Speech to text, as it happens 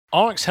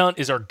Onyx Hunt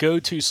is our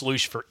go-to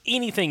solution for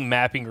anything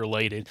mapping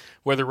related,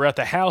 whether we're at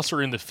the house or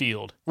in the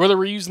field. Whether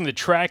we're using the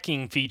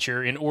tracking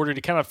feature in order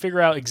to kind of figure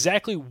out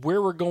exactly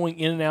where we're going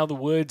in and out of the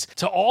woods,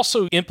 to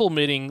also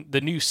implementing the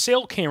new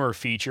cell camera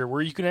feature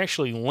where you can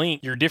actually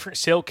link your different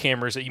cell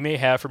cameras that you may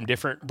have from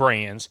different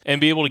brands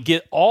and be able to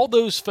get all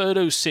those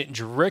photos sent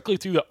directly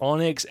through the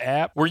Onyx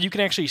app where you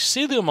can actually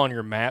see them on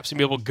your maps and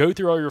be able to go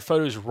through all your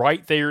photos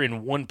right there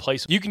in one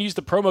place. You can use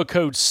the promo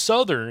code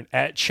SOUTHERN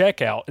at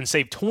checkout and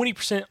save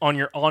 20% on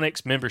your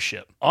Onyx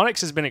membership.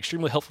 Onyx has been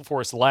extremely helpful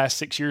for us the last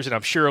 6 years, and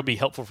I'm sure it'll be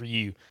helpful for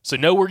you. So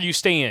know where you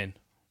stand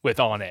with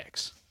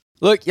Onyx.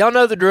 Look, y'all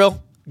know the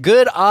drill.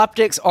 Good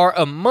optics are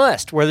a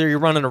must, whether you're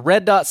running a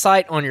red dot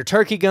sight on your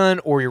turkey gun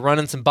or you're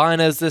running some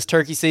binos this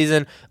turkey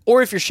season,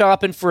 or if you're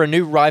shopping for a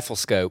new rifle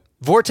scope.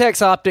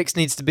 Vortex Optics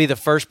needs to be the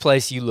first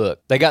place you look.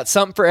 They got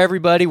something for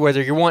everybody,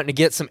 whether you're wanting to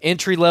get some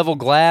entry-level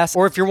glass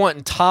or if you're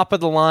wanting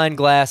top-of-the-line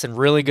glass and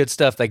really good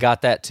stuff, they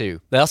got that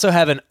too. They also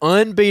have an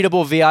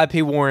unbeatable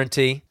VIP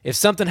warranty. If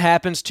something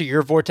happens to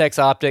your Vortex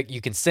Optic, you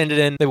can send it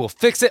in. They will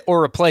fix it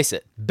or replace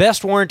it.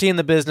 Best warranty in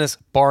the business,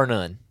 bar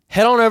none.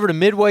 Head on over to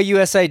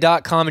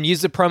MidwayUSA.com and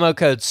use the promo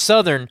code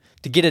SOUTHERN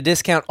to get a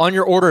discount on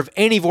your order of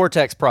any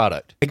Vortex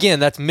product. Again,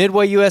 that's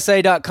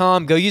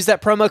MidwayUSA.com. Go use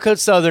that promo code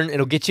SOUTHERN.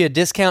 It'll get you a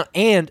discount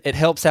and it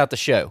helps out the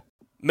show.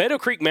 Meadow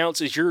Creek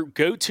Mounts is your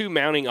go-to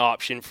mounting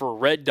option for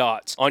red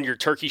dots on your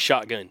turkey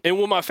shotgun. And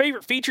one of my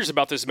favorite features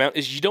about this mount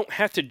is you don't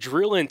have to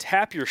drill and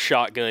tap your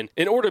shotgun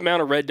in order to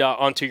mount a red dot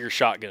onto your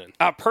shotgun.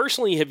 I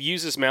personally have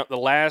used this mount the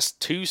last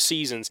 2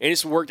 seasons, and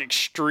it's worked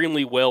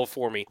extremely well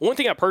for me. One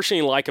thing I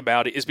personally like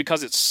about it is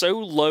because it's so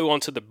low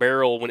onto the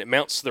barrel when it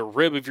mounts to the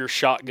rib of your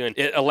shotgun,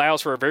 it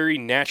allows for a very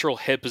natural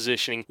head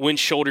positioning when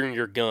shouldering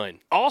your gun.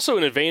 Also,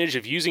 an advantage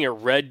of using a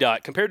red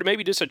dot compared to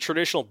maybe just a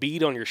traditional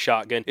bead on your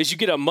shotgun is you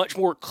get a much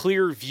more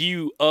clear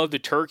view of the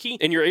turkey,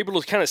 and you're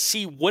able to kind of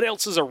see what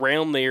else is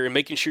around there and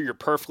making sure you're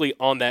perfectly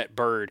on that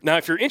bird. Now,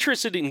 if you're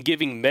interested in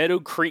giving Meadow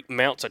Creek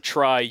Mounts a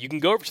try, you can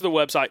go over to the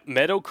website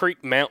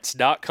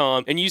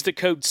meadowcreekmounts.com and use the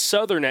code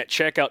SOUTHERN at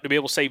checkout to be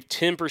able to save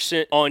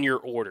 10% on your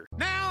order.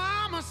 Now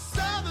I'm a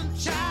Southern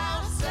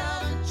child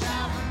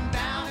from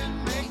down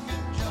in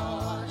Macon,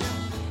 Georgia.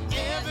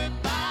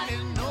 Everybody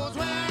knows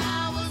where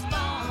I was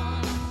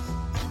born.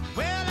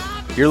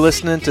 Well, You're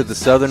listening to the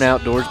Southern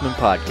Outdoorsman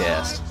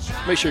Podcast.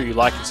 Make sure you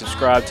like and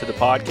subscribe to the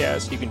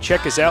podcast. You can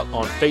check us out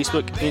on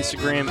Facebook,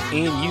 Instagram,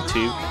 and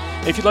YouTube.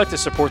 And if you'd like to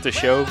support the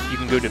show, you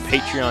can go to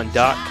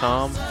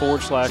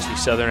patreon.com/The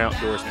Southern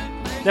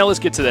Outdoorsman. Now let's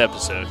get to the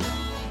episode.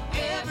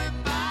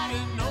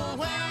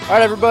 All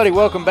right, everybody,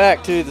 welcome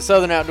back to the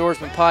Southern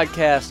Outdoorsman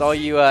Podcast. All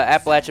you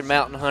Appalachian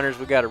mountain hunters,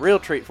 we got a real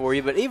treat for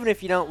you. But even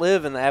if you don't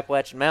live in the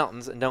Appalachian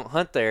Mountains and don't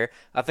hunt there,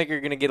 I think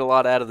you're going to get a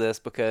lot out of this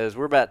because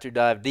we're about to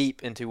dive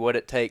deep into what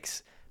it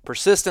takes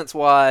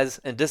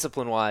persistence-wise and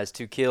discipline-wise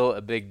to kill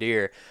a big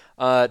deer.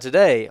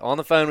 Today, on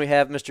the phone, we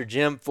have Mr.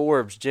 Jim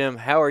Forbes. Jim,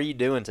 how are you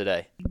doing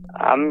today?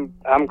 I'm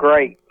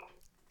great.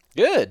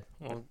 Good.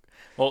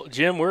 Well,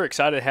 Jim, we're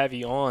excited to have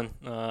you on.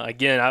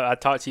 Again, I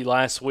talked to you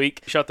last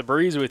week, shot the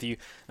breeze with you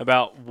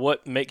about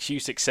what makes you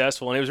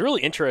successful, and it was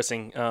really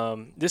interesting.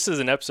 This is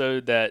an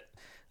episode that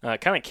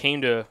kind of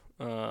came to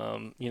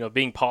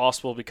being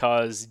possible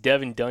because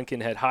Devin Duncan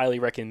had highly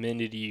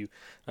recommended you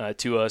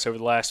to us over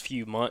the last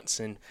few months,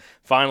 and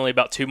finally,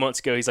 about 2 months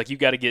ago, he's like, "You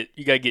got to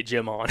get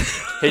Jim on."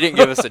 He didn't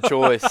give us a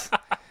choice.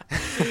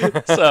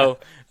 So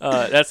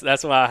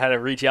that's why I had to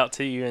reach out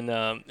to you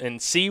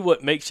and see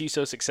what makes you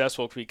so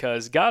successful,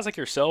 because guys like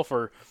yourself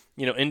are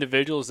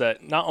individuals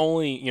that not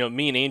only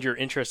me and Andrew are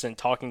interested in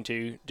talking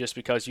to just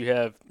because you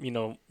have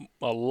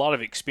a lot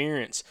of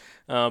experience,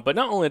 but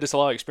not only just a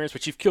lot of experience,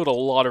 but you've killed a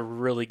lot of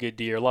really good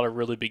deer, a lot of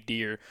really big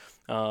deer.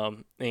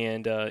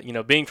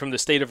 Being from the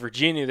state of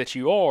Virginia that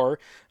you are,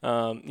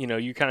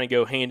 you kind of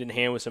go hand in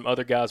hand with some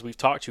other guys we've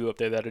talked to up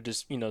there that are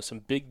just, some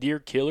big deer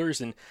killers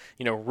and,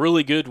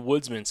 really good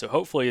woodsmen. So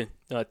hopefully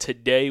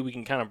today we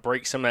can kind of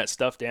break some of that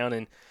stuff down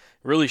and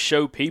really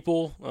show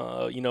people,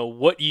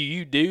 what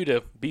you do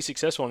to be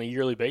successful on a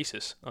yearly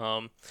basis.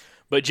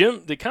 But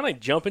Jim, to kind of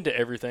jump into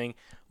everything,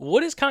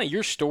 what is kind of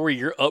your story,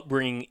 your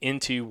upbringing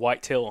into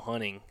whitetail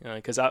hunting?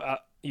 Because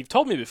you've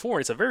told me before,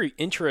 it's a very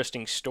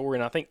interesting story,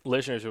 and I think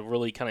listeners will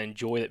really kind of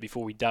enjoy that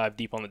before we dive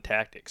deep on the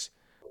tactics.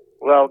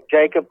 Well,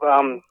 Jacob,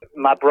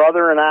 my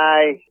brother and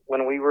I,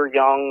 when we were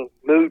young,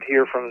 moved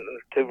here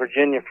to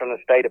Virginia from the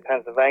state of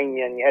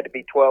Pennsylvania, and you had to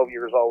be 12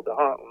 years old to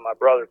hunt. When my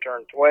brother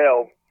turned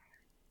 12,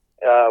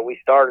 we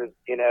started,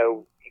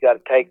 you got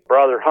to take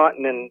brother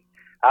hunting, and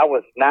I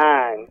was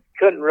 9.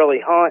 Couldn't really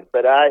hunt,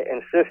 but I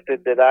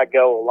insisted that I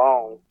go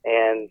along.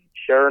 And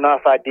sure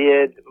enough, I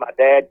did. My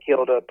dad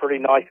killed a pretty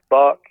nice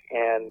buck,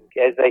 and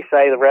as they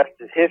say, the rest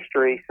is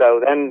history. So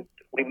then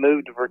we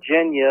moved to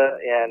Virginia,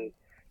 and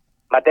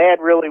my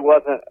dad really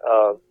wasn't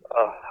a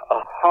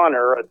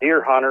hunter, a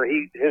deer hunter.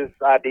 His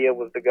idea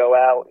was to go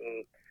out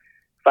and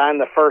find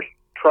the first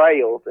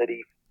trails that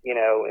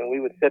and we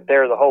would sit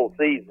there the whole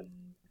season.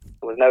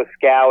 There was no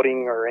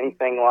scouting or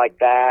anything like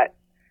that.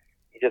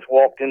 You just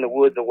walked in the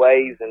woods a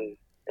ways and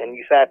and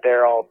you sat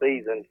there all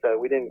season.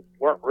 So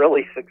weren't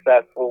really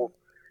successful.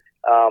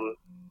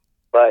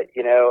 But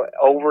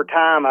over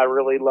time, I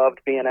really loved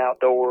being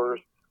outdoors.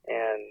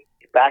 And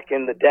back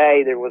in the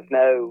day, there was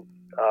no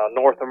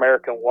North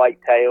American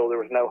whitetail. There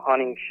was no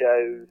hunting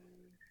shows.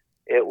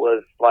 It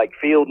was like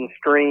Field and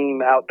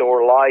Stream,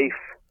 Outdoor Life.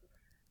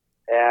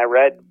 And I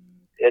read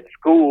at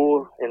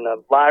school in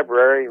the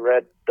library,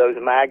 read those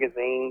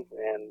magazines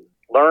and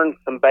learned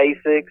some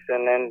basics.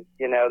 And then,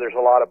 there's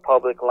a lot of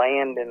public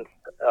land in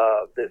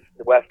this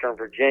Western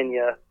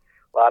Virginia,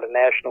 a lot of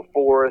national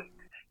forests.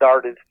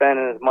 Started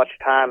spending as much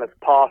time as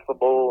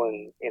possible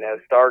and,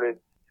 started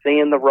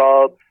seeing the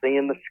rubs,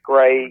 seeing the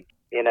scrape,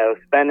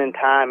 spending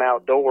time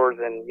outdoors.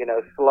 And,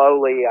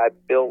 slowly I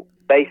built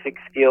basic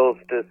skills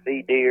to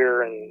see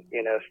deer and,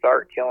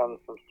 start killing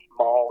some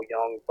small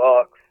young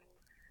bucks.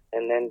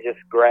 And then just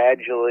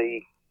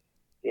gradually,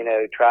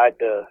 tried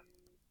to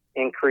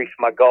increase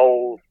my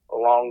goals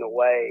along the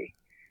way.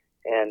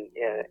 And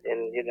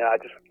I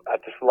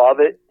just love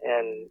it.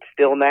 And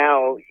still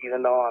now,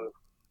 even though I'm,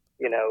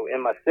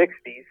 in my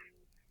 60s,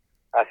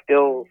 I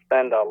still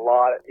spend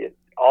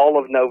all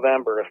of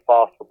November, if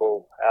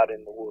possible, out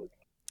in the woods.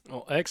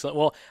 Well, excellent.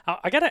 Well,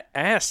 I got to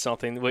ask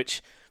something,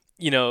 which,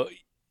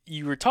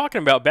 you were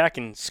talking about back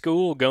in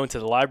school, going to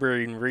the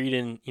library and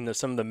reading,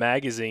 some of the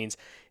magazines.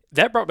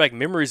 That brought back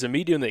memories of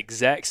me doing the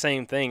exact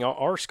same thing.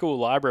 Our school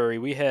library,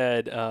 we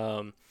had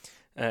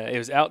it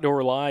was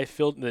Outdoor Life,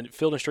 the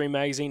Field and Stream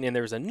magazine, and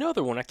there was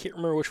another one. I can't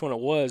remember which one it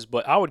was,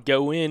 but I would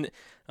go in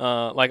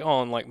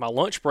on my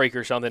lunch break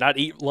or something. I'd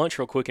eat lunch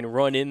real quick and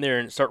run in there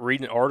and start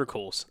reading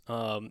articles,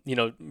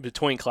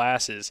 between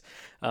classes,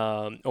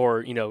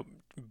 or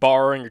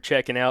borrowing or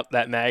checking out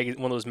that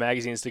one of those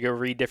magazines to go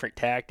read different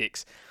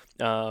tactics.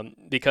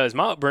 Because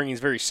my upbringing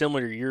is very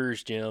similar to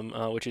yours, Jim,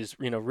 which is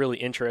really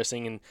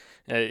interesting, and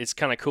it's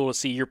kind of cool to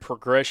see your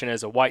progression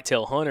as a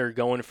whitetail hunter,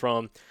 going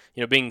from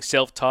being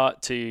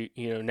self-taught to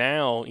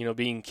now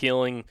being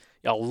killing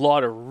a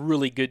lot of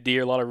really good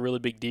deer, a lot of really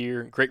big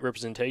deer, great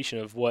representation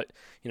of what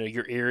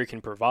your area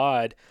can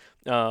provide.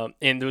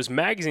 And those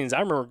magazines, I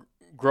remember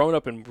growing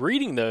up and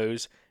reading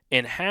those,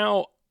 and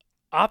how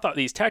I thought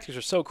these tactics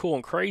were so cool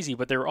and crazy,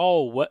 but they're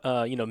all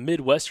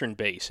Midwestern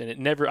based,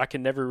 and I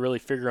could never really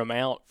figure them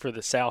out for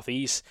the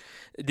Southeast.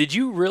 Did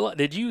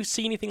you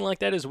see anything like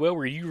that as well?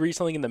 Were you read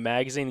something in the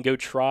magazine and go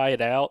try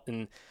it out,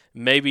 and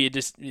maybe it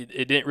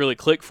didn't really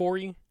click for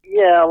you?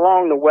 Yeah,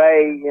 along the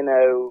way,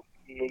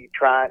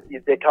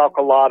 they talk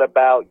a lot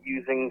about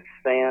using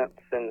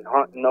scents and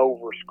hunting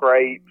over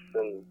scrapes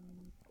and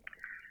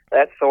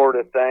that sort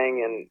of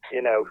thing,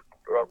 and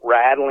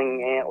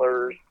rattling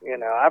antlers.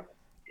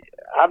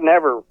 I've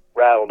never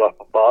rattled up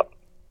a buck.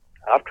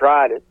 I've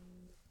tried it.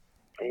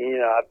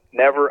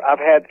 I've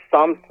had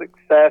some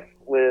success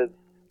with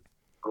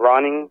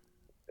grunting,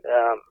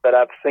 but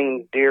I've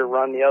seen deer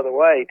run the other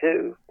way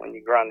too when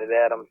you grunted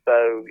at them.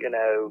 So,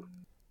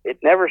 it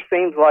never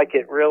seems like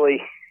it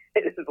really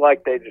is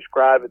like they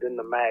describe it in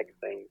the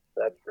magazines.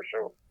 That's for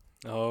sure.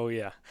 Oh,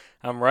 yeah.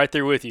 I'm right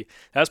there with you.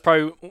 That's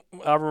probably,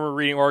 I remember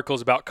reading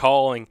articles about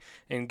calling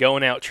and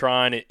going out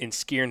trying it and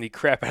scaring the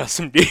crap out of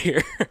some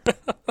deer.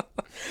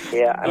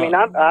 Yeah, I mean,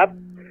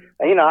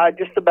 I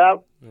just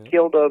about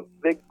killed a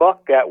big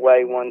buck that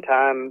way one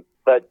time,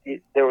 but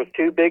there was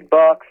two big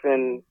bucks,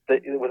 and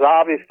it was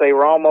obvious they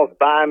were almost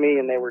by me,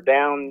 and they were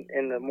down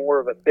in the more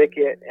of a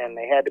thicket, and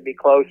they had to be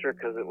closer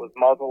because it was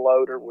muzzle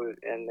loader,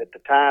 and at the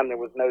time there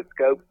was no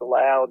scopes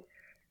allowed.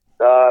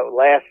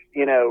 Last,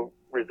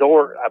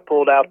 resort, I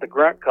pulled out the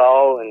grunt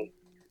call, and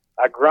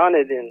I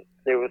grunted, and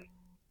there was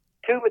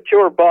two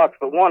mature bucks,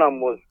 but one of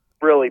them was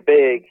really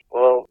big.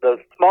 Well, the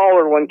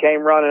smaller one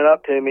came running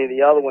up to me.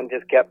 The other one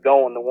just kept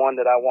going, the one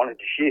that I wanted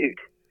to shoot.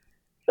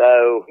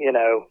 So,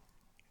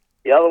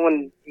 the other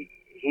one,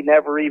 he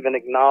never even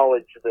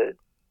acknowledged that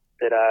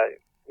I,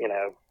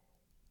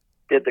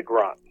 did the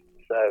grunt.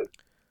 So,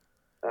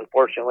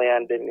 unfortunately, I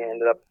didn't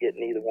end up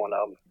getting either one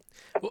of them.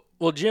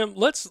 Well, Jim,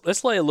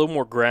 let's lay a little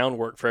more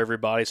groundwork for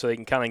everybody so they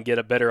can kind of get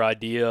a better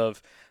idea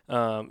of,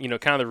 kind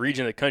of the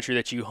region of the country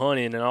that you hunt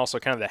in, and also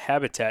kind of the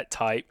habitat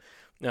type.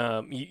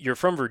 You're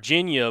from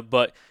Virginia,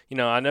 but,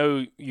 I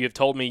know you have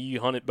told me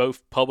you hunted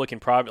both public and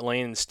private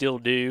land and still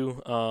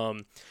do.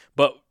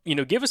 But,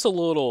 give us a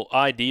little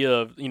idea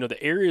of, the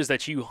areas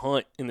that you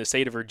hunt in the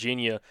state of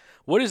Virginia.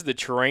 What is the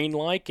terrain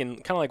like,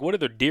 and kind of like what are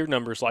the deer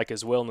numbers like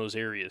as well in those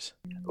areas?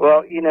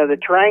 Well, the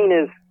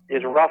terrain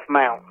is rough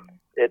mountain.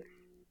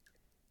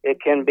 It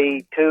can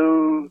be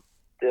 2,000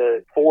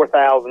 to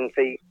 4,000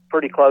 feet,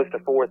 pretty close to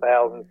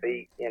 4,000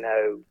 feet, and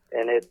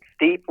it's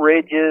steep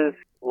ridges,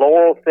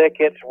 laurel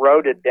thickets,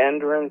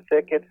 rhododendron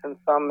thickets in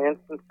some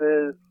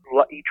instances.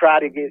 You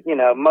try to get,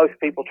 most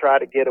people try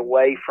to get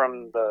away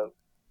from the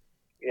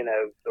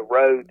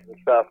roads and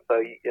stuff.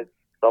 So it's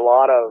a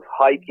lot of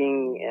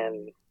hiking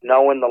and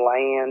knowing the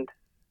land.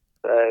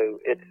 So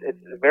it's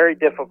a very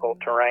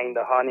difficult terrain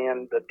to hunt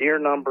in. The deer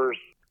numbers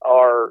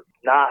are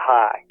not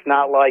high. It's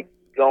not like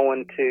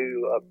going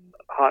to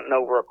hunting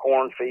over a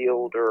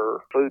cornfield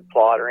or food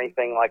plot or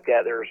anything like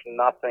that. There's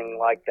nothing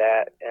like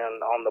that.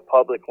 And on the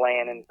public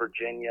land in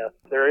Virginia,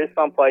 there is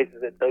some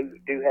places that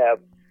do have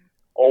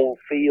old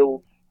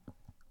fields,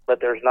 but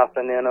there's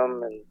nothing in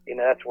them, and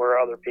that's where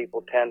other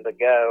people tend to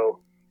go.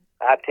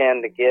 I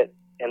tend to get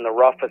in the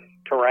roughest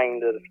terrain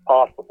that is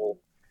possible,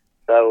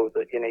 so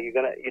that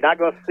you're not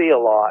gonna see a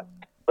lot,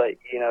 but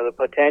the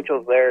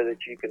potential's there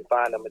that you can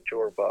find a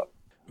mature buck.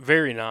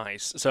 Very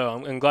nice. So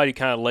I'm glad you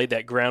kind of laid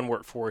that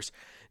groundwork for us.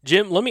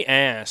 Jim, let me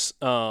ask,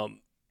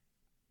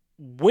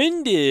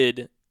 when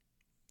did,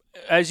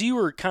 as you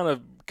were kind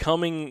of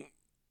coming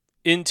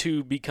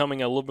into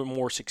becoming a little bit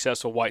more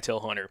successful whitetail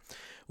hunter,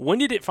 when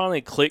did it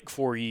finally click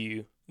for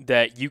you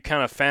that you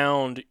kind of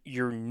found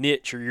your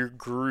niche or your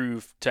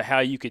groove to how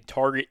you could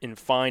target and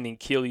find and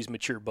kill these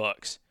mature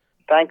bucks?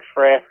 Thanks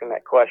for asking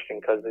that question,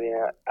 because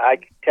I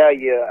can tell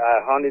you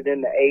I hunted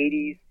in the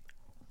 80s,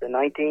 the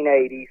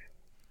 1980s.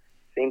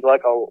 Seems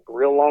like a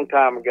real long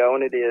time ago,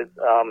 and it is.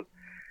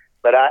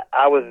 But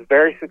I was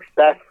very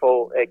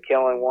successful at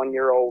killing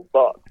 1-year-old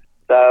bucks.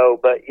 So,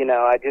 but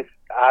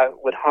I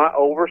would hunt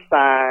over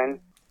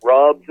sign,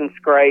 rubs and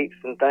scrapes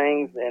and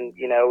things, and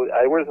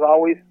there was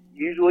always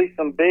usually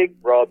some big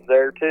rubs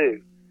there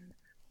too.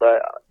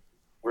 But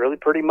really,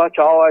 pretty much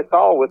all I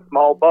saw was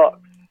small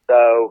bucks.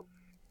 So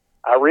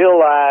I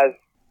realized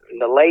in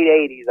the late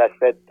 80s, I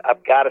said,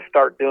 I've got to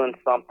start doing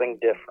something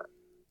different,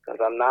 because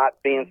I'm not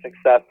being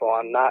successful.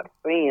 I'm not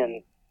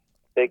seeing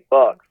big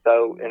bucks.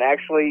 So, and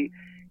actually,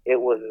 it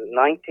was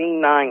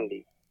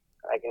 1990.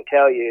 I can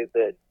tell you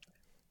that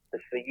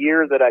it's the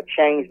year that I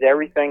changed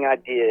everything I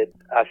did.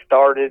 I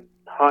started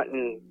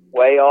hunting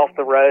way off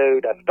the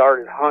road. I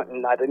started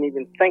hunting. I didn't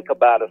even think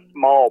about a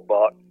small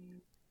buck.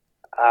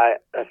 I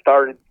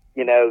started,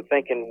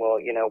 thinking, well,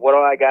 what do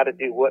I got to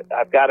do?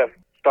 I've got to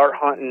start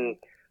hunting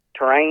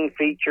terrain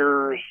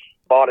features,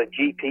 bought a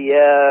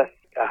GPS.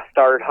 I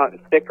started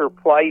hunting thicker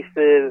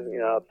places,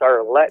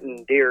 started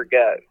letting deer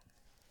go.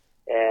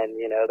 And,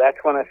 that's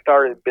when I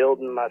started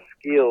building my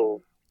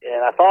skills.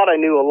 And I thought I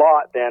knew a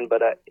lot then,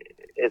 but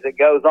as it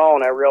goes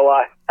on, I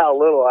realized how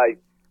little I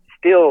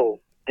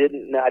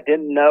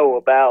didn't know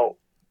about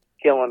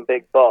killing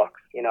big bucks.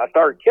 I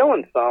started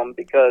killing some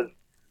because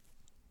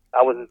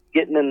I was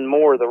getting in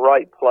more of the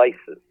right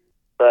places,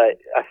 but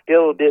I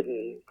still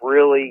didn't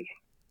really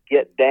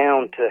get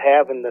down to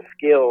having the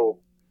skill.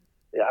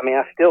 I mean,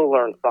 I still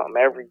learn something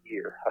every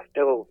year. I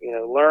still,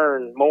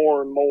 learn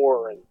more and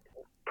more and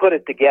put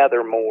it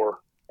together more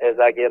as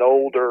I get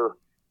older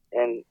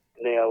and,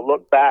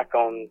 look back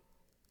on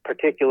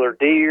particular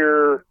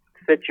deer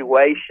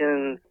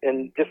situations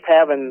and just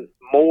having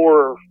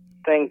more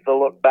things to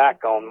look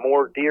back on,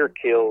 more deer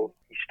kills.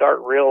 You start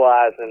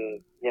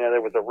realizing,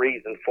 there was a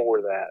reason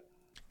for that.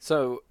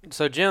 So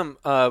Jim,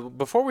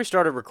 before we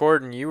started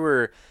recording, you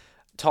were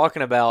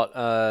talking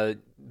about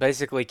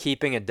basically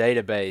keeping a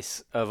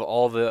database of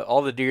all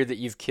the deer that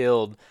you've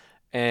killed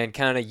and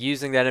kind of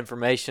using that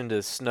information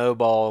to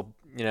snowball,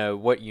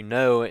 what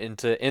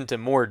into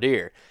more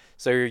deer.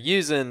 So you're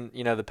using,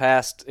 the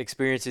past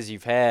experiences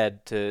you've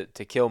had to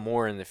kill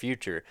more in the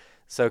future.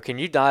 So can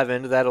you dive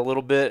into that a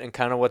little bit and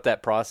kind of what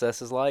that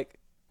process is like?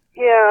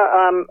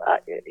 Yeah,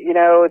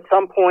 at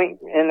some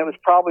point, and it was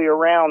probably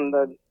around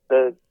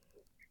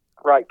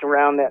right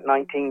around that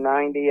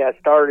 1990, I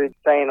started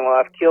saying, well,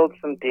 I've killed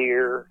some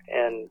deer,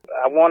 and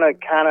I want to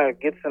kind of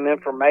get some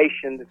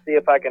information to see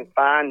if I can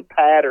find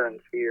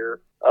patterns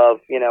here of,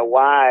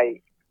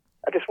 why.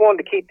 I just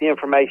wanted to keep the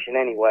information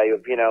anyway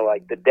of,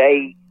 like the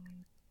date,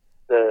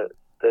 the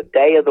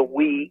day of the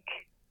week,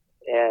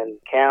 and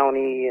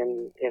county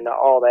and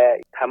all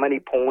that, how many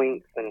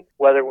points, and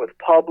whether it was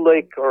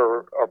public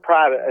or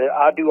private.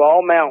 I do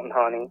all mountain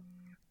hunting,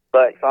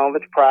 but some of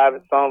it's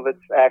private, some of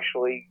it's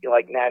actually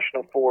like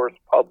national forest,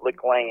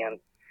 public land.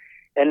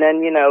 And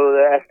then,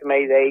 the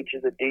estimated age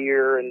of the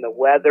deer and the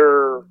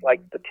weather,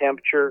 like the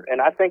temperature. And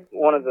I think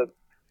one of the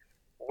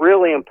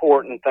really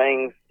important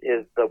things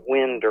is the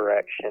wind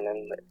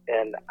direction.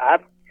 And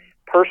I've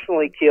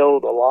personally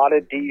killed a lot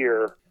of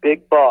deer,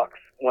 big bucks,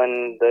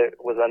 when there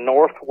was a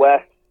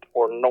northwest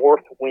or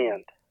north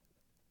wind,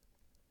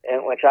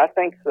 and which I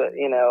think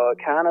is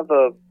kind of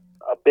a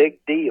big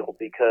deal,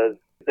 because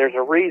there's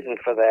a reason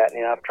for that.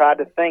 I've tried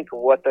to think of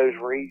what those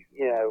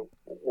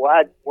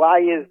why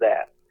is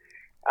that?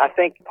 I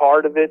think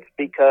part of it's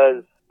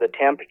because the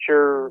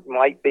temperature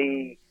might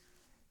be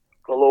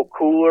a little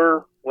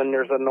cooler when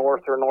there's a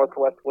north or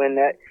northwest wind.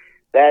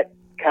 That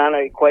kind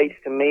of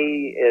equates to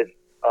me as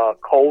a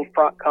cold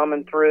front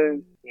coming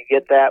through. You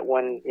get that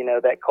when,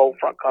 that cold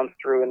front comes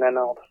through, and then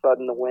all of a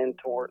sudden the wind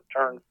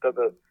turns to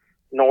the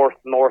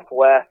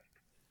northwest.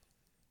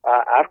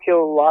 I've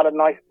killed a lot of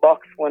nice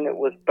bucks when it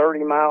was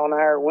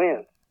 30-mile-an-hour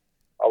winds.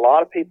 A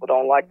lot of people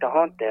don't like to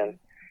hunt then,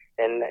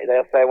 and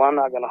they'll say, well, I'm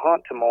not going to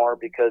hunt tomorrow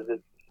because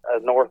it's a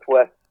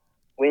northwest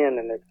wind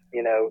and it's,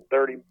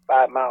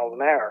 35 miles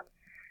an hour.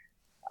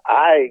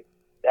 I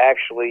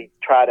actually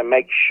try to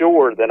make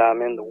sure that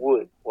I'm in the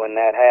woods when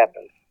that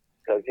happens,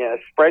 because,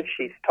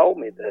 spreadsheets told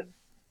me this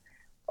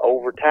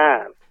over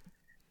time.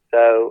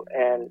 So,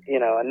 and,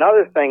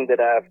 another thing that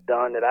I've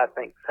done that I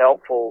think is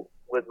helpful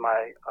with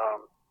my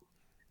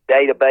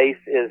database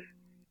is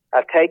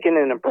I've taken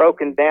and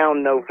broken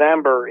down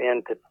November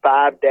into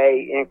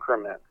 5-day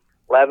increments,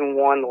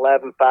 11/1,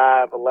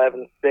 11/5,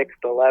 11/6,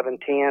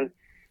 11/10,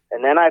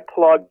 and then I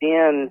plugged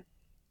in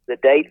the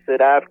dates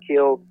that I've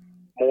killed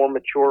more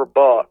mature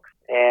bucks,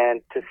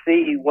 and to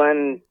see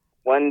when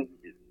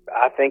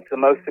I think the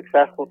most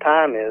successful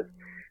time is.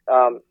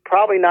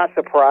 Probably not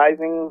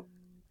surprising,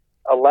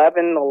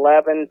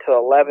 11/11 to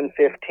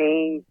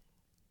 11/15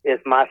 is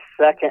my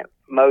second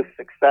most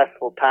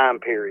successful time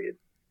period.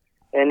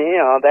 And,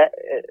 that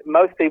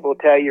most people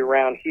tell you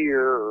around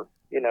here, or,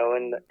 in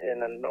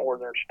a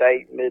northern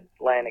state,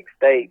 mid-Atlantic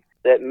state,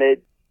 that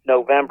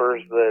mid-November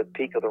is the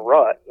peak of the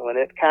rut. When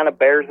it kind of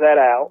bears that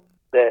out,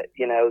 that,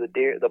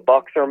 the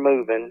bucks are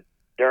moving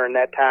during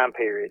that time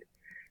period.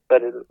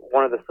 But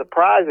one of the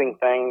surprising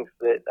things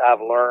that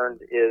I've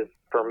learned is,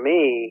 for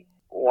me,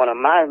 one of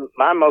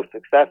my most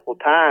successful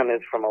time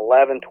is from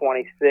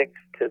 11/26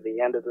 to the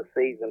end of the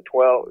season,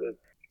 12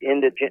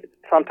 into.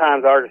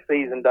 Sometimes our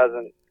season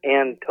doesn't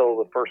end till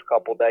the first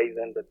couple days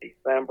into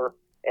December,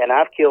 and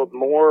I've killed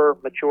more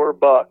mature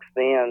bucks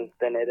then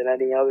than at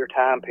any other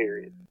time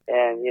period.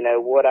 And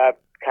what I've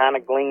kind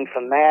of gleaned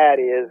from that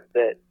is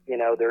that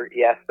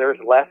there's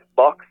less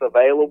bucks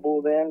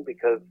available then,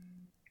 because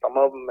some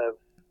of them have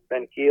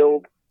been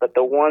killed, but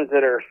the ones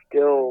that are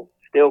still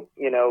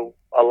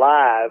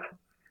alive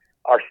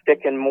are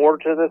sticking more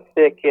to the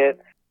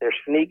thickets. They're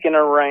sneaking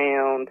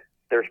around.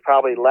 There's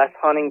probably less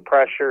hunting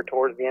pressure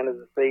towards the end of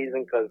the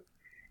season because,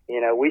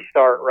 we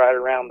start right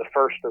around the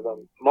first of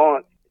the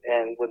month,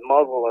 and with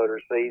muzzleloader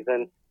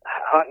season,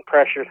 hunting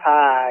pressure's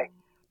high,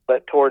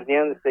 but towards the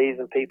end of the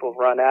season, people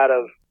run out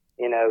of,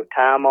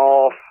 time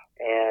off,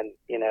 and,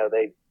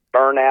 they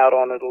burn out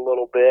on it a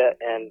little bit.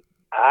 And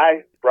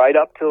right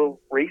up till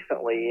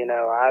recently,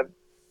 I've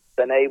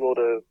been able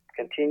to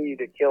continue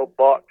to kill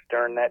bucks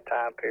during that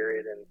time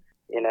period.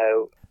 And,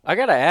 I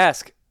gotta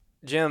ask,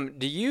 Jim,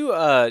 do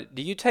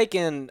you take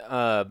in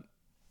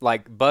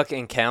like buck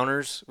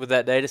encounters with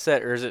that data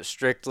set, or is it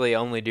strictly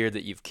only deer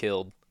that you've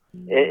killed?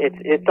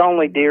 It's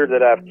only deer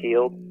that I've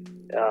killed.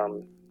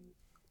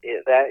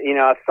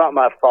 It's something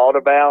I've thought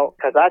about,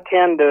 because I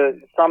tend to,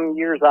 some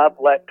years I've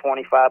let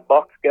 25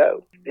 bucks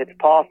go. It's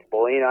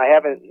possible.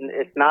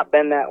 It's not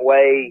been that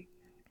way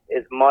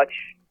as much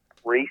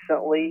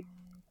recently.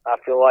 I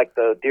feel like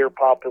the deer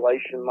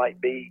population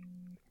might be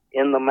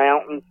in the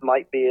mountains,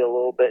 might be a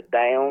little bit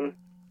down.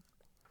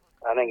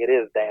 I think it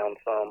is down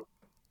some.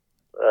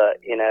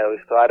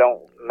 So I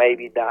don't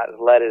maybe not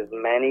let as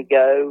many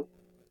go.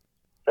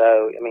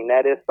 So,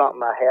 that is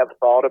something I have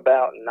thought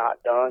about and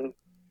not done.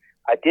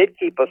 I did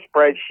keep a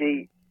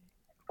spreadsheet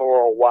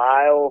for a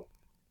while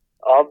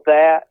of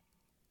that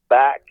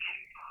back,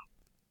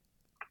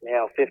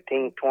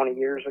 15, 20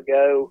 years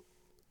ago.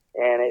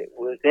 And it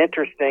was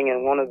interesting,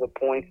 and one of the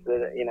points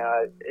that,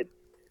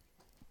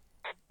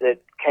 that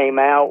came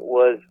out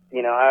was,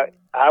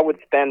 I would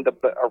spend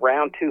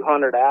around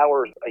 200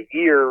 hours a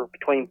year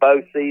between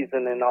bow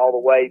season and all the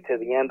way to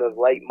the end of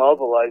late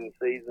muzzleloading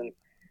season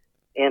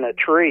in a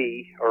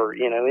tree or,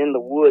 in the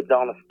woods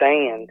on a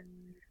stand.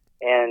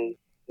 And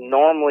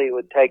normally it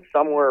would take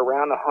somewhere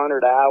around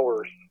 100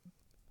 hours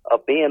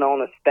of being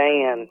on a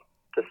stand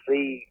to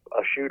see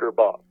a shooter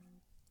buck.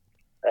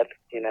 That's,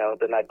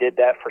 then I did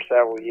that for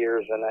several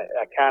years, and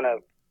I kind of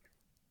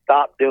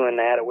stopped doing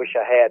that. I wish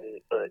I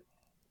hadn't, but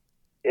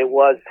it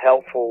was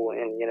helpful,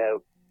 and,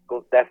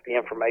 that's the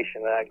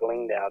information that I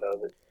gleaned out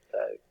of it. So.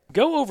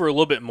 Go over a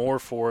little bit more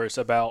for us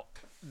about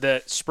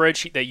that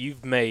spreadsheet that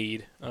you've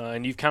made,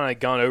 and you've kind of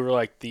gone over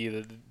like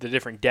the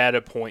different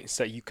data points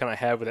that you kind of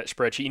have with that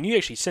spreadsheet, and you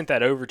actually sent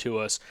that over to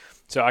us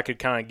so I could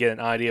kind of get an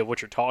idea of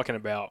what you're talking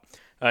about.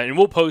 And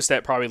we'll post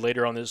that probably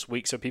later on this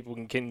week so people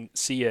can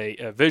see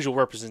a visual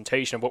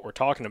representation of what we're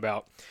talking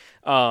about.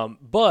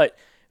 But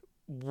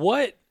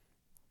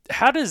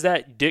how does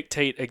that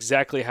dictate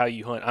exactly how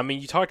you hunt?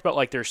 You talked about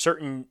like there's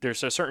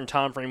a certain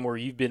time frame where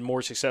you've been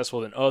more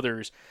successful than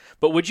others,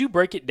 but would you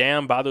break it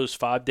down by those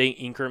 5-day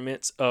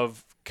increments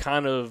of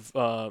kind of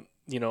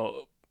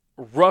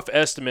rough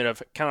estimate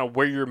of kind of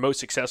where you're most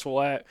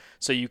successful at,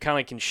 so you kind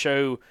of can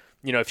show,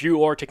 if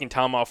you are taking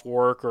time off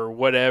work or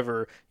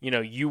whatever,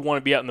 you want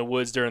to be out in the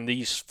woods during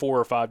these 4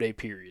 or 5 day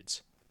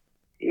periods?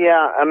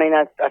 Yeah,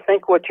 I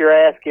think what you're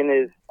asking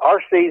is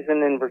our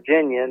season in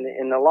Virginia, and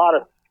in a lot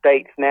of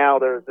states now,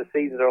 the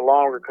seasons are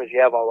longer because you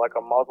have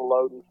a muzzle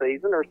loading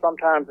season, or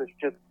sometimes it's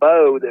just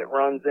bow that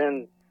runs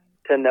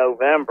into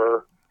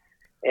November.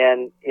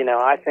 And,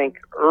 I think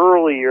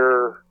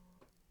earlier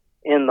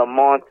in the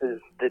month is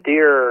the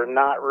deer are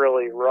not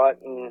really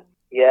rutting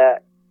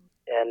yet,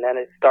 and then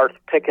it starts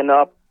picking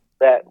up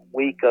that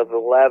week of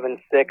 11/6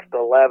 to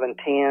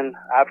 11/10.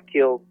 I've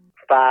killed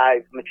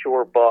 5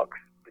 mature bucks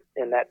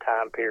in that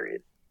time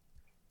period.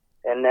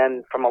 And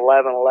then from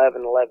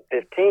 11/11 to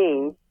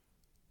 11/15,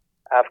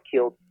 I've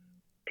killed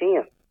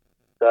 10.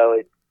 So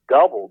it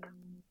doubled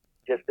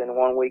just in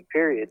 1 week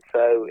period.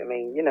 So,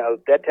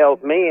 that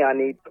tells me I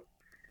need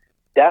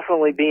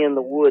definitely be in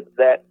the woods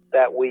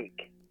that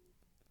week.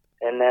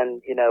 And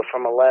then,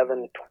 from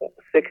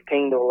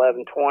 16 to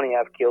 11:20,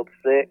 I've killed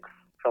 6.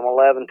 From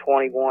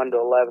 11:21 to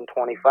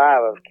 11:25,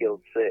 I've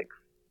killed 6.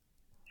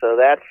 So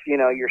that's,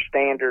 your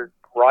standard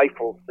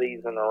rifle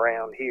season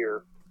around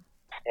here.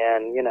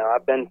 And,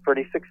 I've been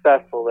pretty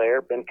successful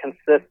there, been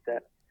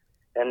consistent.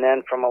 And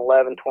then from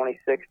 11:26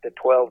 to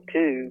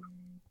 12:2,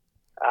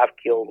 I've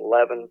killed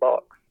 11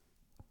 bucks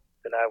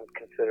that I would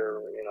consider,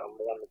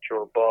 more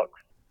mature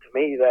bucks. To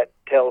me, that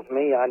tells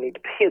me I need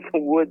to be in the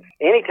woods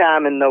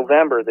anytime in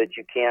November that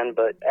you can,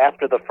 but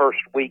after the first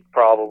week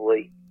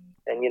probably.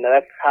 And,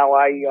 that's how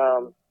I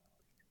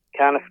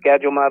kind of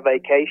schedule my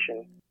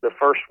vacation. The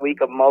first week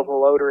of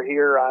muzzleloader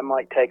here, I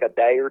might take a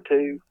day or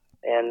two,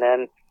 and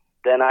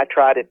then I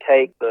try to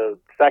take the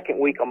second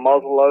week of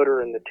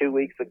muzzleloader and the 2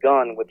 weeks of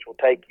gun, which will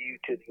take you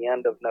to the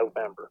end of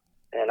November.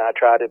 And I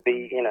try to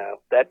be,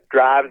 that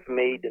drives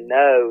me to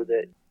know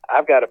that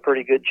I've got a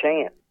pretty good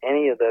chance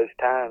any of those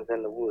times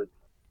in the woods.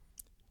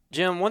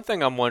 Jim, one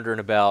thing I'm wondering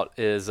about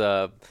is,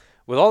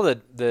 with all the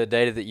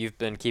data that you've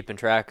been keeping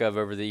track of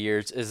over the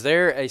years, is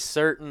there a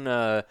certain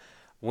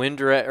wind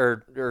direct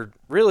or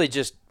really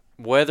just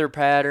weather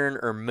pattern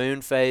or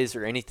moon phase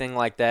or anything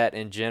like that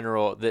in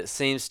general that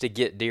seems to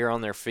get deer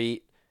on their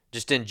feet?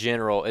 Just in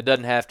general, it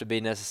doesn't have to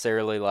be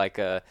necessarily like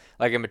a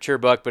mature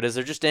buck, but is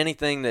there just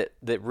anything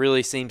that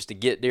really seems to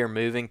get deer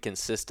moving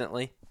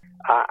consistently?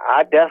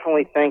 I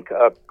definitely think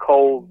a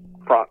cold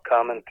front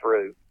coming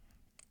through.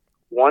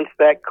 Once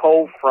that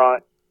cold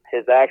front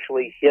has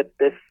actually hit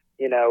this,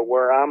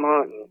 where I'm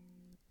hunting,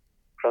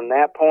 from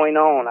that point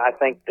on, I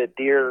think the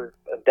deer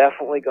are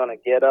definitely going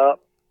to get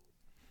up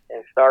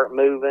and start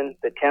moving.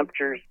 The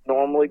temperature's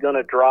normally going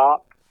to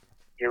drop.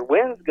 Your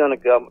wind's going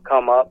to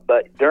come up,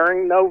 but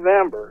during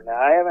November, now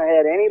I haven't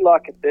had any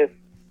luck at this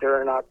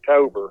during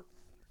October,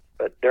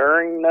 but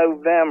during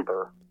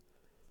November,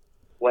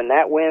 when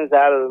that wind's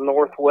out of the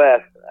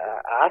northwest,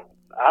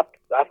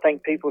 I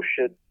think people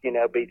should,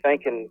 be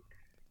thinking,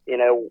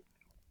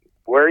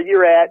 where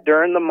you're at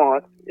during the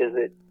month. Is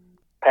it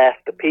past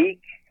the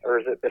peak or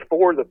is it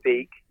before the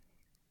peak?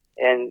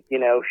 And,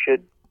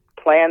 should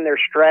plan their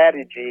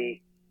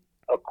strategy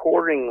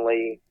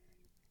accordingly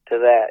to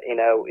that.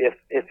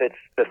 If it's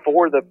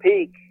before the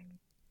peak,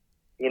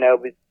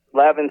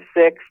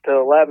 11:06 to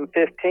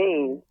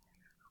 11:15,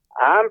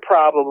 I'm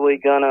probably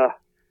gonna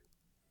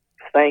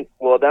think,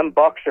 well, them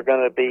bucks are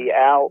gonna be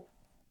out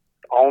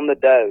on the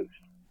does,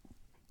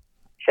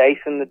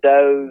 chasing the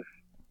does,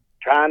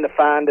 trying to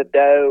find a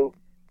doe.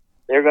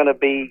 They're gonna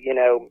be,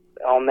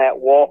 on that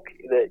walk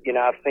that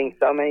I've seen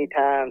so many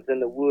times in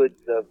the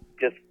woods of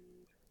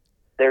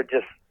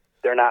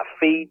they're not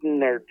feeding,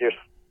 they're just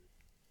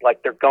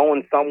like they're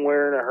going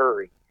somewhere in a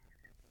hurry,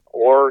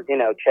 or,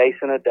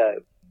 chasing a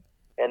doe.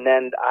 And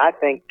then I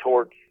think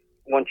towards,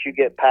 once you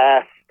get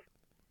past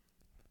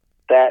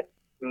that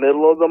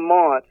middle of the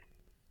month,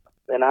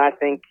 then I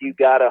think you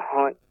got to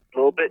hunt a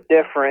little bit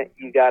different.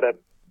 You got to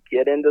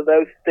get into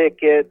those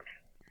thickets.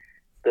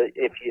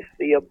 If you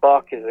see a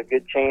buck, there's a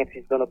good chance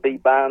he's going to be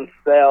by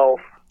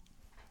himself.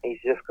 He's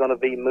just going to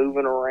be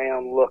moving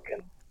around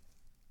looking.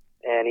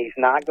 And he's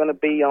not going to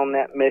be on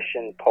that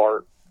mission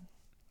part,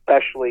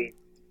 especially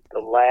the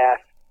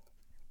last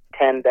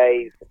 10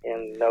 days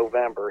in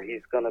November.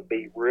 He's going to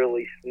be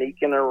really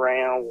sneaking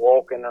around,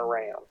 walking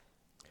around.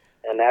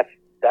 And that's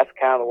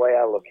kind of the way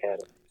I look at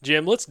it.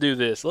 Jim, let's do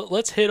this.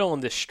 Let's hit on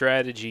the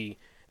strategy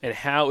and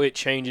how it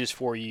changes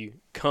for you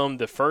come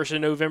the 1st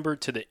of November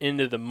to the end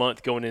of the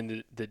month going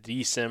into the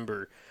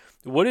December.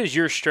 What is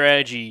your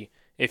strategy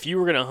if you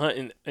were going to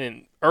hunt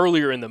in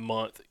earlier in the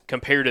month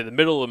compared to the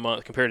middle of the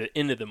month compared to the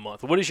end of the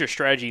month? What does your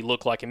strategy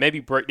look like? And maybe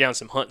break down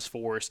some hunts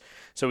for us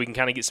so we can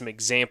kind of get some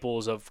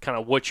examples of kind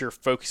of what you're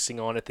focusing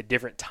on at the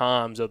different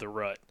times of the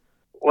rut.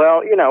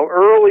 Well,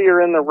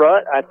 earlier in the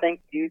rut, I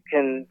think you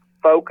can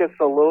focus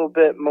a little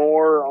bit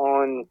more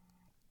on,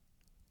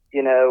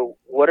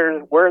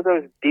 where are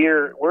those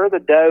deer, where are the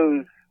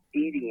does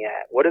eating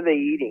at? What are they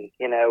eating?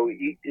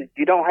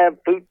 You don't have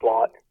food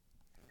plot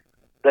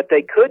that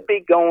they could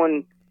be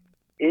going.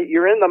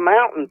 You're in the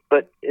mountains,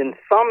 but in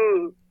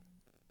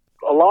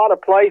a lot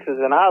of places,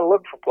 and I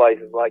look for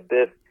places like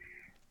this,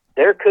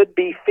 there could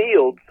be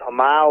fields a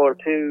mile or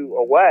two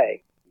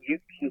away. You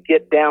can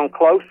get down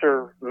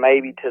closer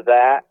maybe to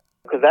that,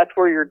 because that's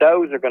where your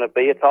does are going to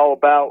be. It's all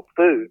about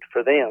food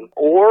for them.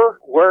 Or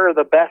where are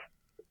the best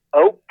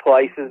oak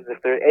places,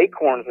 if their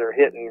acorns are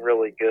hitting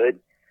really good,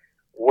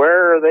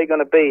 where are they going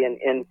to be?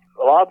 And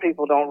a lot of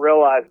people don't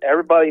realize,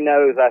 everybody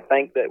knows, I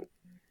think, that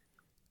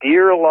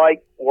deer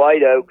like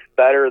white oaks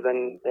better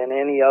than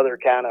any other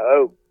kind of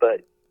oak.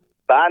 But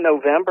by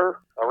November,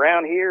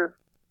 around here,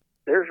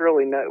 there's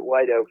really no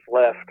white oaks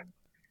left.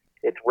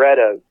 It's red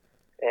oak.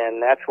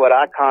 And that's what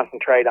I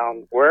concentrate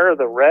on. Where are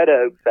the red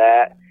oaks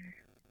at?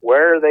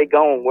 Where are they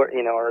going? Where,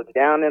 are they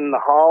down in the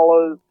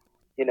hollows?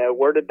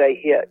 Where did they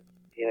hit?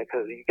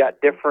 Because you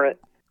got different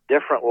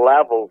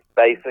levels,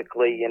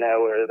 basically.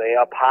 Are they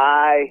up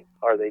high?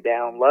 Are they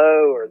down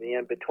low? Are they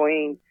in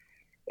between?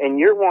 And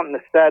you're wanting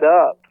to set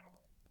up,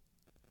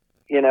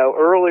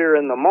 earlier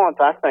in the month,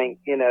 I think,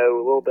 a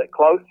little bit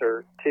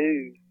closer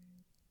to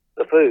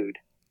the food.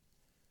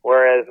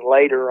 Whereas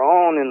later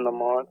on in the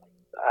month,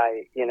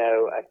 I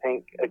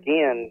think,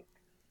 again,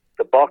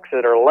 the bucks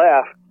that are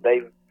left,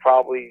 they've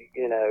probably,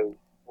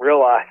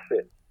 realized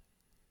that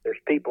there's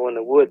people in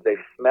the woods. They've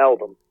smelled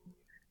them.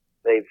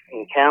 They've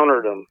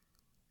encountered them.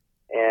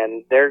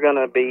 And they're going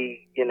to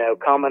be,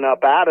 coming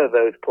up out of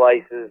those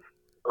places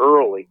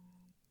early.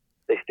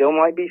 They still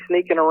might be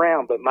sneaking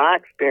around, but my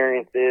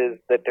experience is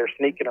that they're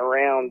sneaking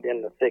around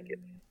in the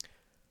thickets.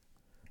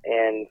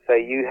 And so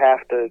you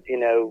have to,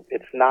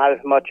 it's not as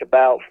much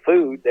about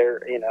food.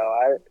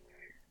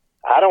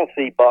 I don't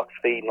see bucks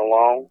feeding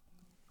along.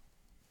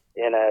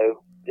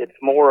 It's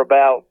more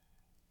about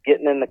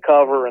getting in the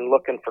cover and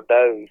looking for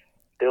does.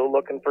 Still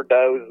looking for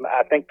does.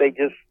 I think they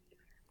just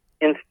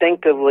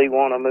instinctively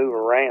want to move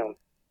around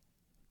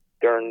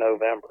during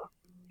November.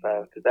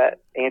 So did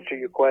that answer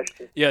your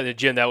question? Yeah,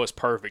 Jim, that was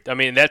perfect. I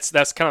mean, that's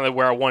kind of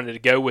where I wanted to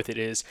go with it.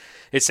 Is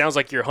it sounds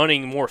like you're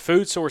hunting more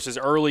food sources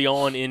early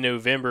on in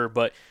November,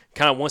 but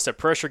kind of once the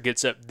pressure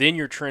gets up, then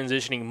you're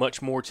transitioning much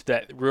more to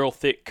that real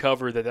thick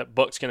cover that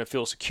buck's going to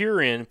feel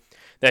secure in,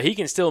 that he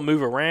can still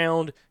move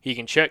around, he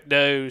can check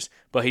does,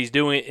 but he's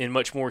doing it in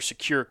much more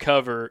secure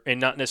cover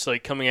and not necessarily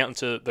coming out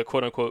into the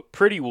quote-unquote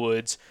pretty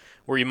woods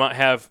where you might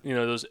have,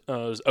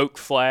 those oak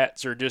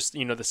flats or just,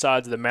 the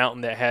sides of the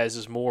mountain that has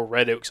just more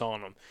red oaks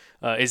on them.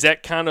 Is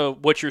that kind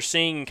of what you're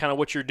seeing and kind of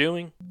what you're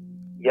doing?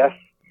 Yes,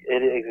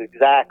 it is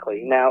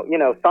exactly. Now,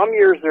 some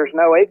years there's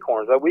no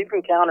acorns. We've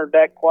encountered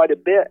that quite a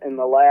bit in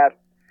the last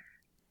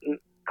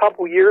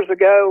couple years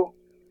ago,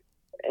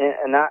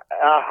 and I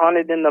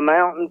hunted in the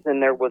mountains,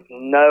 and there was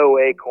no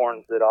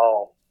acorns at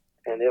all.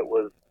 And it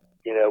was,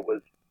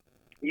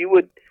 you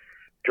would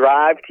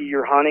drive to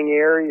your hunting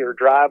area or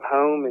drive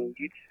home, and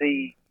you'd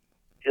see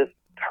just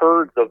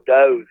herds of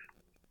does.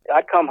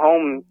 I'd come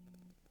home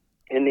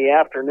in the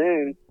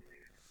afternoon,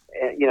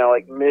 and,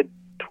 like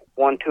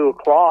 1-2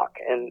 o'clock,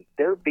 and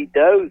there'd be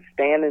does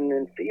standing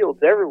in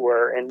fields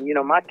everywhere. And,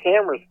 my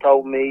cameras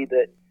told me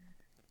that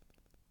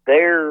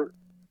the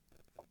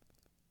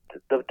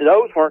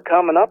does weren't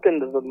coming up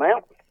into the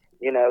mountains.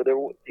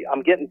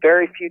 I'm getting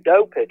very few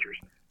doe pictures,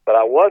 but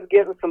I was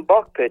getting some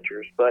buck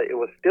pictures, but it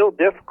was still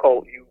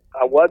difficult.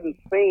 I wasn't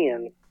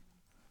seeing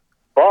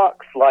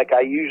bucks like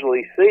I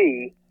usually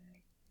see,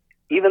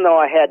 even though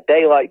I had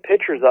daylight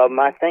pictures of them.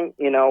 I think,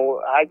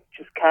 I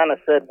just kind of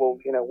said, well,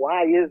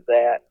 why is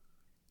that?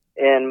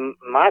 And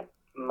my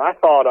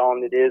thought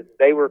on it is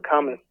they were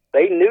coming,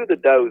 they knew the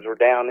does were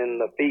down in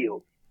the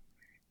fields,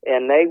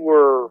 and they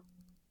were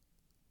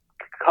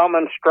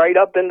coming straight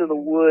up into the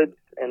woods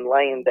and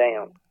laying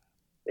down.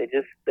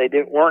 They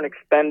weren't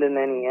expending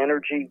any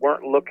energy,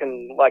 weren't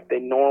looking like they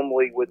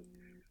normally would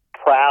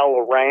prowl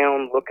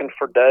around looking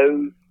for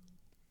does,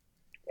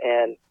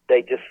 and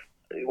it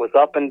was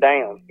up and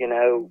down,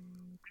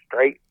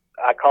 straight.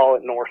 I call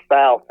it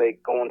north-south. They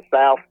going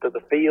south to the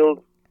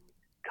fields,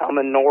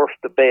 coming north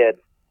to bed.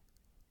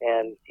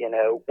 And,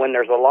 when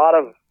there's a lot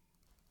of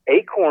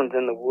acorns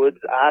in the woods,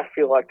 I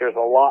feel like there's a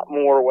lot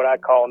more what I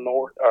call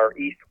north or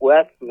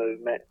east-west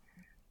movement,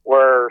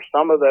 where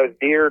some of those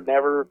deer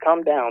never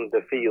come down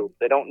the fields.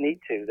 They don't need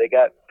to. They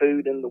got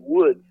food in the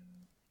woods,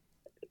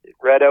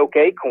 red oak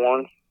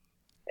acorns,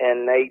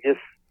 and they just,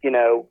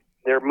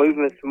 their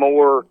movement's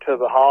more to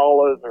the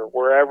hollows or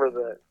wherever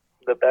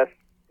the best,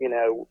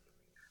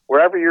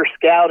 wherever your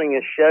scouting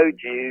has showed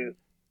you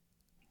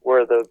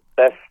where the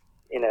best,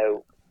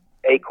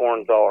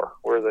 acorns are,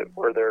 where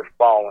they're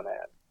falling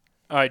at.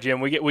 All right,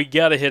 Jim, we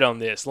got to hit on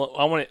this.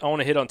 I want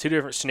to hit on two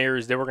different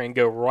scenarios. Then we're going to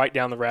go right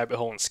down the rabbit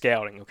hole in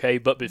scouting, okay?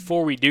 But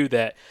before we do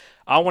that,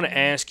 I want to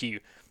ask you,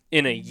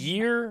 in a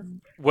year,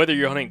 whether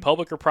you're hunting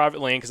public or private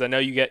land, because I know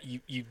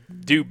you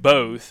do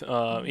both,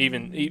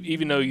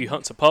 even though you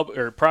hunt some public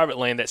or private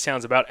land that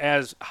sounds about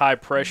as high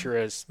pressure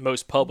as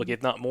most public,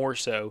 if not more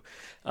so,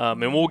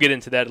 and we'll get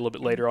into that a little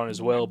bit later on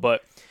as well.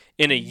 But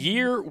in a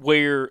year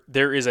where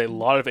there is a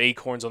lot of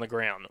acorns on the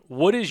ground,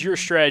 what is your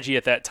strategy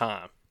at that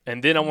time?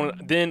 And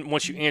then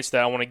once you answer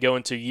that, I want to go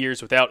into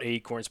years without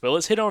acorns. But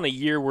let's hit on a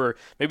year where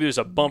maybe there's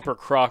a bumper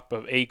crop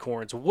of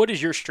acorns. What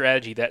is your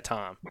strategy that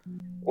time?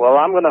 Well,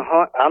 I'm going to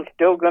hunt. I'm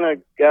still going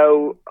to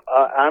go.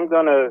 I'm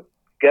going to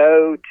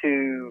go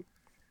to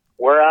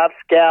where I've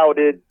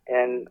scouted,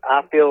 and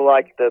I feel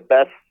like the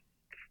best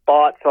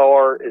spots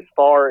are as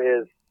far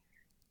as,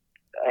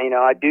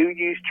 I do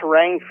use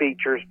terrain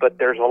features, but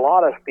there's a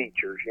lot of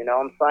features.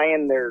 I'm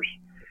saying there's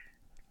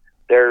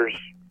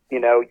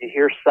you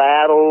hear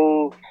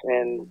saddles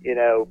and,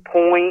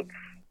 points,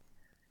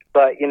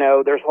 but,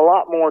 there's a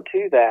lot more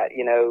to that.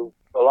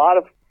 A lot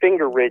of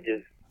finger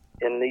ridges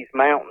in these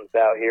mountains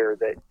out here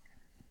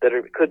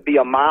that could be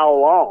a mile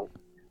long.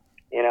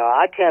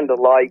 I tend to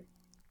like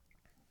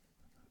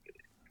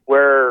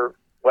where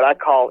what I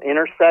call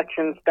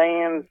intersection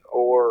stands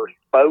or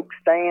spoke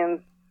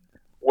stands,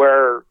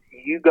 where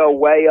you go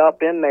way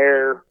up in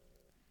there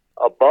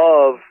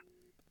above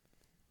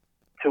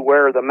to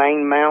where the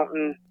main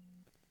mountain,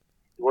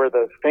 where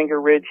the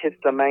finger ridge hits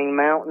the main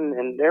mountain,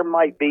 and there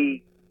might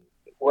be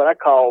what I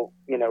call,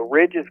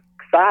 ridges,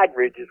 side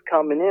ridges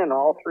coming in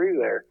all through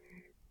there.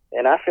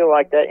 And I feel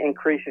like that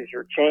increases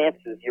your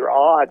chances, your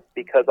odds,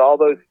 because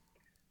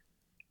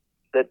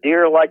the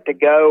deer like to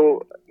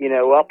go,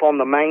 up on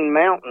the main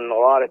mountain a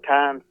lot of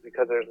times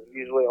because there's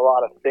usually a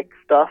lot of thick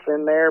stuff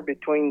in there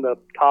between the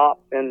top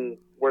and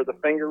where the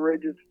finger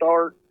ridges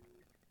start.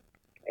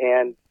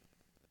 And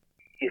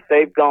if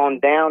they've gone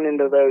down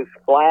into those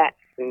flats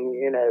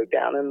and,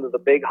 down into the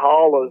big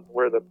hollows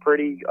where the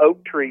pretty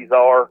oak trees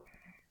are,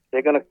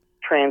 they're going to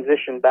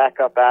transition back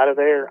up out of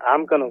there.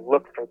 I'm going to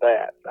look for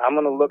that. I'm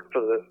going to look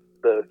for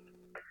the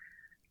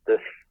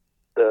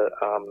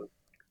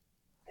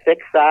thick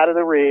side of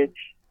the ridge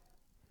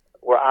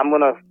where I'm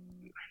going to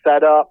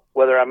set up,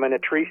 whether I'm in a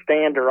tree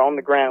stand or on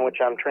the ground,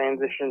 which I'm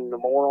transitioning to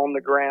more on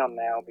the ground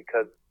now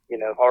because,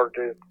 hard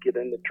to get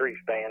in the tree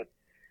stand.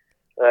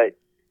 But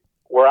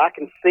where I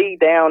can see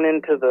down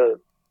into the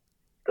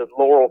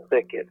laurel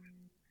thickets.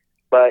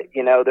 But,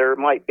 there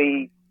might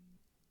be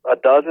a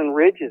dozen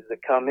ridges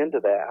that come into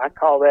that. I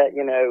call that,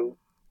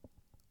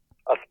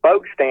 a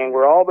spoke stand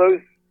where all those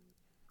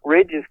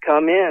ridges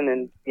come in,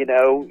 and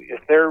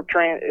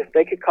if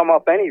they could come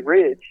up any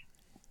ridge,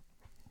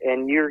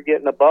 and you're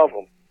getting above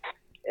them,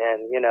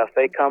 and if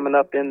they coming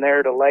up in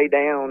there to lay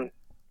down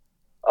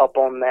up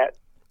on that,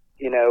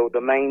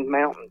 the main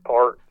mountain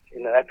part,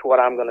 that's what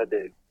I'm going to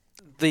do.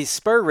 These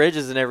spur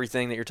ridges and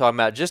everything that you're talking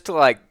about, just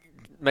to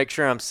make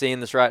sure I'm seeing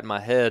this right in my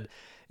head,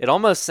 it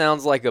almost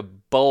sounds like a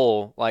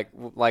bowl,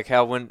 like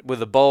how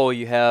with a bowl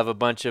you have a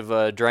bunch of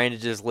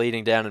drainages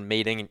leading down and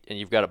meeting, and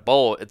you've got a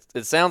bowl.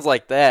 It sounds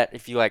like that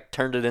if you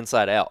turned it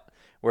inside out,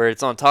 where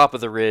it's on top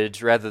of the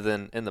ridge rather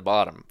than in the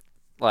bottom.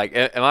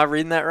 Am I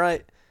reading that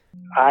right?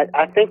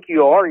 I think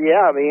you are,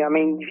 yeah. I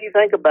mean, if you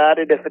think about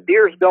it, if a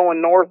deer's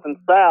going north and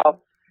south,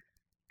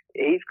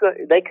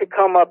 they could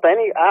come up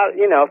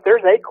if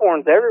there's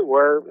acorns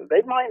everywhere,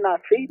 they might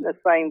not feed in the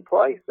same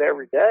place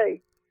every day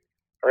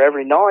or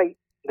every night.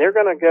 They're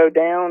going to go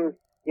down,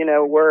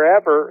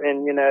 wherever.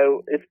 And,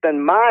 it's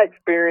been my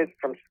experience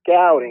from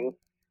scouting.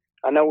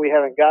 I know we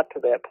haven't got to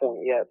that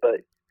point yet,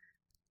 but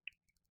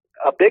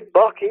a big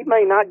buck, he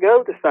may not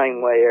go the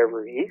same way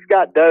he's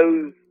got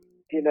does,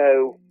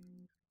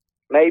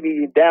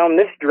 maybe down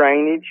this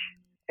drainage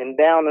and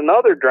down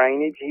another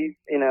drainage.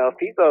 If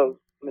he's a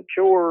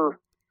mature,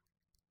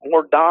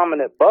 more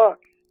dominant buck,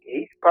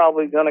 he's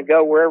probably going to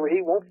go wherever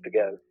he wants to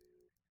go.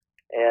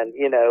 And,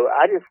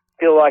 I just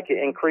feel like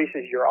it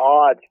increases your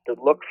odds to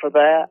look for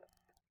that.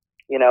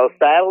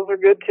 Saddles are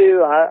good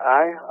too.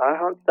 I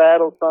hunt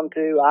saddles some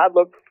too. I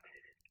look,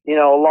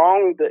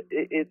 along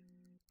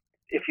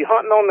if you're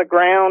hunting on the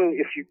ground,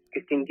 if you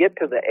can get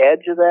to the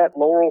edge of that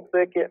laurel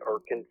thicket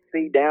or can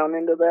see down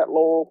into that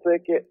laurel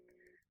thicket,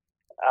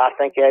 I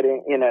think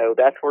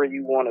that's where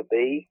you want to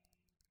be.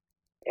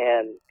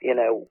 And,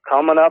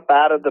 coming up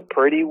out of the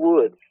pretty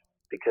woods,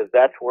 because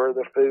that's where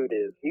the food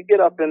is. You get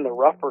up in the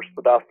rougher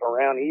stuff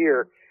around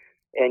here,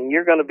 and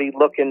you're going to be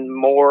looking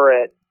more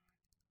at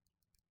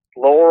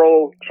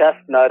laurel,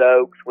 chestnut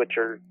oaks, which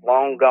are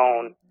long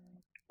gone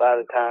by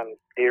the time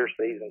deer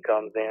season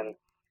comes in.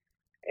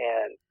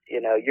 And,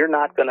 you're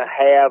not going to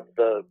have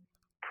the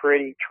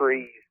pretty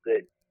trees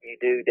that you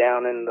do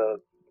down in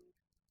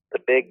the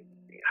big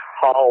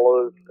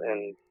hollows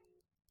and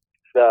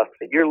stuff.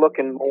 You're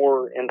looking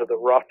more into the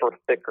rougher,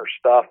 thicker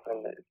stuff,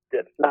 and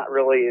it's not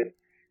really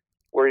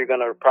where you're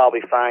going to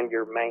probably find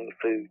your main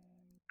food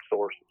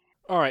sources.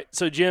 All right,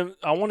 so Jim,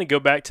 I want to go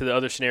back to the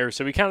other scenario.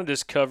 So we kind of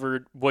just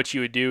covered what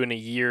you would do in a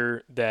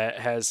year that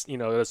has,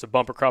 that's a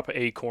bumper crop of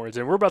acorns,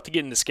 and we're about to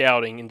get into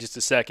scouting in just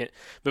a second.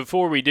 But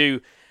before we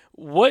do,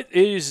 what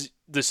is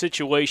the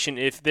situation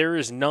if there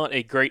is not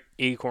a great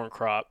acorn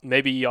crop?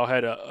 Maybe y'all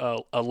had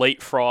a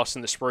late frost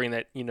in the spring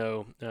that,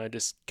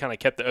 just kind of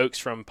kept the oaks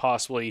from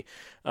possibly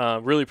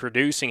really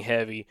producing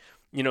heavy.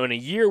 In a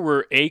year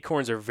where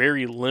acorns are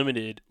very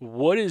limited,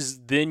 what is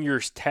then your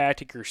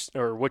tactic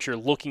or what you're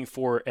looking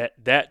for at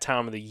that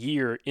time of the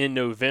year in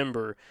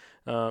November?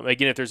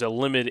 Again, if there's a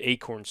limited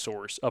acorn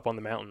source up on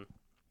the mountain.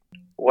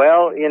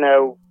 Well,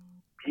 you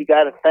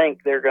got to think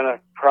you're going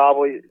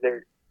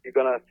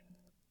to,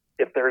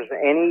 if there's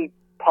any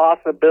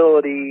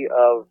possibility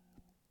of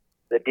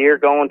the deer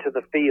going to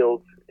the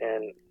fields,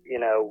 and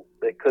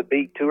it could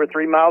be 2 or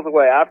 3 miles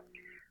away.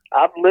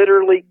 I've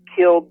literally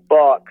killed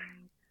bucks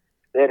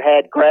that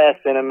had grass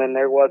in them, and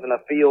there wasn't a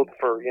field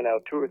for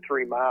 2 or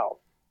 3 miles.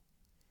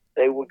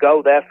 They would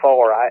go that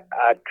far. I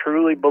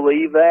truly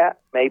believe that.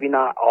 Maybe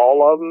not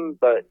all of them,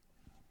 but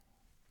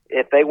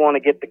if they want to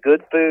get the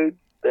good food,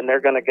 then they're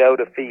going to go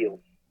to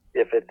fields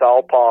if it's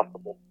all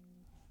possible.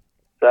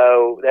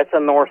 So that's a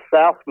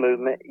north-south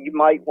movement. You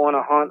might want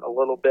to hunt a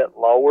little bit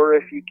lower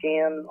if you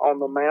can on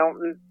the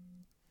mountain,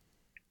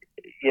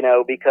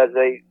 because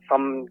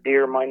some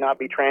deer might not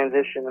be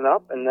transitioning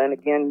up. And then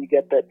again, you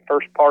get that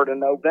first part of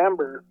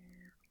November.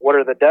 What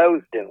are the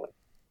does doing?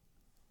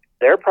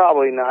 They're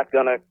probably not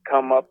going to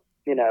come up,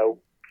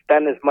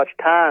 spend as much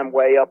time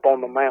way up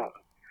on the mountain.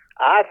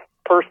 I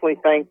personally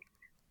think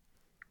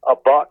a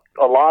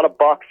lot of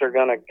bucks are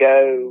going to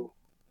go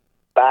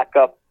back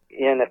up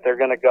in, if they're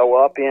going to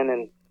go up in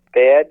and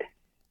bed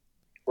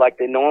like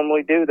they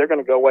normally do, they're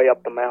going to go way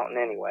up the mountain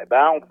anyway. But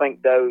I don't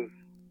think does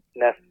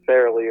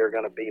necessarily are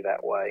going to be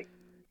that way.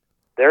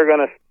 They're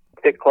going to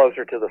stick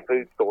closer to the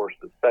food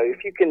sources. So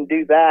if you can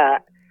do that,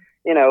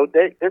 you know,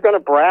 they're going to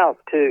browse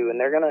too, and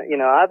they're going to, you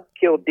know, I've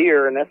killed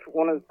deer, and that's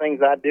one of the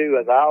things I do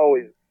is I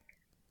always,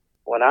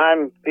 when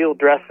I'm field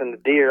dressing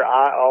the deer,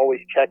 I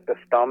always check the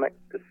stomach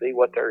to see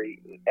what they're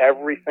eating.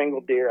 Every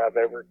single deer I've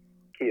ever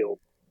killed.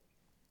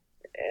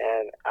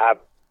 And I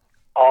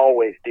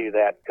always do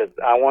that because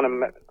I want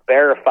to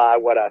verify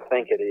what I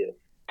think it is.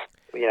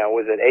 You know,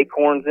 was it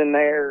acorns in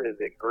there? Is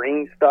it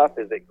green stuff?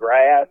 Is it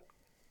grass?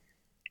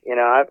 You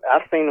know,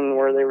 I've seen them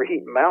where they were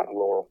eating mountain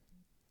laurel,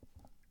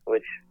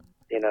 which,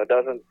 you know,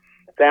 doesn't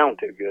sound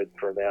too good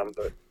for them.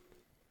 But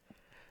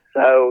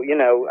so, you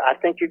know, I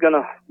think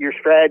your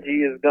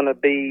strategy is gonna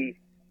be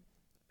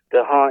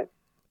to hunt.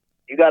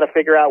 You got to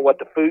figure out what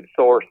the food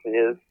source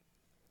is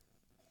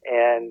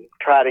and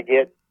try to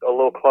get a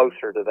little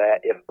closer to that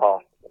if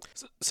possible.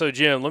 So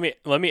Jim,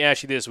 let me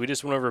ask you this. We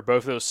just went over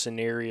both of those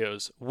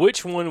scenarios.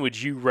 Which one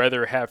would you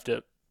rather have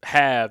to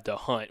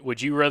hunt?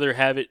 Would you rather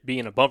have it be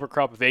in a bumper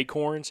crop of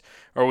acorns,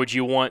 or would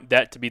you want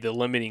that to be the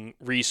limiting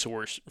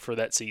resource for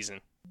that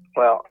season?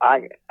 Well,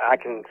 I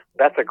can.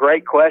 That's a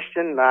great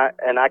question,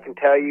 and I can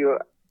tell you,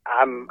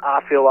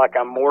 I feel like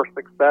I'm more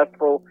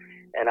successful,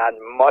 and I'd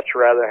much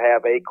rather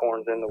have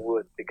acorns in the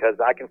woods because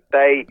I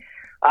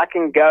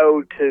can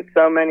go to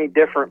so many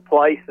different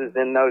places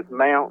in those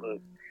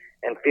mountains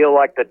and feel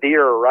like the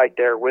deer are right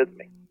there with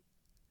me.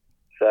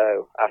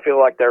 So I feel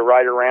like they're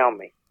right around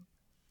me.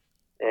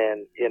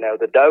 And, you know,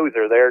 the does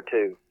are there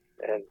too.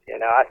 And, you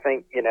know, I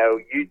think, you know,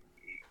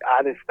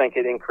 I just think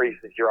it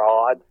increases your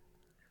odds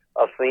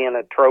of seeing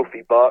a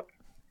trophy buck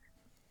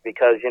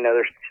because, you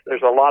know,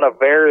 there's a lot of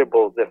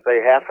variables if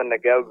they happen to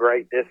go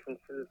great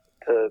distances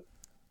to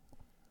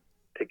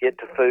get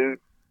to food.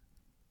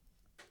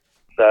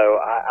 So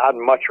I'd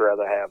much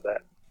rather have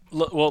that.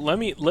 Well,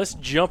 let's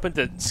jump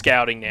into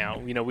scouting now.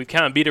 You know, we've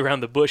kind of beat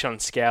around the bush on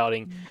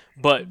scouting,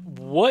 but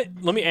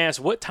let me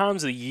ask, what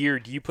times of the year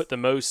do you put the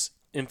most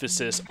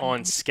emphasis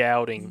on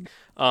scouting?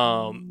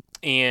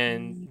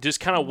 And just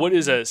kind of what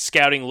does a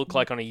scouting look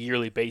like on a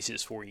yearly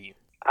basis for you?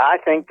 I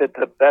think that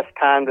the best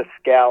time to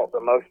scout, the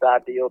most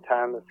ideal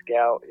time to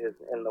scout is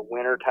in the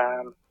winter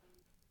time.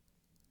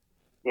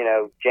 You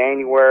know,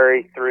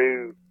 January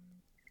through,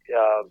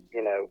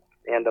 you know,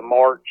 end of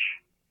March.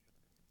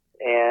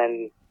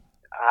 And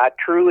I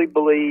truly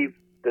believe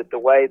that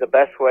the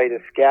best way to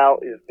scout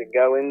is to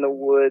go in the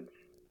woods,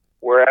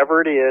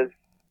 wherever it is,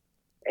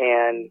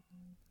 and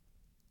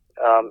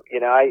you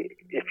know,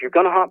 if you're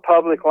going to hunt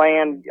public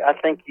land, I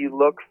think you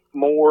look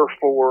more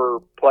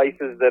for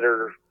places that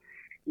are,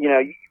 you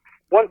know,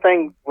 one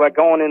thing like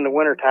going in the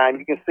wintertime,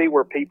 you can see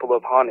where people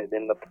have hunted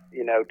in the,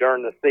 you know,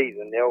 during the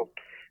season.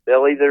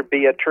 They'll either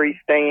be a tree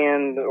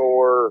stand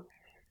or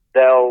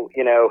they'll,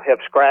 you know, have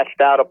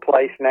scratched out a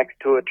place next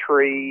to a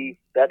tree,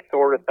 that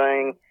sort of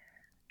thing,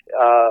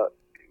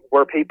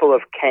 where people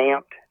have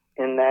camped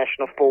in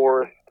national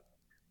forest,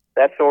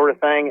 that sort of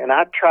thing. And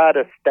I try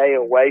to stay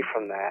away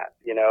from that.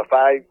 You know, if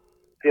I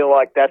feel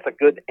like that's a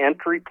good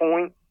entry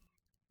point,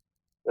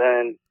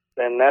 then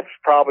that's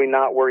probably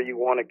not where you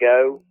want to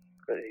go.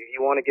 If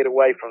you want to get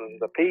away from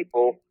the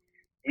people,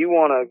 you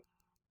want to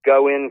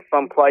go in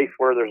some place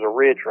where there's a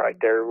ridge right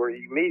there, where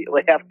you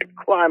immediately have to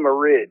climb a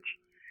ridge.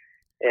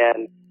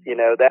 And, you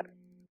know, that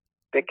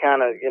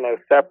kind of, you know,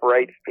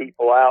 separates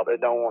people out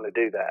that don't want to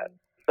do that.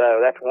 So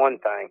that's one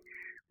thing.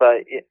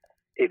 But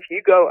if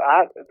you go,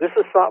 this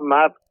is something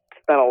I've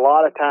spent a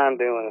lot of time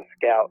doing,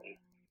 scouting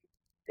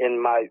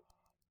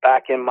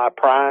back in my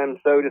prime,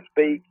 so to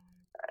speak.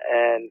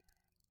 And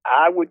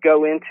I would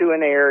go into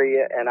an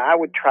area and I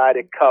would try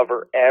to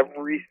cover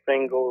every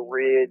single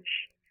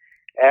ridge,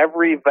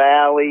 every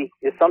valley.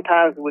 It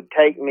sometimes would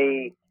take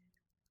me,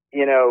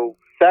 you know,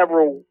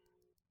 several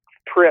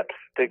trips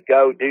to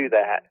go do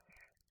that,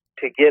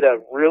 to get a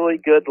really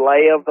good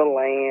lay of the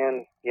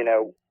land. You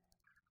know,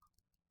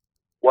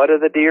 what are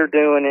the deer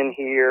doing in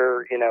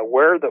here? You know,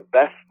 where are the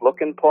best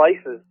looking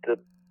places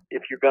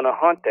if you're going to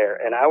hunt there?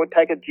 And I would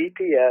take a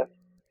GPS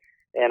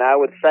and I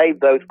would save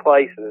those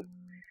places.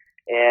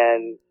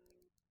 And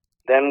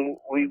then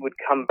we would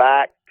come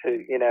back to,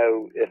 you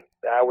know, if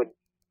I would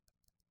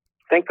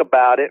think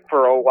about it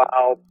for a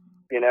while,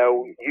 you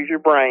know, use your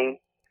brain,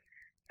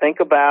 think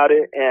about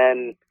it,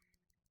 and,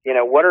 you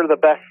know, what are the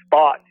best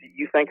spots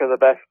you think are the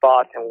best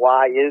spots and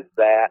why is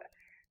that?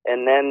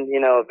 And then,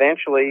 you know,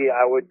 eventually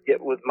I would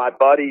get with my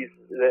buddies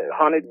that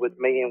hunted with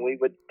me and we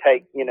would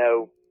take, you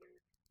know,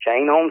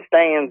 chain on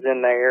stands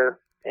in there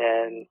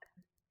and,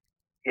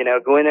 you know,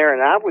 go in there,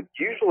 and I would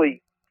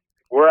usually,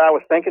 where I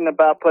was thinking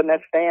about putting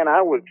that stand,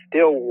 I would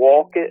still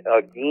walk it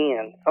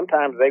again.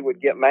 Sometimes they would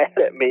get mad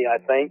at me, I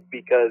think,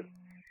 because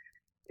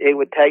it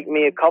would take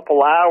me a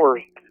couple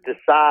hours to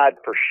decide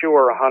for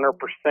sure 100%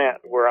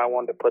 where I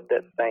wanted to put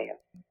that stand.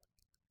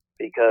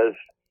 Because,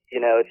 you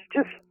know,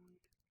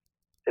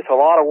 it's a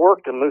lot of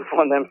work to move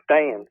one of them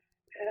stands.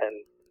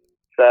 And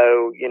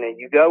So,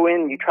 you go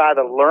in, you try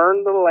to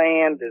learn the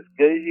land as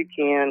good as you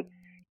can.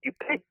 You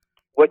pick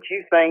what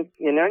you think,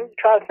 you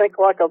try to think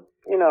like a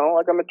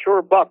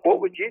mature buck. What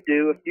would you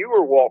do if you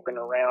were walking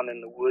around in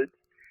the woods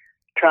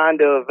trying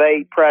to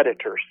evade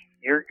predators?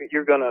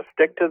 You're going to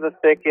stick to the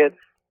thickets.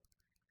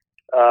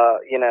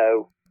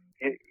 You're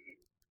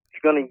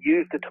going to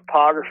use the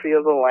topography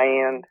of the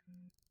land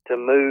to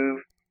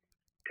move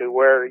to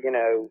where,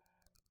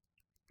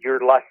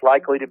 you're less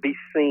likely to be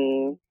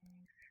seen.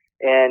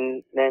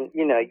 And then,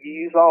 you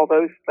use all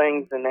those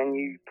things, and then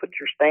you put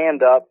your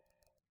stand up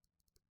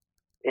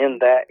in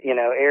that,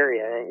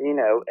 area,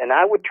 and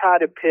I would try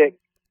to pick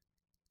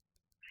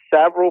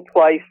several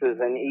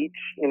places in each,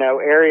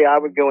 area I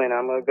would go in.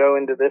 I'm going to go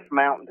into this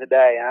mountain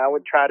today. I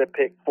would try to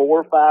pick 4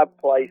 or 5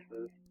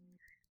 places.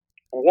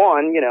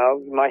 One,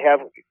 you might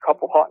have a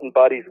couple hunting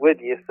buddies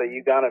with you, so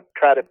you're going to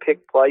try to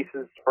pick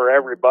places for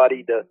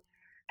everybody to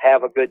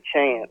have a good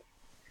chance.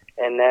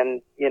 And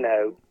then,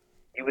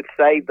 you would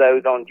save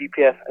those on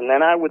GPS. And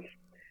then I would,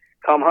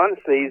 come hunting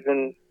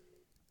season,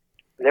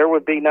 there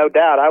would be no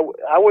doubt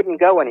I wouldn't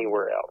go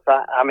anywhere else.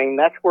 I mean,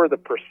 that's where the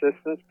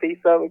persistence piece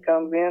of it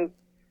comes in.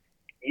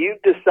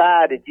 You've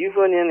decided, you've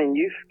went in and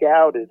you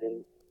scouted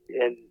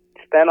and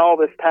spent all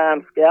this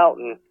time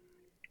scouting,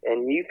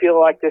 and you feel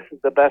like this is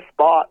the best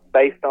spot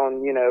based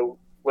on,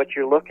 what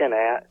you're looking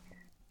at.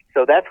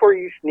 So that's where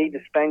you need to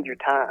spend your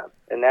time.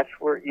 And that's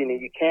where,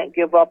 you can't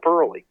give up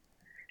early.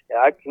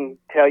 I can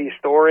tell you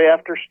story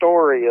after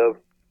story of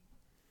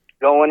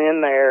going in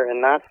there and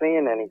not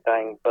seeing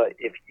anything. But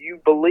if you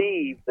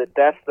believe that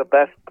that's the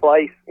best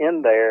place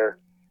in there,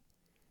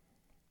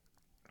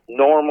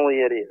 normally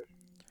it is.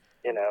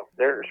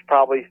 There's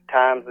probably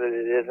times that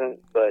it isn't,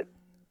 but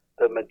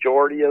the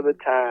majority of the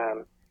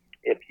time,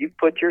 if you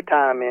put your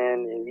time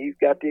in and you've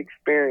got the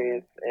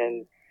experience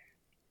and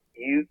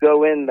you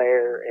go in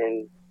there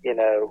and,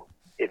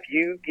 if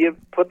you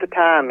put the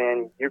time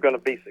in, you're going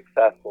to be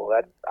successful.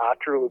 I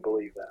truly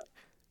believe that.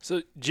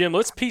 So, Jim,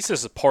 let's piece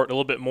this apart a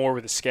little bit more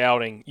with the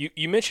scouting.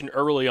 You mentioned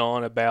early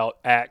on about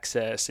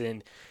access,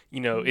 and,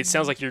 it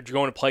sounds like you're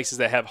going to places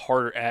that have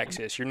harder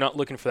access. You're not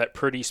looking for that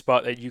pretty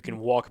spot that you can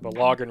walk up a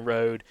logging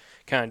road,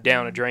 kind of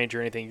down a drainage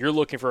or anything. You're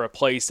looking for a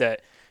place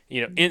that,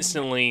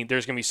 instantly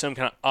there's going to be some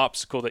kind of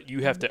obstacle that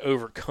you have to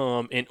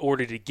overcome in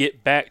order to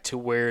get back to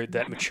where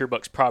that mature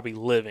buck's probably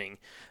living.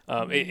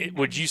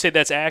 Would you say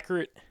that's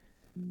accurate?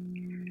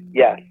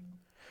 Yes.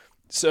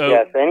 So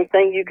yes,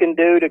 anything you can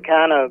do to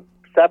kind of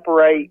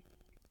separate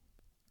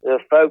the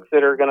folks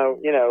that are going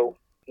to,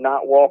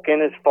 not walk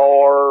in as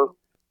far,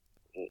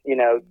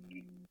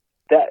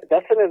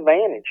 that's an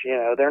advantage.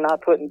 They're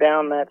not putting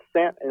down that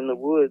scent in the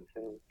woods,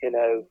 and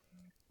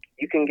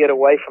you can get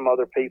away from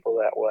other people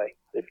that way.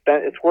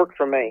 It's worked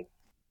for me.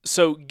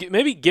 So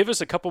maybe give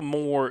us a couple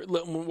more.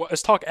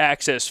 Let's talk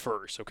access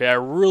first, okay? I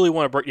really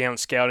want to break down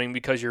scouting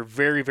because you're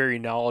very, very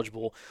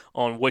knowledgeable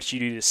on what you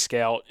do to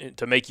scout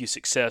to make you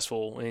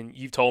successful, and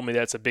you've told me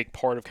that's a big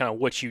part of kind of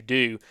what you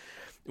do.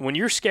 When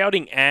you're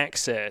scouting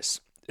access,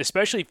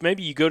 especially if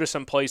maybe you go to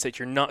some place that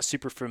you're not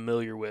super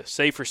familiar with,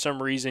 say for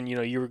some reason,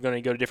 you were going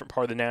to go to a different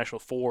part of the national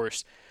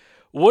forest,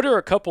 what are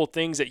a couple of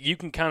things that you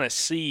can kind of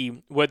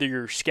see, whether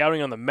you're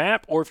scouting on the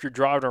map or if you're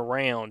driving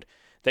around,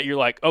 that you're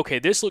like, okay,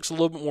 this looks a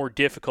little bit more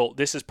difficult.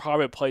 This is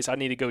probably a place I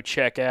need to go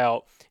check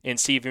out and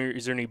see if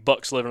is there any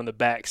bucks living on the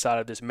back side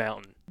of this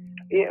mountain?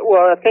 Yeah,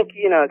 well, I think,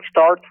 it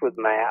starts with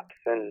maps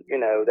and,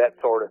 that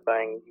sort of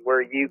thing,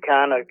 where you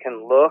kind of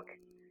can look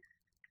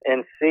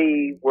and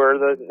see where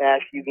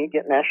you can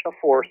get national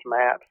forest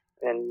maps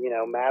and,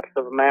 maps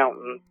of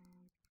mountains.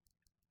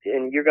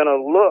 And you're going to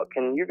look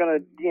and you're going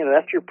to,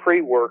 that's your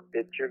pre-work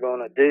that you're going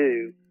to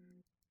do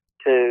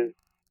to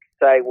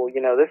say, well,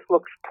 this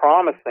looks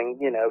promising.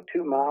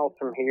 2 miles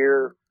from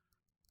here,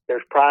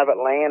 there's private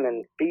land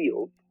and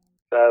fields.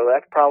 So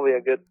that's probably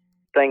a good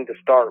thing to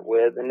start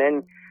with. And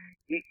then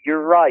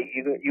you're right.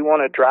 You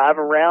want to drive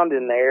around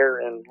in there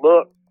and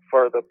look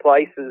for the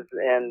places.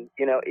 And,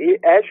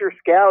 as you're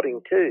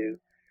scouting too,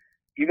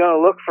 you're going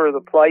to look for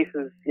the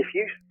places. If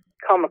you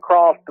come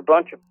across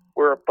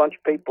where a bunch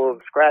of people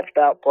have scratched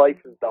out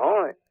places to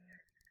hunt,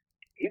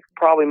 you could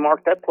probably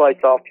mark that place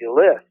off your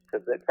list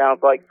because it sounds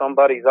like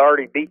somebody's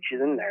already beat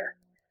you in there.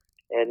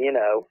 And,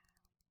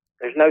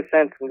 there's no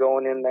sense in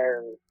going in there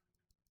and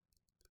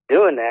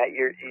doing that.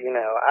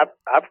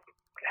 I've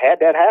had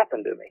that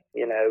happen to me,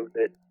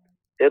 that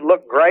it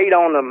looked great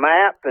on the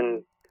map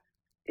and,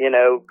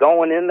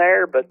 going in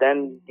there, but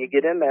then you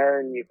get in there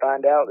and you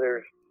find out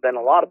there's been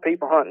a lot of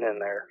people hunting in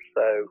there.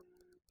 So,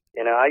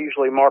 I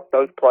usually mark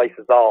those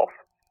places off.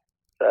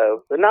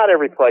 So, but not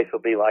every place will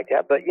be like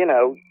that, but,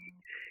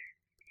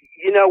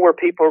 where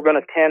people are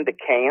going to tend to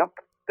camp.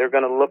 They're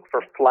going to look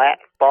for flat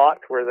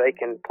spots where they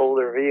can pull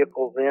their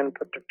vehicles in,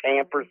 put their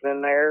campers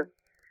in there.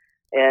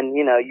 And,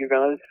 you're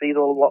going to see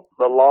the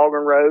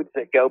logging roads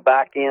that go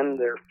back in.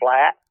 They're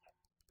flat,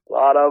 a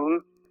lot of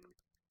them.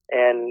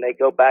 And they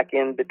go back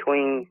in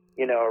between,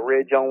 a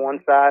ridge on one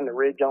side and a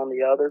ridge on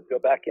the other, go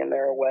back in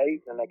there a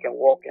ways, and they can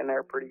walk in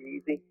there pretty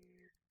easy.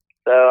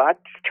 So I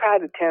just try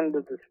to tend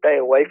to stay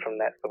away from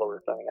that sort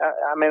of thing.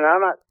 I mean,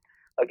 I'm not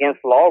against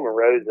logging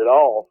roads at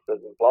all,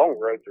 because logging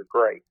roads are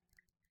great.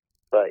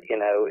 But, you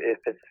know, if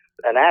it's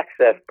an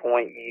access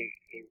point, you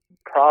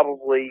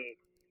probably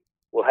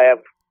will have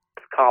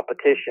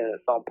competition at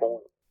some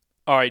point.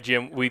 All right,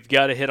 Jim, we've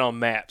got to hit on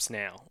maps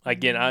now.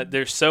 Again,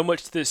 there's so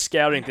much to this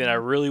scouting that I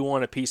really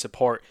want to piece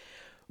apart.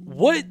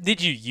 What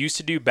did you used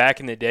to do back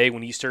in the day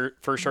when you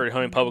first started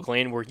hunting public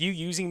land? Were you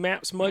using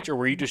maps much, or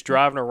were you just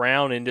driving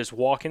around and just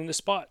walking into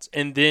spots?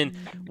 And then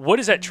what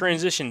has that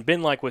transition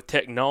been like with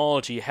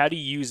technology? How do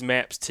you use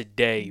maps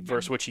today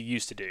versus what you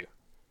used to do?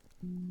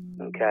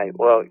 Okay,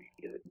 well,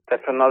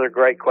 that's another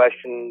great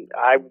question.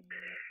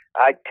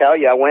 I tell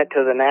you, I went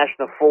to the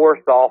National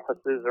Forest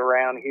offices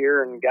around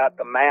here and got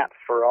the maps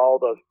for all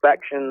the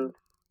sections,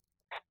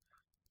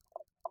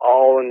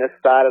 all in this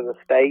side of the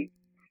state,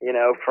 you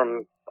know,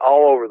 from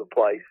all over the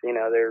place. You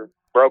know, they're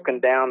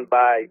broken down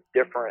by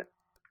different,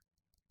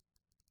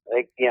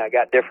 I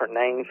got different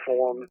names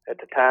for them at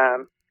the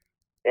time.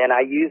 And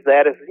I use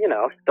that as, you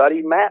know,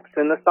 study maps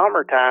in the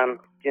summertime.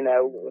 You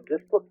know,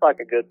 this looks like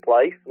a good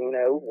place, you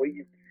know,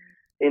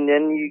 and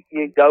then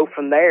you go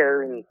from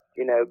there and,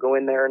 you know, go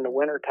in there in the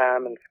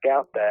wintertime and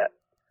scout that.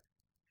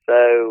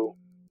 So,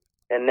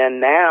 and then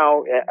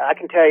now, I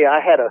can tell you,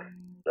 I had a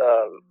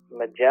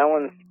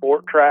Magellan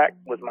Sport Track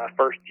was my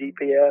first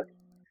GPS,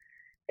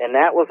 and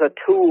that was a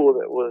tool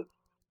that was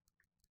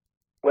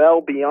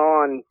well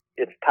beyond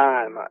its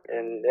time,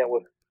 and it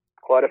was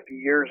quite a few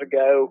years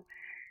ago.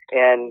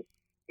 And,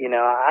 you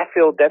know, I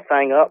filled that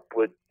thing up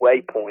with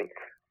waypoints.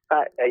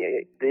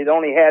 It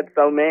only had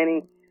so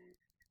many,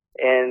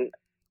 and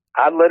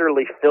I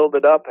literally filled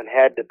it up and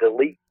had to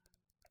delete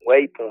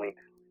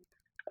waypoints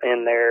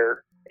in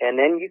there. And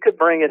then you could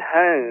bring it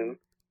home,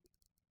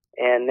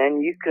 and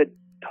then you could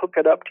hook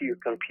it up to your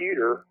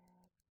computer,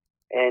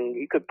 and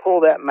you could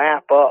pull that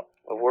map up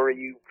of where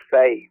you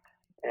saved.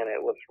 And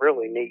it was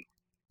really neat.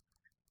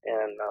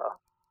 And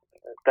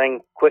the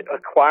thing quit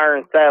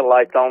acquiring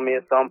satellites on me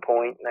at some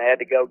point, and I had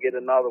to go get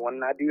another one.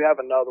 And I do have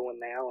another one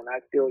now, and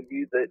I still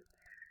use it.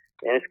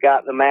 And it's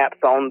got the maps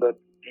on the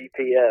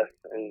GPS,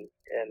 and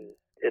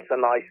it's a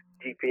nice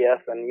GPS.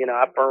 And, you know,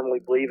 I firmly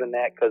believe in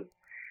that, because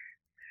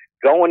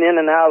going in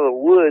and out of the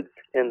woods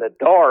in the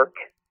dark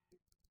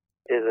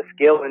is a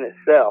skill in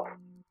itself.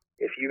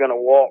 If you're going to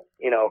walk,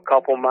 you know, a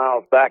couple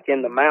miles back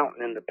in the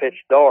mountain in the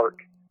pitch dark,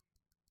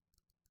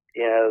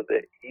 you know,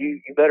 that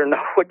you better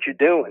know what you're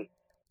doing,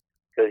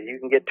 because you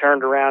can get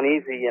turned around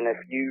easy. And if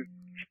you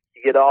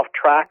get off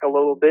track a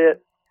little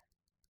bit,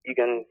 you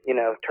can, you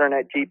know, turn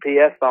that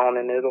GPS on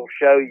and it'll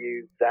show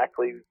you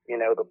exactly, you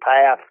know, the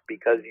path,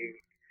 because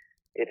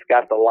it's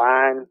got the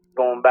line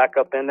going back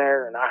up in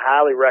there. And I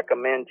highly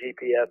recommend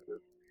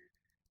GPSs,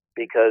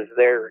 because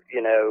they're,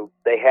 you know,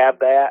 they have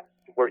that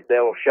where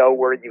they'll show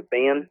where you've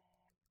been.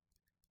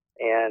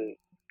 And,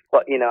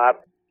 you know,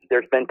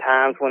 there's been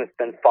times when it's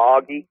been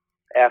foggy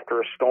after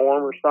a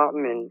storm or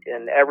something,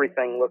 and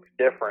everything looks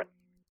different.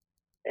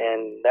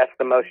 And that's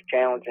the most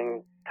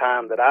challenging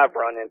time that I've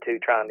run into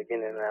trying to get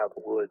in and out of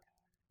the woods,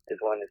 is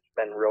when it's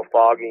been real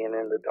foggy and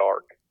in the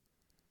dark.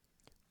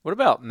 What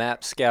about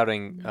map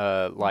scouting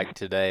like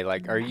today?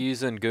 Like, are you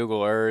using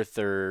Google Earth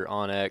or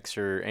OnX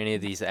or any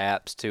of these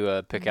apps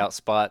to pick out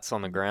spots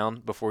on the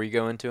ground before you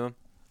go into them?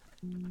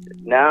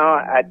 No,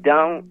 I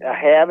don't. I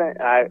haven't.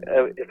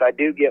 If I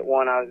do get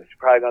one, it's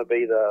probably going to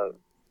be the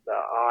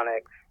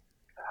OnX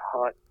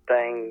hunt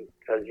thing,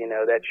 because, you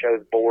know, that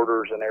shows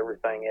borders and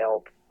everything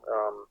else.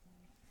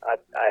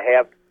 I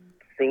have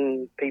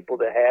seen people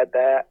that had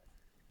that,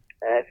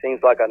 and it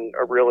seems like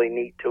a really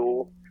neat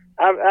tool.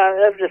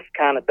 I've just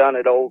kind of done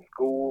it old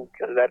school,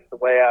 because that's the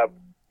way I've,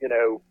 you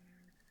know,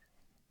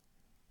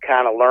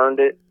 kind of learned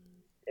it.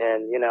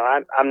 And, you know,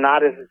 I'm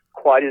not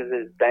quite as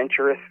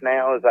adventurous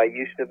now as I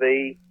used to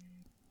be,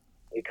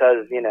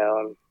 because, you know,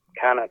 I'm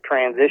kind of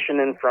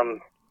transitioning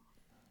from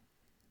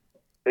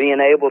being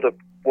able to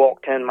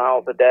walk 10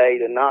 miles a day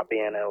to not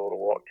being able to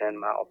walk 10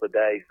 miles a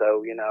day.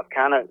 So, you know, I've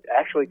kind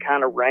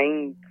of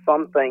reined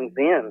some things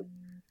in,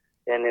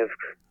 and have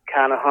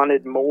kind of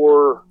hunted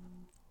more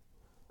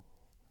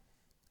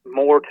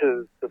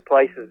to the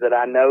places that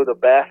I know the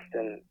best,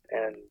 and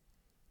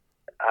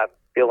I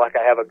feel like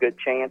I have a good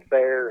chance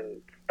there,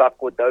 and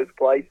stuck with those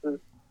places.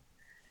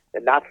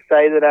 And not to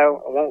say that I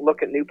won't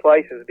look at new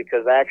places,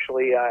 because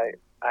actually I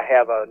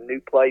have a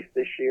new place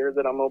this year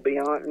that I'm going to be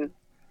hunting.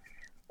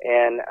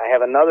 And I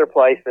have another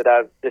place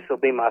that this will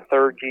be my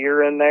third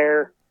year in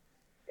there,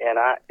 and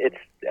it's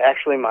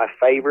actually my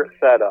favorite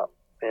setup.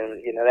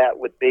 And, you know, that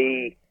would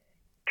be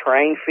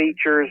terrain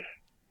features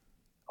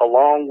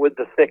along with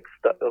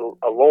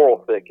a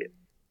laurel thicket.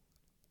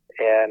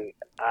 And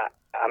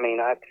I mean,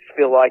 I just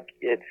feel like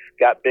it's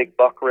got big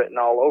buck written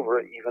all over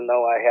it, even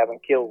though I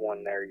haven't killed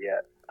one there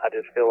yet. I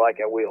just feel like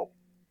I will.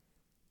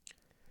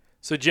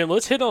 So, Jim,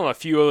 let's hit on a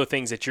few other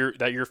things that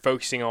you're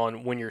focusing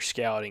on when you're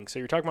scouting. So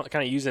you're talking about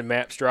kind of using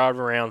maps,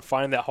 driving around,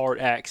 finding that hard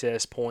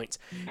access points,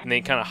 and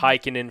then kind of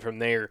hiking in from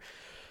there.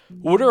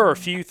 What are a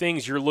few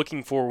things you're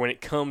looking for when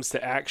it comes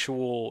to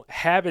actual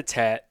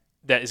habitat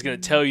that is going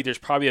to tell you there's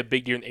probably a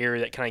big deer in the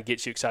area that kind of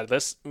gets you excited.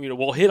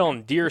 We'll hit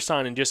on deer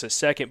sign in just a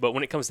second, but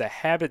when it comes to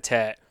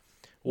habitat,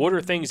 what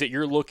are things that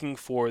you're looking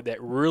for that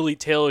really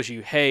tells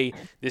you, hey,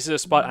 this is a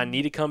spot I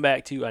need to come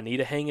back to, I need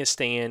to hang a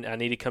stand, I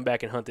need to come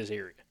back and hunt this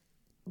area?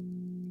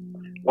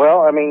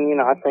 Well, I mean,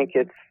 I think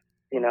it's,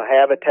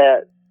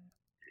 habitat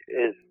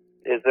is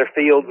there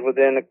fields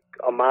within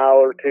a mile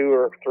or 2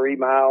 or 3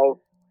 miles?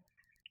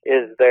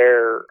 Is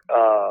there,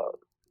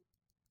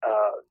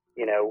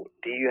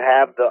 do you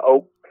have the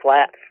oak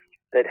flats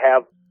that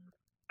have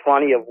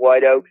plenty of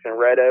white oaks and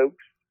red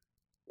oaks?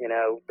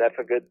 That's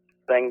a good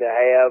thing to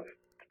have,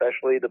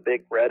 especially the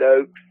big red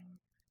oaks.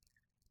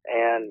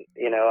 And,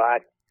 in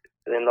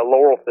the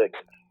laurel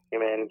thickets,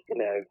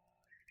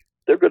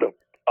 they're going to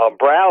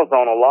browse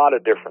on a lot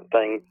of different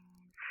things.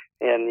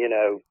 And,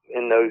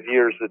 in those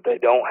years that they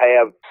don't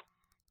have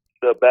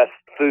the best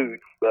food,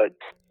 but,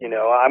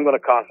 I'm going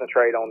to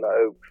concentrate on the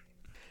oaks.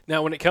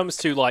 Now, when it comes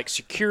to like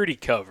security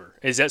cover,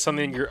 is that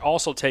something you're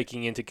also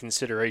taking into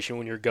consideration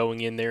when you're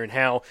going in there, and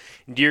how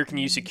deer can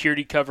use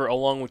security cover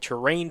along with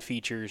terrain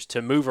features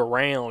to move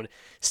around,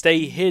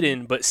 stay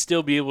hidden, but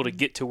still be able to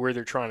get to where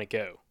they're trying to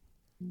go?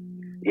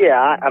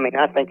 Yeah,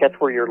 I think that's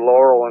where your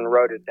laurel and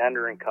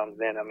rhododendron comes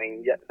in.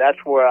 That's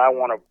where I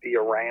want to be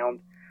around.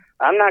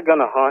 I'm not going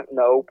to hunt in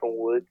the open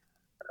woods.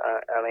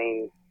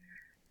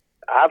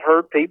 I've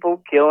heard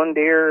people killing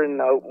deer in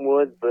the open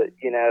woods, but,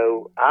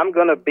 I'm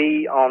going to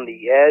be on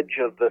the edge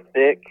of the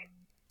thick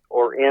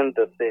or in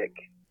the thick,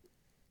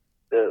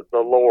 the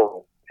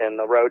laurel and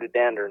the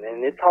rhododendron.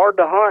 And it's hard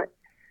to hunt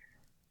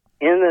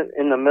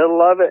in the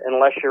middle of it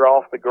unless you're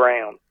off the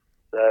ground.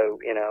 So,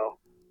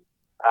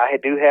 I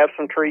do have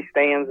some tree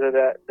stands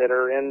that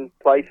are in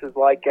places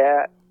like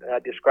that. I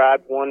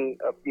described one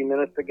a few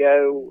minutes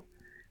ago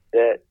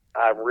that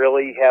I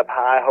really have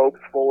high hopes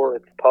for.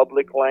 It's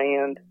public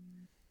land.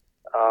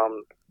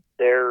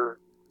 They're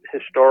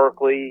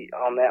historically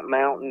on that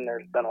mountain.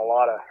 There's been a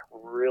lot of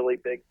really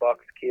big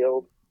bucks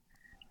killed,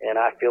 and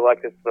I feel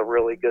like it's a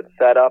really good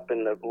setup.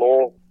 And the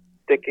laurel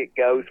thicket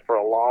goes for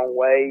a long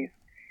ways,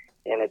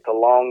 and it's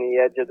along the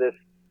edge of this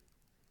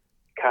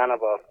kind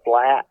of a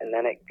flat, and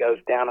then it goes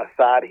down a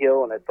side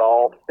hill, and it's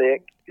all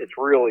thick. It's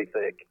really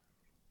thick,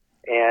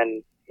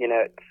 and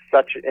it's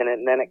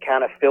and then it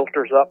kind of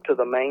filters up to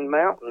the main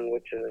mountain,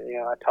 which is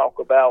I talk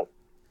about.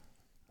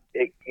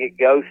 It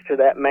goes to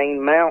that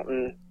main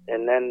mountain,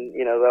 and then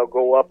they'll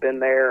go up in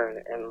there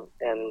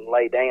and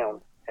lay down.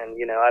 And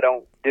I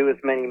don't do as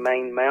many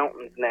main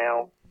mountains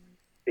now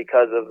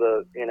because of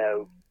the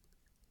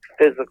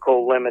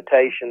physical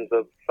limitations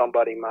of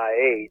somebody my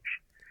age.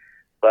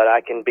 But I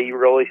can be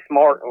really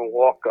smart and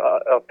walk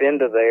up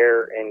into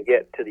there and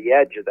get to the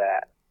edge of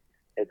that.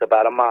 It's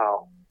about a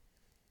mile,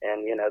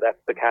 and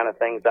that's the kind of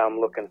things I'm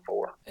looking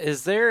for.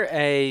 Is there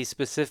a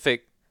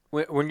specific,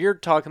 when you're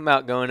talking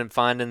about going and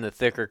finding the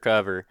thicker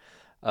cover,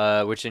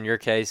 which in your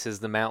case is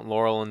the mountain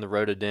laurel and the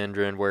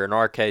rhododendron, where in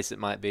our case it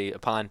might be a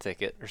pine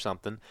thicket or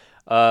something,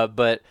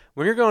 but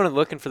when you're going and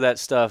looking for that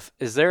stuff,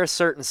 is there a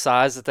certain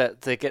size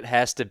that thicket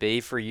has to be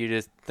for you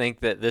to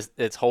think that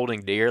it's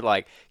holding deer?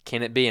 Like,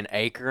 can it be an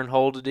acre and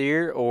hold a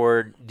deer,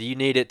 or do you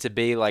need it to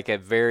be like a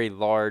very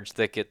large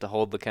thicket to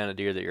hold the kind of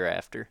deer that you're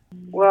after?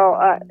 Well,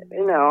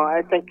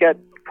 I think that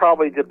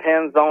probably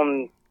depends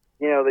on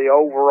the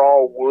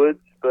overall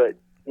woods, but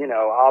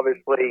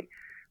obviously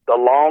the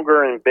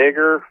longer and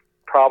bigger,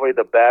 probably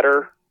the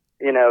better,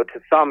 to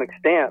some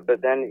extent,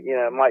 but then,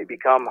 it might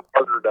become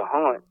harder to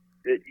hunt.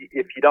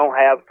 If you don't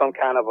have some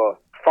kind of a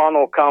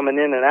funnel coming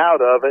in and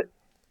out of it,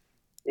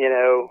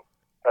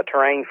 a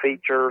terrain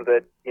feature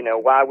that,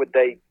 why would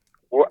they,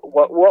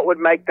 what would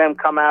make them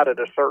come out at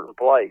a certain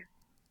place?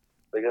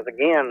 Because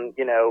again,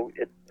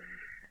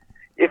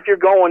 if you're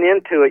going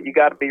into it, you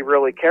got to be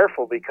really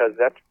careful, because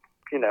that's,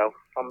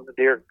 some of the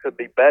deer could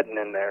be bedding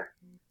in there.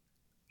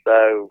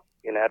 So,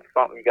 that's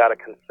something you got to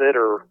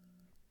consider.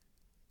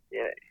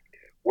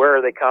 Where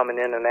are they coming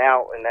in and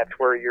out? And that's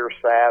where your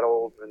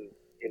saddles and,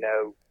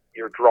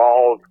 your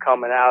draws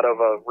coming out of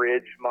a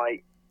ridge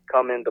might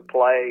come into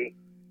play.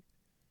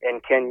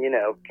 And can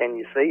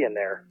you see in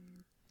there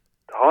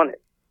to hunt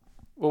it?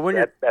 Well,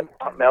 that's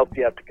something else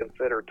you have to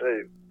consider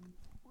too.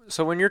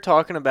 So when you're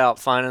talking about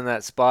finding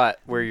that spot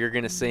where you're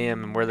going to see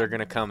them and where they're going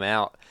to come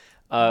out,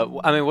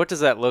 what does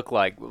that look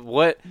like?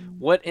 What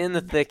in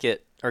the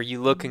thicket are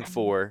you looking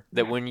for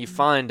that when you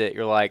find it,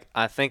 you're like,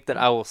 I think that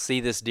I will see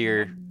this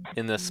deer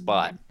in this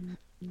spot?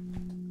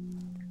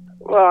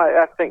 Well,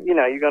 I think,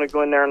 you're going to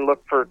go in there and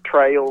look for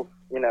trails,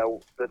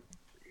 that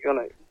you're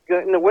going to,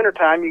 in the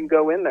wintertime, you can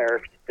go in there.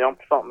 If you dump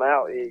something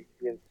out,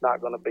 it's not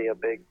going to be a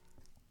big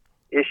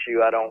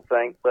issue, I don't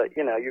think. But,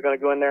 you're going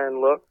to go in there and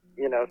look,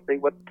 see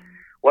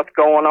what's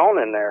going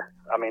on in there.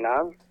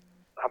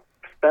 I've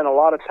spent a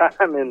lot of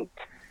time in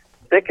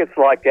thickets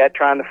like that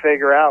trying to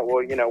figure out,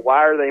 well,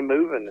 why are they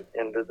moving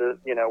into this,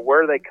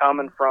 where are they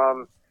coming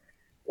from,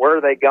 where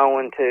are they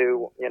going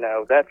to,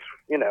 that's,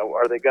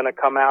 are they going to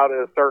come out at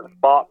a certain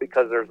spot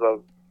because there's a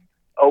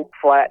oak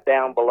flat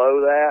down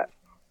below that?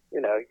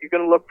 You're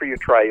going to look for your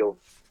trails.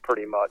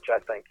 pretty much, I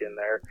think, in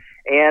there.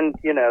 And,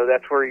 you know,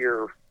 that's where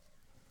your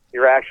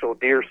actual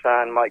deer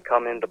sign might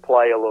come into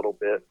play a little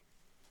bit.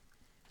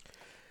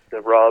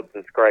 The rubs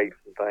and scrapes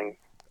and things.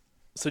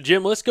 So,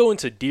 Jim, let's go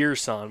into deer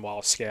sign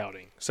while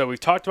scouting. So we've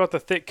talked about the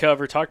thick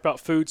cover, talked about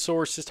food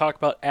sources, talked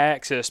about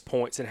access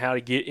points and how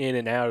to get in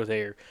and out of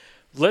there.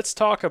 Let's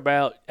talk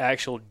about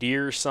actual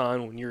deer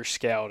sign when you're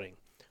scouting.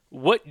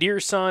 What deer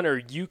sign are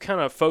you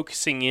kind of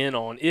focusing in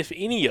on, if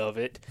any of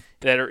it,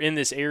 that are in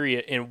this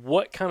area, and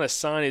what kind of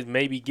sign is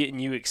maybe getting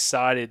you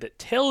excited that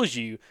tells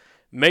you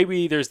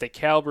maybe there's the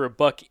caliber of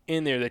buck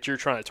in there that you're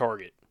trying to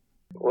target?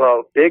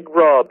 Well, big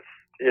rubs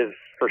is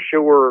for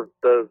sure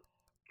the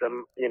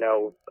you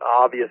know,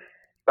 obvious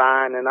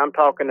sign, and I'm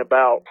talking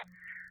about,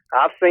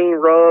 I've seen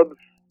rubs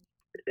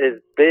as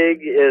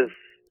big as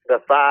the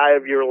thigh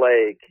of your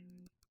leg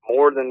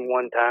more than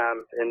one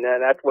time, and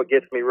then that's what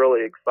gets me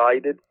really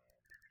excited.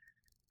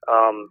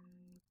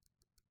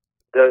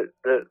 The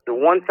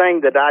one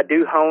thing that I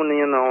do hone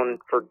in on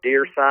for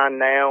deer sign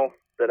now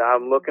that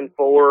I'm looking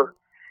for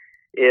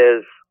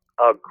is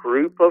a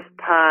group of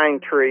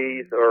pine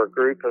trees or a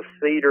group of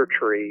cedar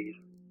trees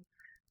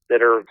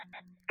that are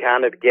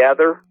kind of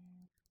together,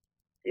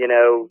 you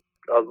know,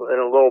 in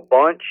a little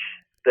bunch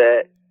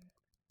that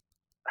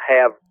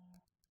have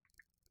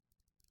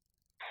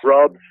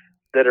rubs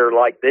that are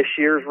like this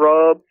year's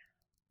rubs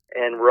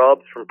and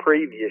rubs from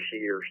previous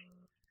years.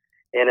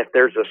 And if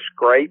there's a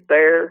scrape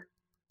there,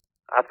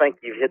 I think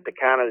you've hit the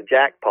kind of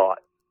jackpot,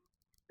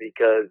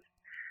 because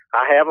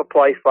I have a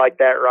place like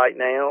that right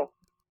now,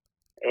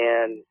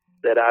 and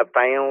that I've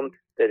found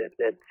that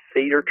it's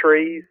cedar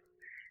trees,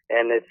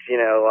 and it's, you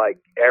know, like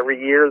every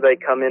year they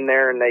come in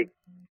there and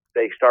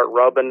they start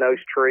rubbing those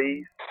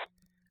trees,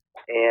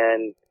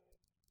 and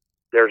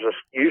there's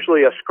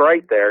usually a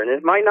scrape there, and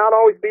it might not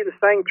always be the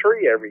same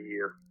tree every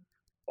year,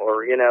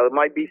 or, you know, it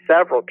might be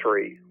several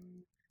trees,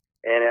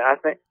 and I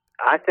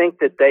think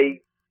that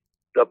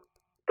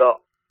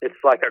it's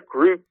like a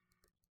group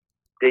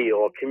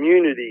deal, a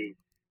community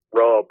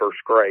rub or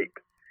scrape,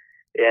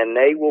 and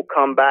they will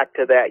come back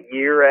to that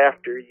year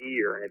after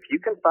year. And if you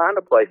can find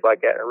a place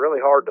like that, it's really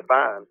hard to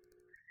find.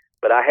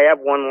 But I have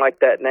one like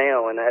that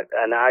now, and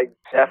I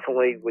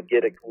definitely would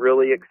get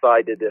really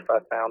excited if I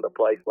found a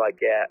place like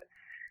that.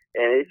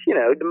 And it's, you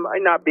know, it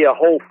might not be a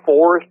whole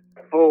forest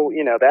full,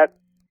 you know,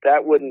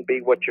 that wouldn't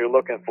be what you're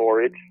looking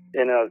for. It's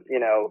in a, you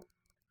know,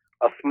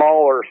 a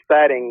smaller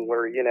setting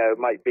where, you know, it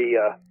might be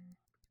a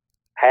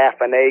half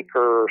an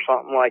acre or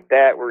something like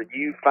that, where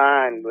you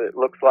find that it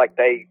looks like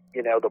they,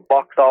 you know, the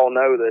bucks all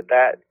know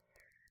that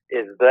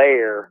is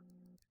there,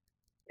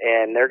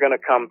 and they're going to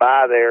come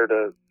by there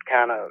to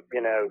kind of,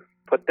 you know,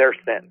 put their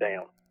scent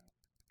down.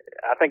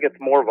 I think it's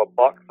more of a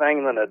buck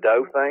thing than a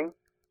doe thing,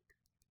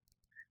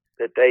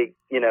 that they,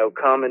 you know,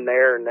 come in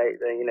there and they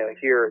you know,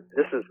 hear,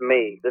 this is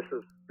me, this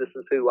is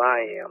who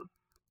I am.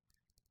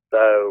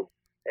 So,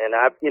 and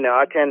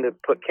I tend to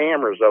put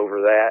cameras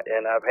over that,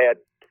 and I've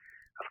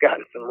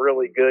gotten some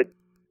really good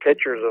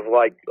pictures of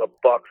like the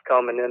bucks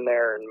coming in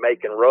there and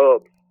making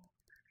rubs,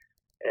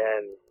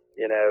 and,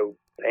 you know,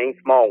 ain't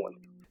small ones.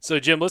 So,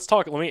 Jim,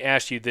 let me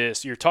ask you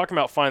this. You're talking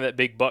about finding that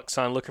big buck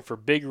sign, looking for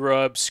big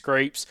rubs,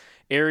 scrapes,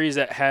 areas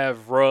that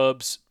have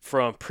rubs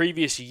from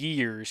previous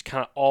years,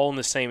 kind of all in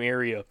the same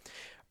area.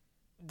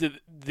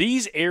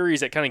 These areas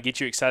that kind of get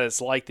you excited,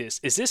 it's like this.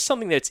 Is this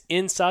something that's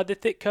inside the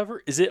thick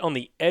cover? Is it on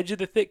the edge of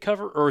the thick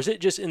cover? Or is it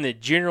just in the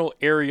general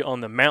area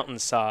on the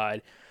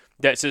mountainside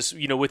that's just,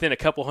 you know, within a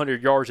couple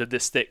 100 yards of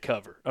this thick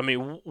cover? I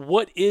mean,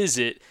 what is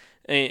it?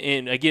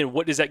 And again,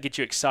 what does that get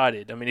you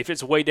excited? I mean, if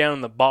it's way down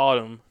in the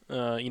bottom,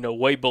 you know,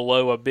 way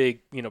below a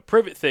big, you know,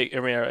 privet thick, I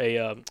mean,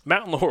 a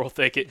mountain laurel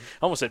thicket,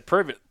 I almost said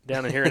privet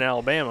down in here in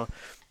Alabama.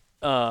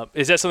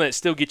 Is that something that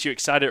still gets you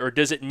excited, or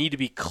does it need to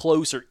be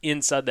closer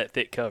inside that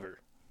thick cover?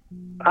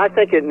 I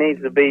think it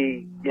needs to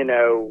be, you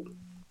know,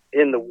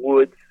 in the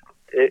woods.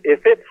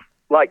 If it's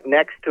like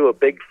next to a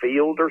big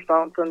field or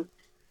something,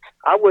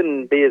 I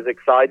wouldn't be as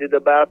excited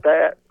about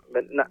that.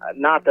 But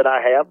not that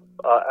I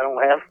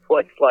don't have a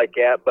place like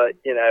that, but,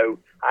 you know,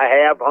 I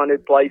have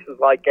hunted places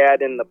like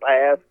that in the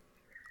past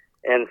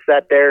and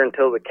sat there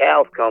until the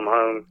cows come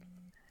home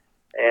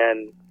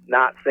and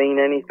not seen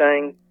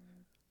anything,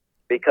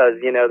 because,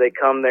 you know, they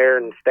come there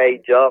and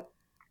stage up.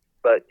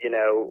 But, you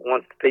know,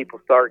 once the people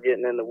start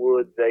getting in the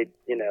woods, they,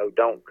 you know,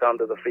 don't come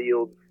to the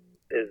fields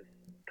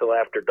till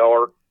after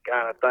dark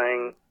kind of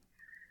thing.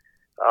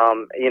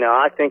 You know,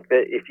 I think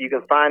that if you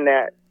can find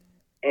that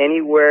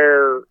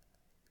anywhere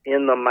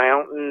in the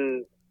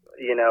mountain,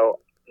 you know,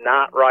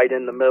 not right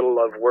in the middle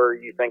of where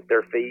you think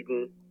they're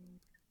feeding,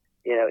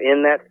 you know,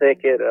 in that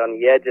thicket, on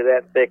the edge of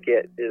that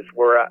thicket is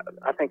where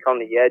I think on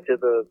the edge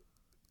of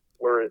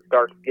where it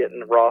starts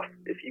getting rough,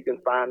 if you can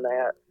find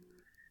that,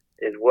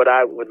 is what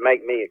would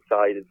make me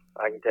excited.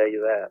 I can tell you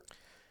that.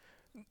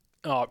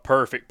 Oh,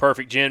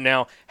 perfect, Jim.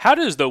 Now, how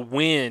does the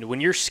wind,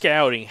 when you're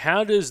scouting,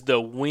 how does the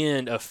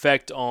wind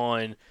affect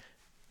on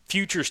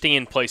future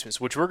stand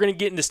placements, which we're going to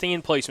get into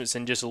stand placements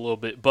in just a little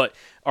bit, but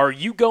are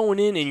you going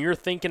in and you're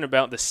thinking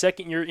about the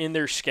second you're in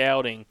there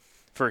scouting,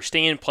 for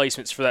stand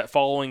placements for that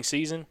following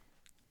season?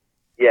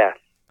 Yes.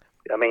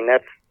 I mean,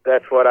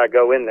 that's what I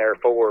go in there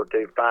for,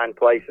 to find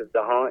places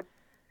to hunt.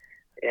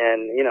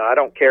 And, you know, I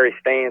don't carry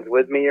stands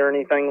with me or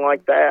anything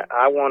like that.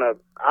 I want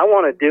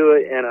to do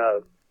it in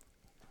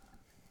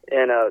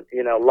a,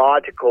 you know,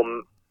 logical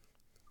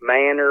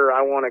manner.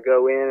 I want to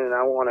go in and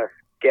I want to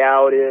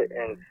scout it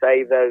and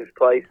save those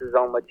places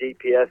on my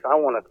GPS. I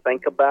want to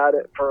think about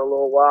it for a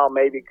little while,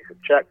 maybe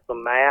check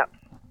some maps,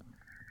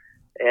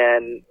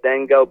 and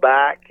then go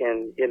back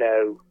and, you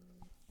know,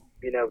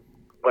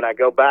 when I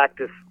go back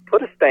to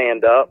put a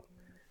stand up,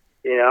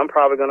 you know, I'm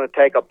probably going to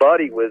take a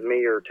buddy with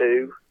me or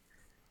two.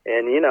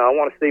 And, you know, I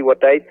want to see what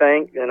they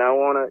think, and I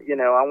want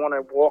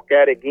to walk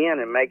at it again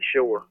and make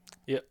sure.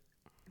 Yep.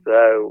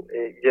 So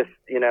it just,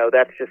 you know,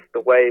 that's just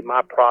the way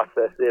my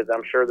process is.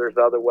 I'm sure there's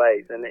other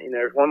ways. And, you know,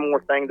 there's one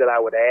more thing that I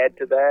would add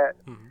to that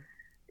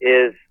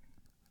is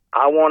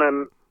I want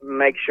to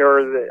make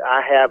sure that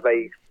I have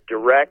a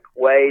direct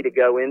way to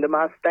go into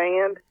my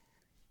stand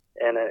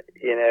and,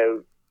 you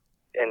know,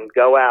 and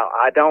go out.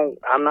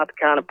 I'm not the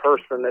kind of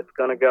person that's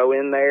going to go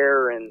in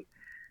there and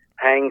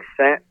hang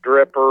scent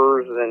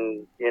drippers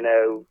and, you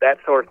know, that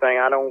sort of thing.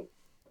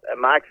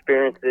 My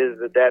experience is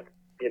that,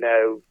 you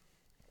know,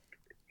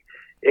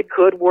 it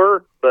could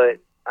work, but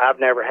I've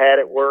never had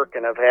it work,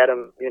 and I've had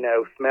them, you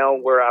know, smell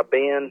where I've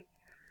been.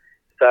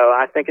 So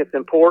I think it's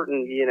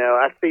important, you know,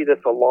 I see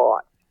this a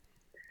lot.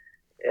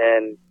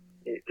 And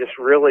it just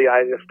really,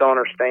 I just don't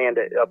understand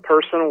it. A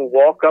person will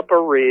walk up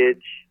a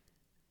ridge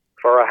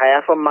for a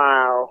half a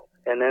mile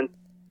and then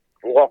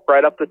walk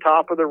right up the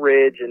top of the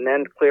ridge and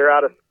then clear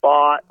out a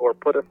spot or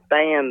put a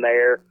stand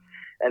there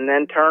and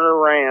then turn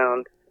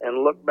around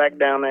and look back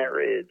down that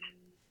ridge.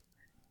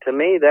 To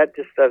me, that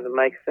just doesn't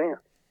make sense.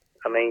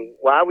 I mean,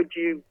 why would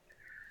you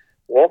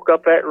walk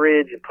up that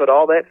ridge and put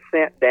all that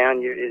scent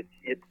down?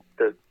 It's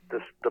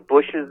the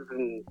bushes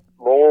and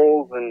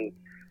laurels and,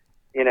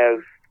 you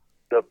know,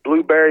 the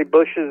blueberry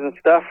bushes and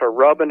stuff are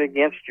rubbing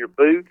against your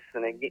boots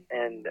and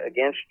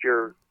against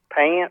your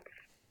pants.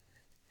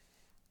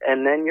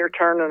 And then you're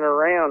turning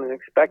around and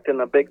expecting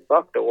a big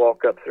buck to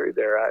walk up through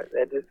there.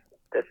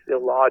 That's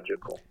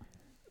illogical.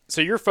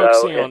 So you're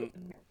focusing on,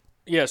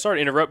 yeah, sorry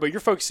to interrupt, but you're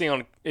focusing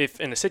on if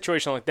in a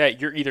situation like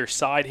that, you're either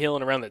side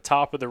hilling around the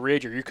top of the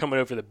ridge or you're coming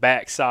over the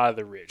back side of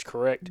the ridge,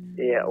 correct?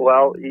 Yeah,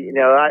 well, you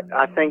know,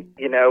 I think,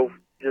 you know,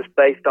 just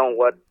based on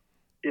what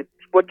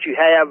you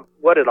have,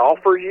 what it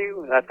offers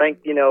you, I think,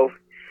 you know,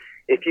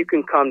 if you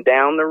can come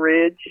down the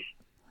ridge,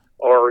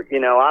 or, you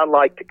know, I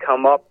like to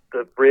come up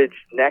the ridge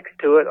next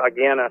to it.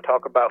 Again, I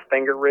talk about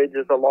finger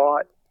ridges a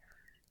lot.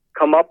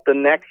 Come up the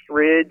next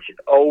ridge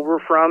over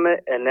from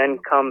it and then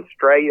come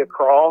straight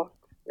across.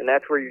 And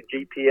that's where your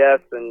GPS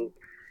and,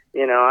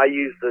 you know, I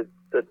use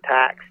the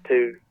tacks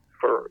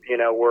for, you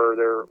know,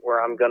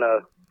 where I'm going to,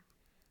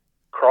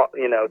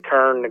 you know,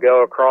 turn to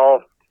go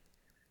across.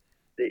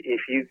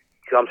 If you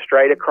come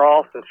straight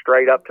across and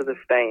straight up to the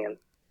stand,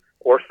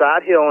 or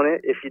side hilling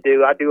it. If you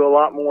do, I do a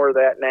lot more of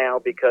that now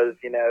because,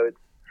 you know,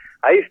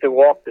 I used to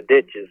walk the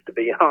ditches, to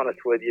be honest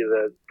with you,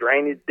 the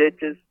drainage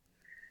ditches,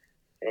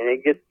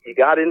 and you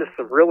got into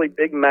some really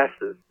big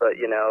messes. But,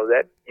 you know,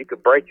 that you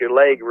could break your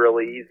leg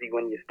really easy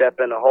when you step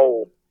in a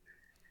hole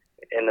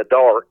in the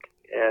dark,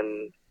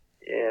 and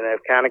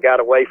I've kind of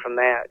got away from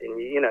that. And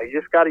you know, you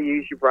just got to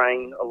use your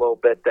brain a little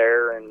bit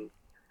there and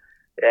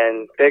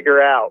figure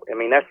out. I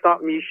mean, that's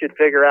something you should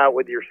figure out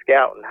with your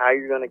scouting, how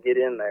you're going to get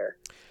in there.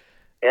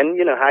 And,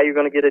 you know, how you're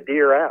going to get a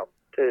deer out,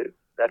 too.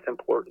 That's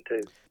important,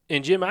 too.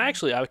 And, Jim, I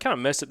kind of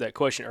messed up that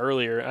question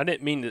earlier. I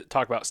didn't mean to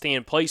talk about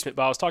stand placement,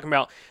 but I was talking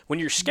about when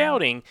you're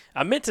scouting,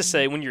 I meant to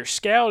say when you're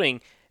scouting,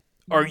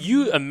 are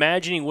you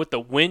imagining what the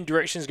wind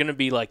direction is going to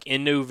be like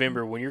in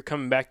November when you're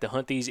coming back to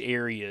hunt these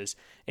areas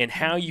and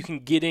how you can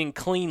get in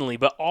cleanly,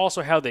 but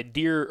also how the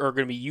deer are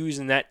going to be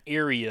using that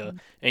area,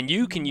 and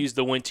you can use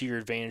the wind to your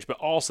advantage, but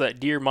also that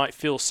deer might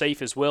feel safe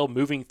as well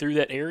moving through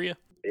that area?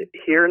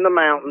 Here in the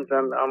mountains,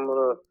 I'm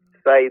going to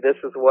say this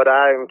is what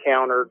I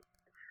encountered.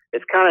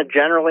 It's kind of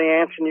generally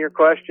answering your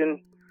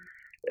question.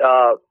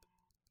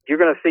 You're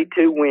going to see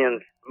two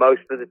winds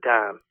most of the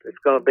time. It's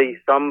going to be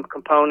some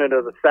component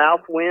of the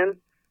south wind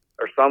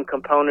or some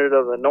component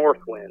of the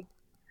north wind.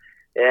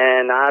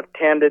 And I've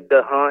tended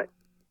to hunt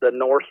the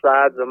north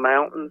sides of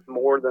mountains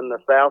more than the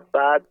south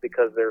sides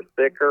because they're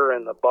thicker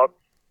and the bucks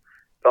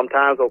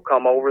sometimes will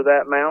come over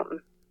that mountain.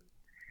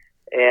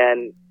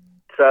 And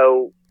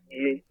so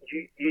it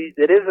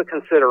is a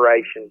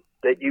consideration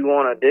that you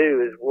want to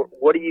do is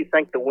what do you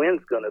think the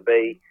wind's going to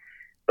be?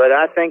 But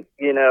I think,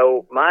 you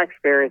know, my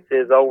experience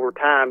is over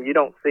time you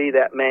don't see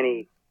that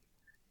many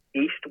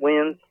east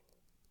winds,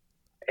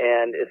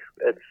 and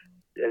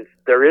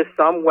there is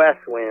some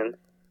west winds.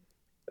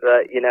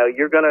 You know,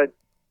 you're gonna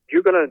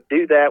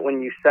do that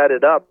when you set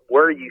it up.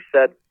 Where you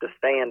set the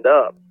stand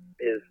up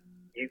is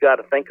you got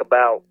to think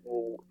about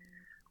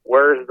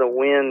where's the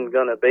wind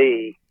going to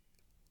be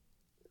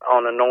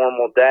on a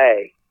normal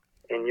day,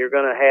 and you're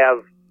going to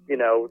have, you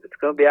know, it's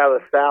going to be out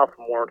of the south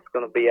more. It's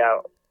going to be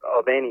out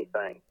of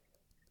anything.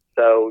 So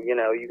So,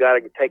 you got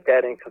to take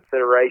that in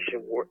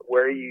consideration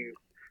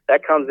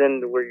that comes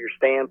into where your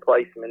stand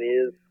placement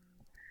is.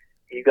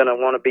 You're going to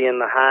want to be in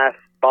the highest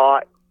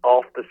spot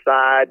off the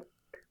side,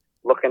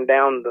 looking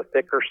down the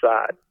thicker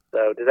side.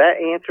 So did that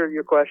answer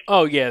your question?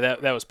 Oh, yeah,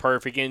 that was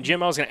perfect. And,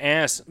 Jim, I was going to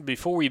ask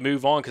before we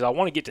move on, because I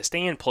want to get to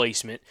stand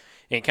placement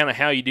and kind of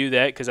how you do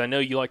that, because I know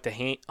you like to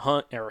hang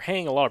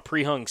a lot of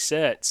pre-hung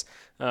sets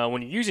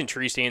when you're using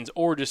tree stands,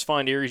 or just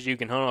find areas you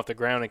can hunt off the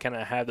ground and kind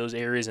of have those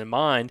areas in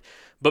mind.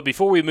 But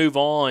before we move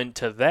on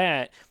to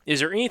that,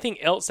 is there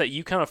anything else that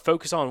you kind of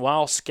focus on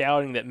while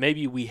scouting that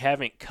maybe we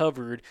haven't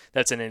covered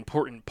that's an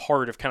important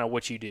part of kind of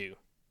what you do?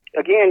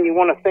 Again, you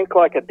want to think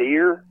like a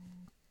deer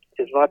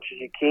as much as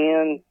you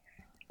can,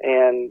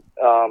 and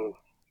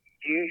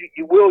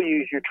you will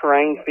use your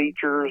terrain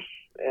features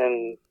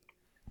and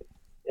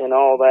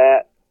all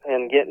that,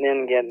 and getting in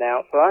and getting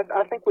out. So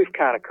I think we've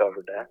kind of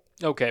covered that.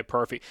 Okay,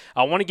 perfect.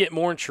 I want to get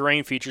more in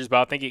terrain features, but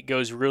I think it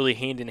goes really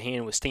hand in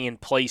hand with stand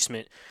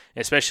placement,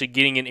 especially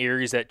getting in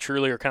areas that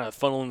truly are kind of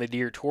funneling the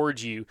deer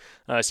towards you,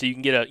 so you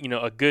can get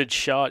a good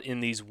shot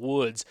in these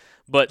woods.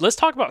 But let's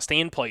talk about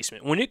stand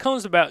placement. When it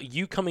comes about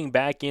you coming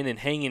back in and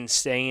hanging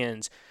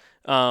stands,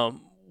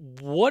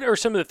 what are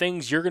some of the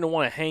things you're going to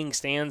want to hang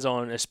stands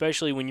on,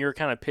 especially when you're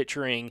kind of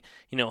picturing,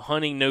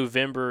 hunting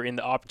November and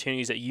the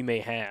opportunities that you may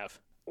have?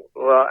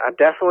 Well, I'm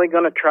definitely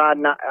going to try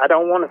not. I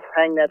don't want to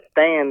hang that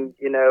stand,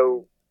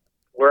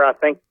 where I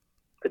think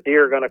the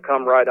deer are going to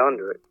come right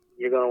under it.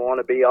 You're going to want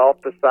to be off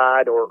the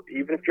side, or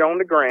even if you're on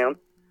the ground,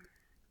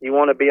 you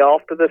want to be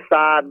off to the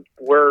side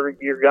where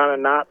you're going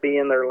to not be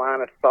in their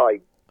line of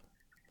sight.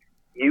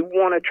 You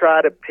want to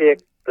try to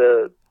pick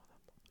the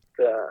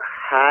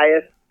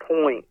highest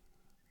point.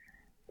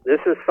 This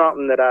is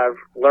something that I've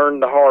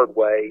learned the hard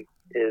way,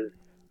 is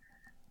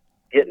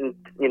getting,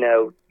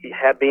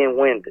 being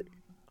winded.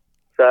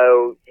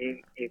 So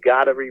you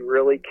got to be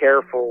really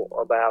careful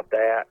about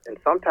that. And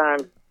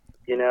sometimes,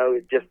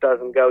 it just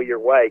doesn't go your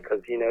way because,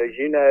 as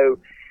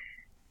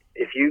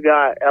if you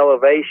got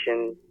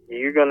elevation,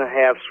 you're going to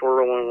have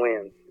swirling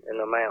winds in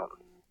the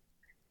mountains.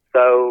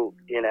 So,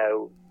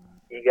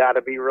 you got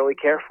to be really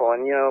careful.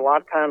 And, a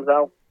lot of times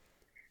I'll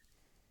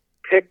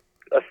pick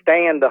a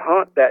stand to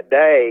hunt that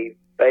day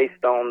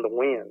based on the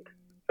wind.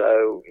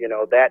 So,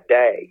 that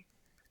day.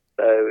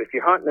 So if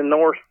you're hunting the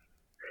north,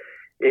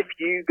 if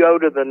you go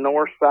to the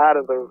north side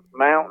of the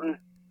mountain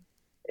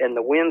and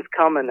the wind's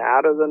coming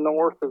out of the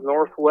north or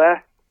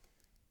northwest,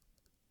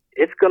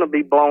 it's going to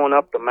be blowing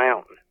up the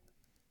mountain.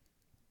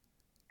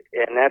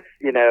 And that's,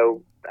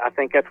 I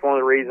think that's one of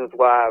the reasons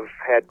why I've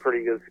had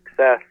pretty good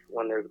success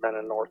when there's been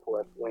a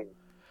northwest wind.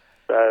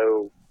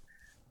 So,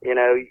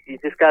 you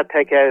just got to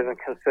take that into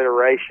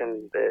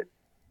consideration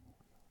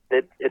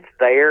that it's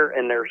there,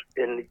 and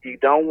you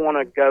don't want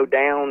to go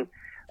down.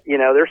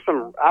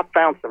 I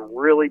found some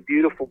really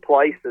beautiful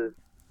places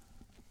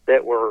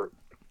that were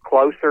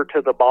closer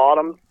to the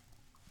bottom,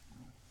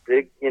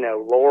 big,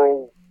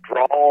 laurel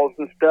draws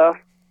and stuff.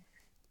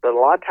 But a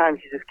lot of times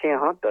you just can't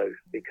hunt those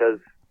because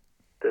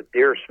the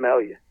deer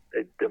smell you.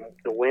 The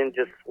wind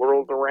just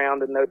swirls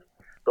around, and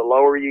the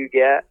lower you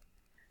get.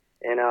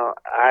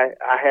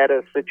 I had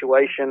a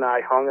situation.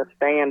 I hung a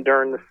stand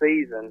during the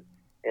season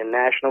in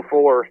National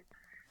Forest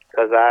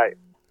because I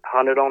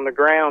hunted on the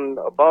ground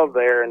above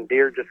there, and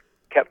deer just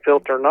kept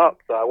filtering up.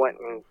 So I went,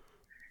 and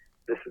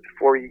this is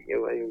before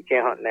you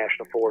can't hunt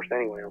National Forest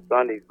anyway on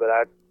Sundays, but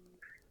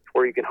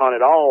before you can hunt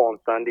it all on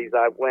Sundays,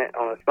 I went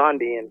on a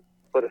Sunday and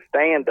put a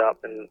stand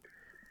up in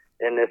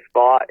this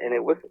spot, and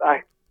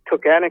I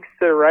took that into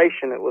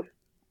consideration. It was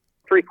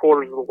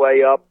 3/4 of the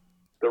way up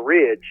the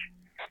ridge,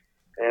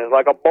 and it was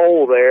like a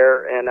bowl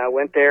there, and I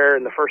went there,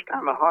 and the first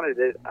time I hunted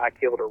it, I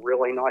killed a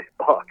really nice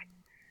buck.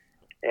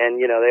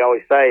 And, they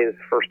always say the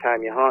first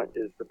time you hunt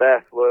is the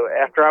best. Well,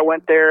 after I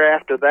went there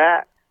after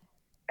that,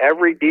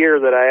 every deer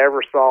that I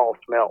ever saw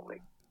smelled me.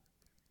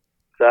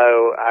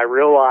 So I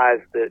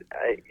realized that,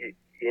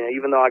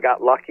 even though I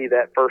got lucky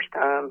that first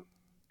time,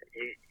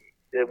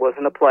 it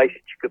wasn't a place that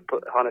you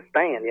could hunt a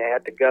stand. You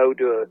had to go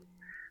to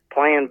a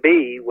plan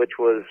B, which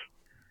was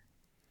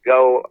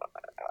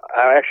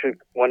I actually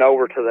went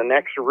over to the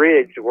next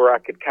ridge where I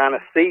could kind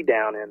of see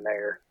down in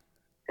there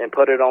and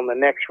put it on the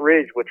next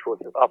ridge, which was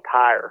up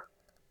higher.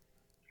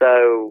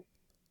 So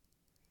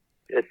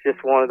it's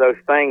just one of those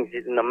things.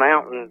 In the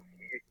mountains,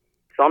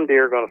 some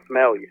deer are going to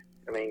smell you.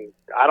 I mean,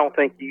 I don't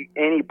think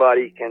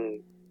anybody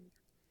can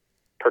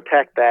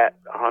protect that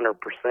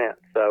 100%.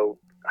 So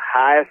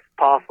highest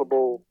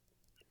possible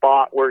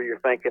spot where you're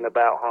thinking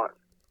about hunting.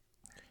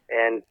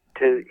 And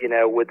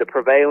with the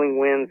prevailing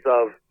winds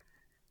of,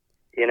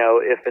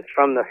 if it's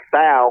from the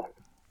south,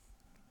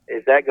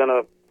 is that going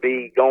to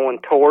be going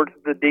towards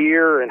the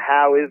deer, and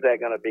how is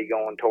that going to be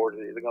going towards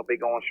it? Is it going to be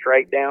going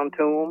straight down to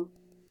them,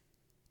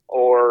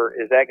 or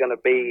is that going to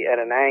be at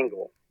an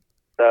angle?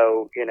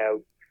 So,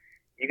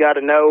 you got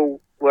to know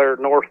where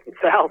north and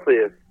south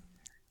is.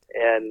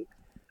 And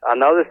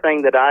another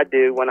thing that I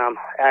do when I'm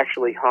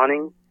actually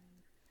hunting,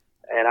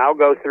 and I'll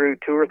go through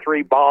 2 or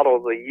 3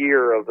 bottles a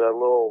year of the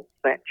little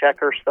scent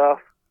checker stuff,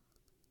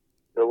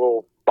 the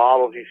little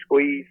bottles channels you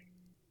squeeze,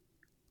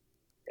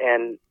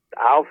 and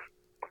I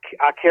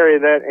carry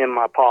that in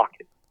my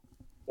pocket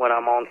when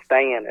I'm on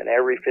stand, and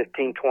every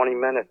 15, 20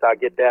 minutes I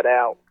get that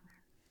out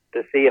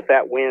to see if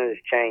that wind has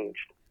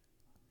changed,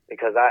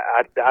 because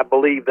I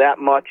believe that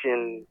much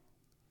in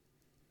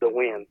the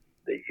wind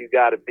that you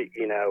got to be,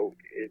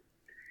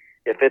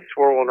 if it's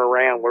swirling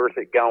around, where's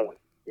it going?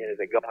 Is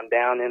it going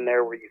down in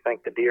there where you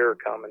think the deer are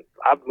coming?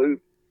 I've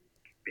moved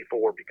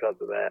before because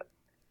of that.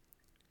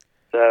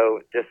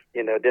 So just,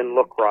 didn't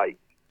look right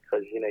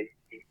because,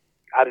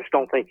 I just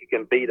don't think you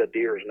can beat a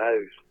deer's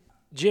nose.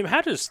 Jim,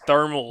 how does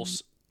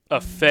thermals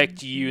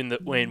affect you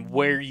in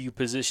where you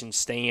position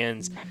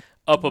stands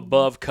up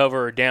above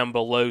cover or down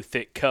below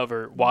thick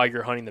cover while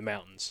you're hunting the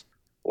mountains?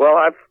 Well,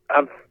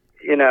 I've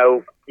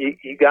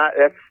you got,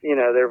 that's,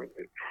 there,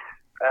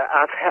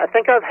 I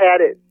think I've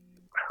had it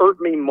hurt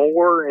me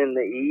more in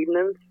the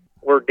evenings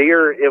where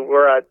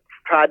I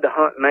tried to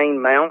hunt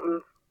main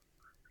mountains,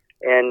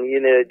 and,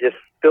 it just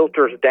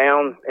filters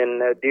down, and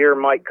the deer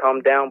might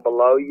come down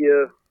below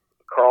you,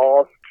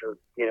 across, or,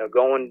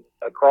 going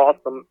across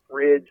the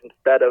ridge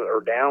instead of,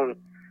 or down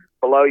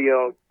below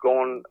you,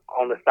 going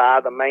on the side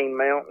of the main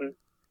mountain.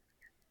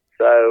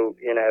 So,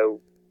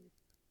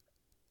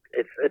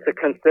 it's a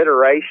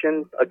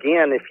consideration.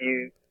 Again, if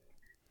you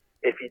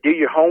do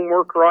your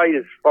homework right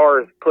as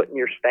far as putting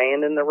your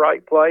stand in the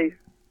right place,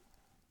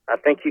 I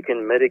think you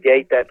can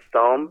mitigate that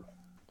some.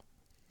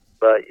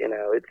 But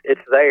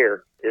it's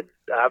there.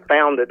 I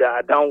found that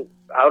I don't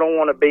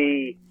want to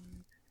be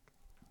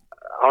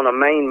on a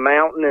main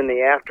mountain in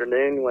the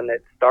afternoon when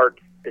it starts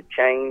to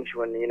change,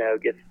 when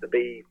it gets to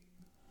be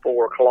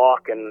 4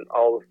 o'clock, and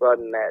all of a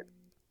sudden that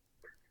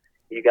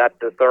you got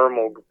the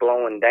thermal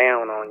blowing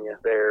down on you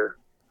there.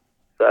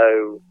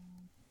 So,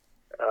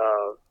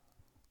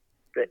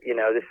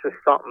 this is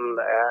something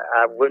that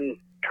I wouldn't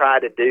try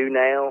to do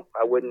now.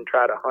 I wouldn't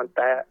try to hunt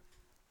that.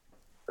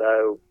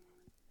 So,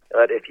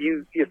 but if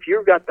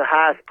you've got the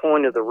highest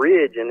point of the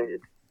ridge, and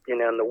it's,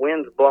 and the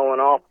wind's blowing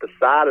off the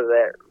side of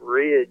that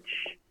ridge,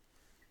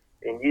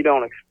 and you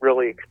don't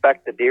really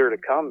expect the deer to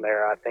come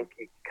there, I think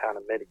you can kind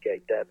of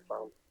mitigate that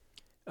some.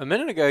 A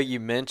minute ago, you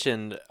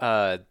mentioned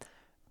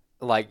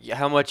like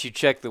how much you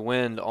check the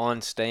wind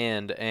on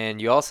stand,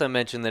 and you also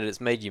mentioned that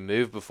it's made you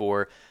move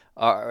before.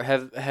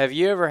 Have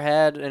you ever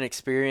had an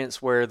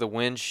experience where the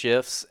wind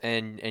shifts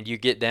and you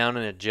get down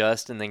and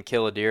adjust and then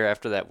kill a deer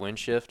after that wind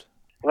shift?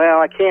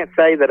 Well, I can't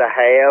say that I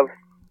have.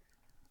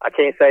 I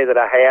can't say that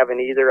I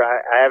haven't either.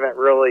 I haven't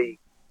really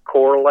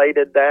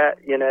correlated that,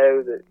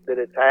 that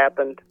it's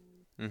happened.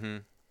 Mm-hmm.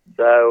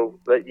 So,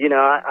 but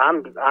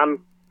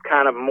I'm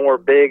kind of more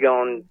big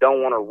on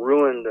don't want to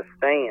ruin the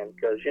stand,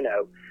 because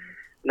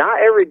not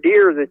every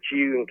deer that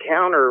you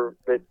encounter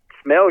that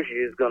smells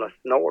you is going to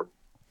snort.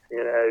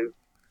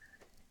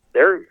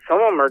 Some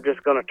of them are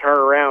just going to turn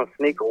around and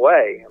sneak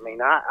away. I mean,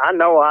 I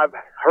know I've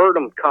heard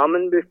them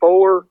coming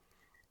before.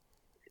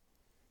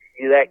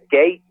 That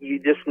gait, you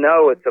just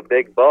know it's a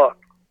big buck,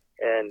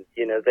 and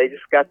they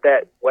just got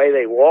that way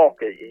they walk.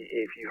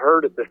 If you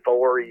heard it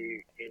before,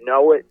 you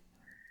know it,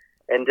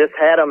 and just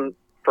had them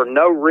for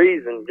no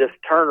reason just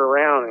turn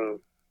around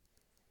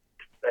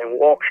and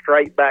walk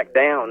straight back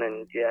down,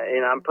 and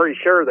I'm pretty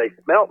sure they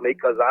smelt me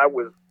because I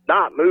was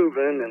not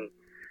moving and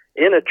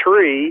in a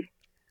tree,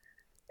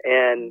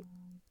 and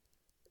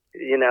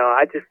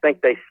I just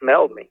think they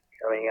smelled me.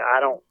 I mean, I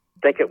don't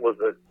think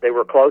they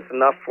were close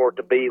enough for it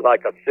to be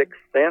like a sixth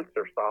sense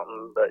or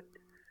something, but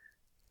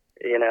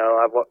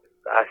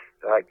I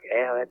like,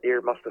 yeah, that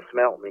deer must have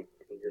smelt me,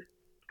 and just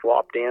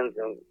swapped ends,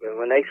 and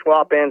when they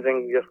swap ends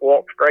and just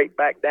walk straight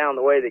back down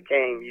the way they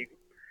came,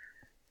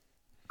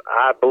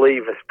 I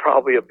believe it's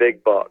probably a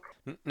big buck.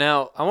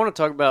 Now, I want to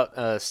talk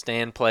about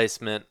stand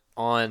placement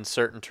on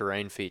certain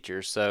terrain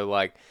features. So,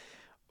 like,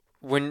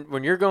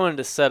 when you're going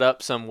to set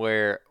up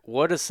somewhere,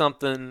 what is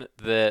something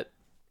that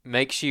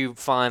makes you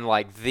find,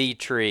 like, the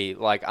tree?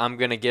 Like, I'm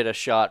going to get a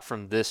shot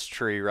from this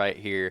tree right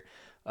here,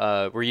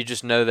 where you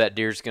just know that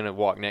deer's going to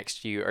walk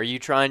next to you. Are you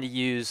trying to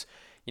use,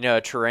 a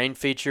terrain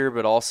feature,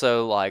 but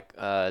also, like,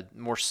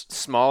 more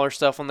smaller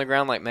stuff on the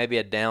ground, like maybe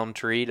a down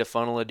tree to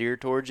funnel a deer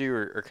towards you,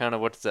 or kind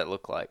of what does that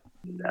look like?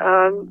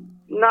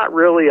 Not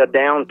really a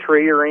down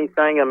tree or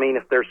anything. I mean,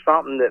 if there's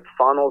something that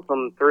funnels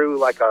them through,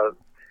 like I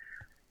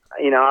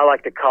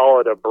like to call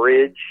it a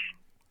bridge.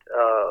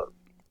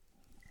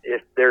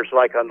 If there's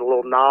like a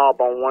little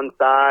knob on one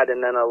side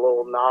and then a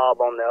little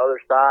knob on the other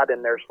side,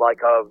 and there's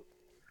like a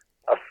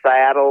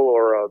saddle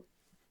or a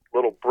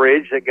little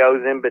bridge that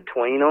goes in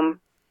between them,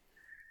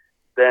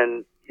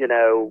 then,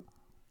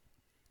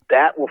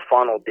 that will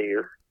funnel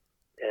deer.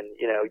 And,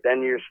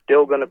 then you're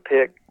still going to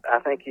pick, I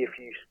think if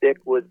you stick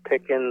with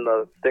picking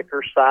the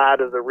thicker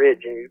side of the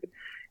ridge, and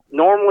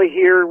normally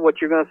here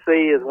what you're going to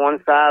see is one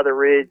side of the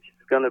ridge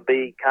is going to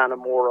be kind of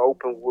more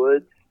open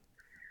woods,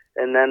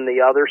 and then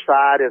the other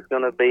side is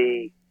going to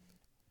be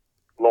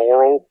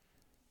laurel.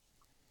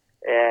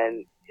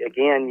 And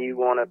again, you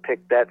want to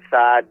pick that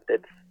side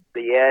that's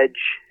the edge,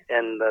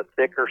 and the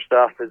thicker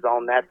stuff is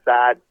on that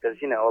side, because,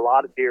 a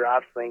lot of deer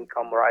I've seen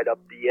come right up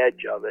the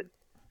edge of it.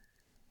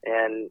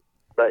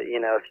 But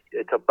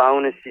it's a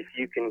bonus if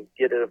you can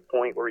get at a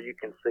point where you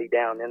can see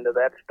down into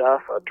that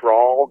stuff. A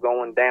draw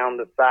going down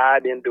the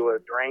side into a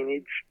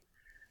drainage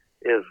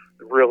is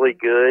really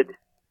good.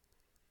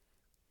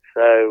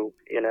 So,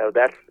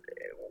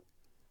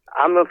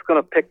 I'm just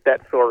going to pick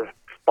that sort of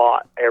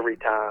spot every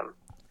time.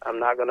 I'm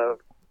not going to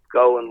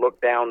go and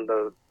look down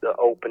the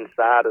open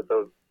side of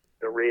the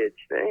ridge.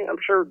 I'm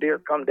sure deer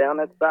come down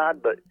that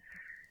side, but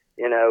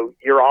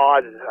your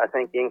odds, I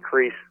think,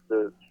 increase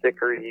the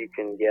thicker you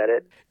can get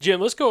it. Jim,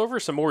 let's go over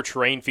some more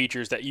terrain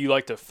features that you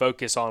like to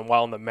focus on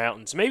while in the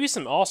mountains. Maybe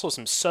some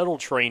subtle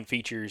terrain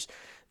features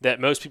that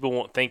most people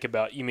won't think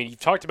about. You've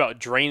talked about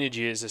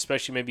drainages,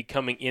 especially maybe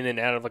coming in and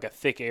out of like a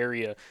thick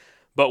area.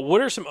 But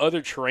what are some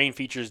other terrain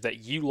features that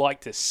you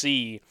like to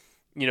see,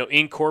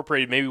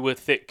 incorporated maybe with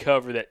thick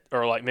cover that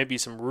are like maybe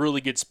some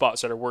really good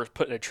spots that are worth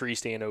putting a tree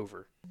stand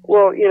over?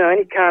 Well,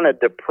 any kind of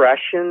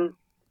depression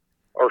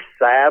or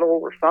saddle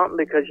or something,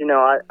 because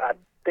I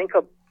think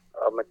a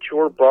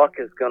mature buck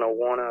is going to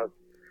want to.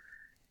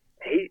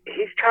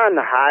 He's trying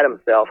to hide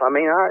himself. I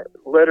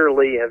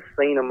literally have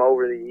seen him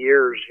over the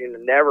years.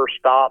 Never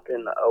stop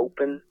in the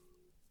open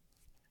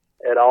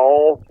at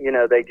all.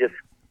 They just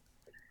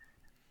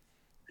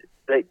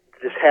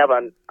have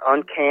an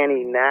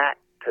uncanny knack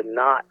to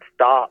not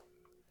stop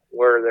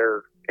where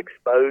they're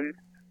exposed.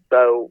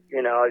 So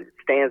it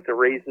stands to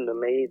reason to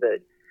me that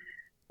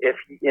if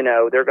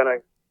they're going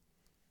to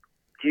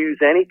use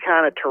any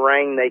kind of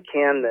terrain they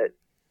can that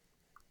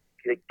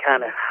it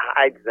kind of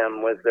hides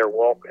them as they're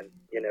walking.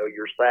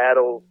 Your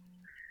saddles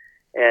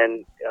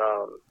and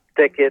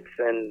thickets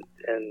and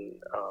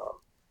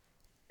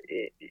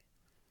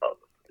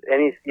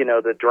any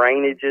the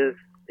drainages.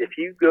 If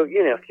you go,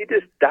 if you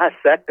just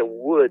dissect the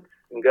woods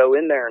and go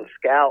in there and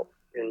scout,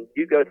 and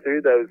you go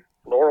through those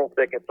laurel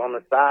thickets on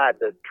the side,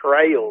 the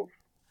trails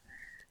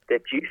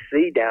that you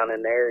see down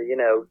in there,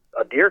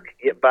 a deer could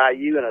get by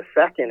you in a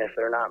second if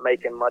they're not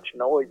making much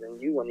noise,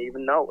 and you wouldn't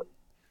even know it.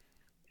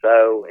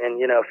 So,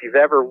 and if you've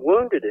ever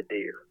wounded a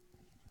deer,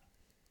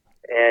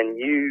 and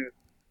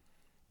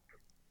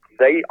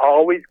they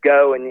always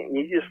go, and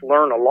you just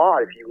learn a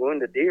lot. If you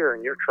wound a deer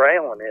and you're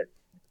trailing it,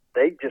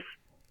 they just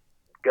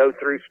go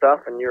through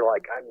stuff, and you're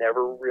like, I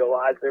never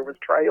realized there was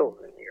trails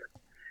in here.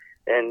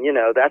 And,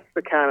 that's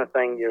the kind of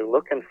thing you're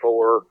looking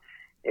for.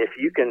 If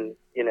you can,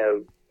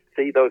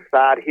 see those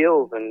side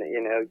hills, and,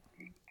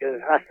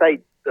 I say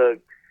the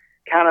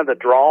kind of the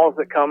draws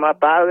that come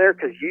up out of there,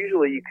 because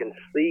usually you can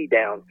see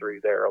down through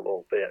there a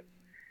little bit.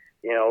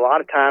 A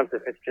lot of times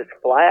if it's just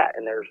flat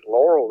and there's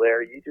laurel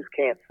there, you just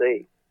can't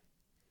see.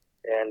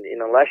 And,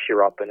 unless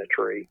you're up in a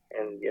tree,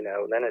 and,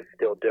 then it's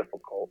still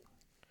difficult.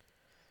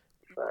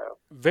 So.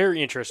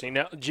 Very interesting.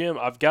 Now, Jim,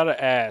 I've got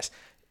to ask,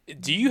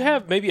 do you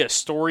have maybe a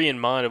story in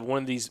mind of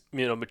one of these,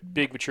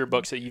 big mature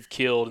bucks that you've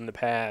killed in the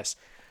past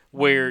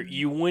where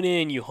you went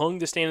in, you hung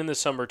the stand in the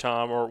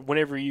summertime, or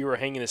whenever you were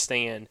hanging the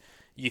stand,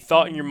 you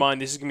thought in your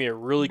mind this is going to be a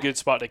really good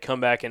spot to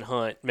come back and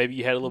hunt. Maybe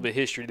you had a little bit of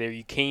history there.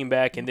 You came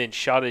back and then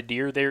shot a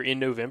deer there in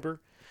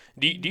November.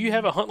 Do you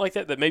have a hunt like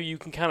that maybe you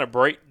can kind of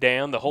break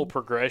down the whole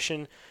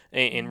progression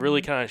and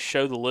really kind of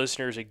show the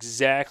listeners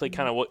exactly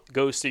kind of what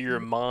goes through your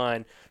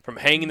mind from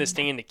hanging the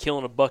stand to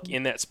killing a buck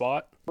in that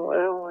spot?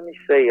 Well, let me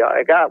see.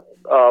 I got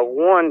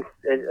one,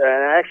 and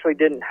I actually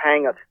didn't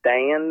hang a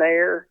stand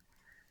there.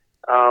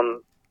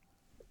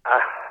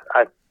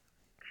 I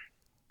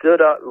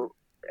stood up.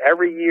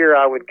 Every year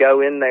I would go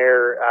in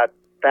there. I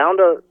found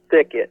a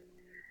thicket.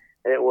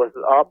 It was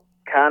up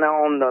kind of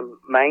on the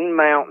main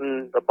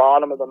mountain. The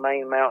bottom of the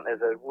main mountain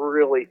is a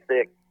really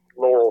thick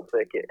laurel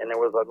thicket, and there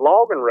was a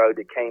logging road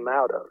that came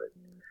out of it.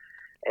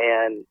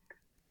 And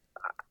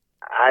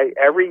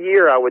every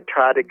year I would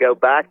try to go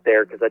back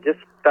there because I just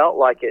felt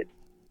like it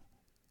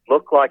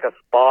looked like a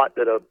spot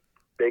that a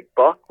big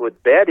buck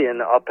would bed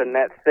in up in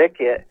that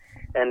thicket,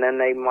 and then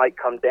they might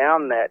come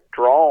down that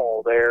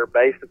draw there,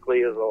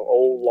 basically as an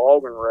old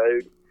logging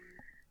road.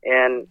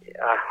 And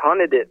I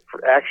hunted it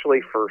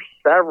actually for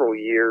several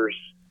years.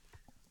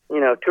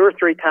 2 or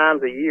 3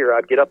 times a year,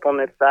 I'd get up on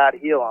that side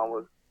hill.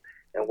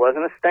 It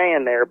wasn't a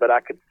stand there, but I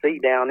could see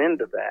down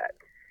into that.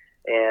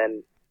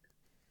 And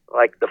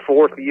like the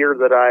 4th year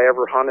that I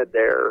ever hunted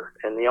there,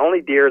 and the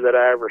only deer that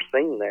I ever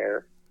seen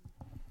there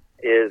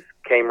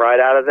came right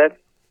out of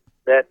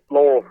that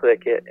laurel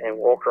thicket and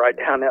walked right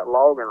down that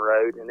logging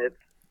road. And it's,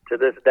 to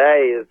this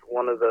day, is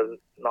one of the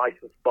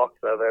nicest bucks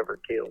I've ever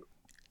killed.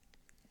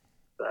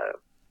 So,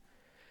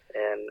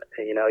 and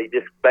he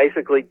just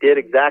basically did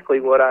exactly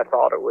what I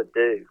thought it would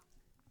do.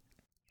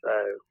 So,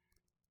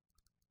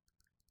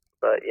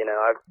 but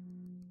I've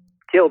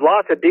killed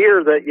lots of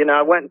deer that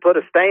I went and put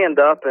a stand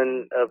up,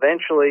 and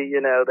eventually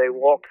they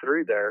walked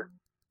through there.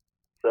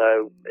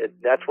 So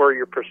that's where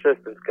your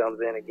persistence comes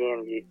in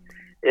again.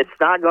 It's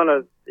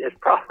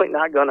probably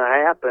not gonna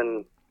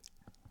happen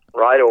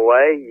right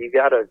away. You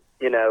gotta,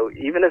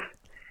 even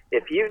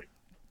if you've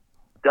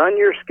done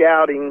your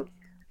scouting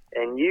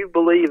and you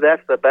believe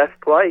that's the best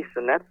place,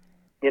 and that's,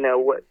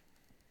 what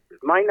it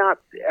might not,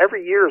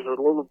 every year is a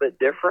little bit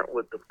different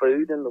with the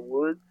food in the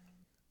woods,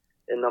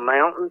 in the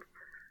mountains.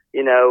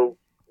 you know,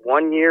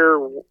 one year,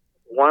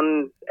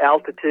 one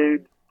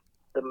altitude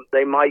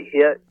they might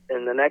hit,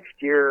 and the next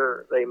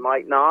year they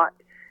might not.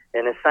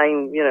 And the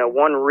same, you know,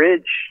 one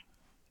ridge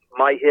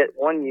might hit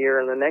one year,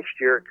 and the next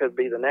year it could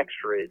be the next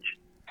ridge.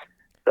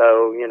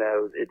 So, you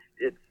know, it's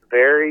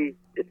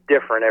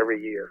different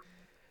every year.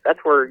 That's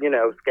where, you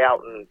know,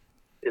 scouting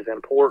is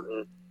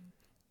important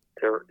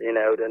to, you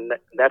know,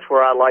 that's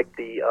where I like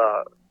the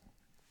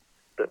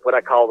what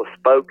I call the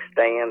spoke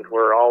stands,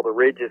 where all the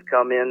ridges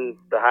come in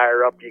the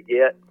higher up you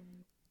get,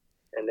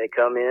 and they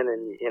come in,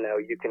 and, you know,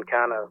 you can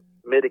kind of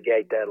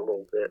mitigate that a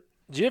little bit.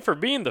 Jim, for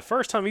being the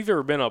first time you've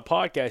ever been on a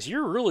podcast,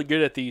 you're really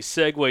good at these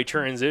segue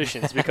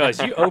transitions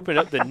because you open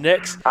up the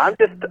next. I'm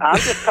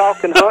just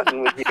talking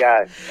hunting with you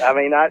guys. I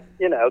mean,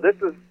 you know, this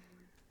is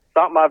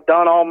something I've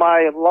done all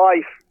my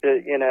life.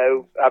 You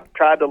know, I've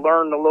tried to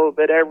learn a little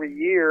bit every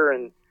year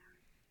and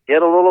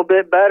get a little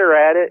bit better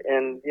at it.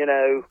 And you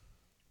know,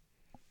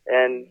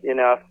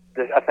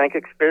 I think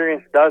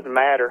experience does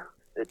matter.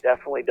 It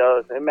definitely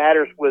does. It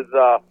matters with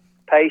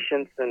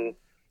patience and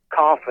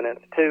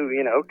confidence too,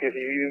 you know, because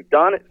you've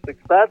done it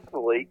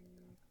successfully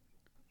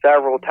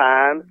several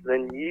times,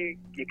 then you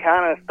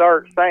kind of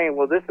start saying,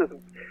 well, this is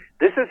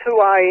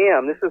who I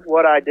am. This is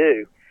what I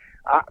do.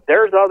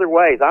 There's other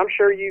ways. I'm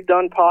sure you've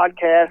done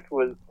podcasts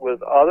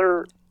with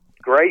other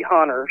great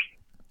hunters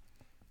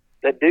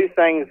that do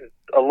things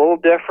a little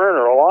different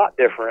or a lot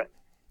different,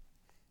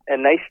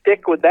 and they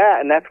stick with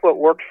that, and that's what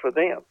works for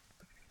them.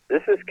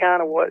 This is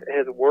kind of what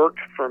has worked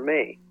for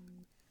me.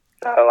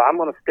 So I'm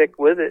going to stick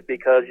with it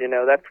because, you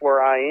know, that's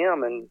where I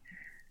am, and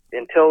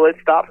until it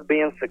stops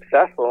being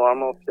successful, I'm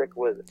going to stick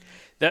with it.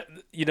 That,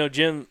 you know,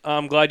 Jim,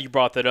 I'm glad you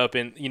brought that up,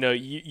 and, you know,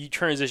 you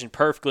transitioned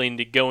perfectly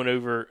into going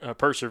over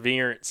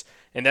perseverance,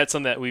 and that's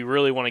something that we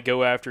really want to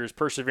go after is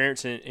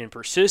perseverance and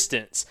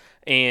persistence,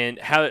 and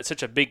how that's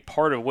such a big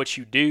part of what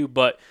you do.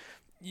 But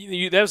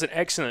that was an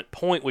excellent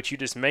point what you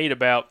just made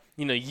about,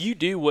 you know, you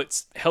do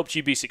what's helped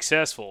you be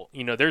successful.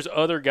 You know, there's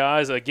other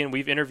guys, again,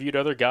 we've interviewed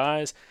other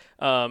guys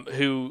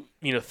who,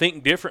 you know,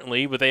 think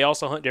differently, but they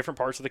also hunt different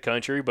parts of the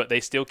country, but they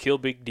still kill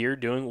big deer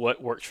doing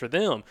what works for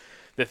them.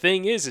 The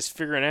thing is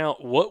figuring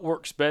out what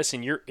works best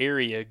in your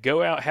area.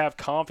 Go out, have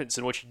confidence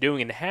in what you're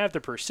doing, and have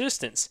the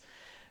persistence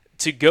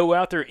to go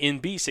out there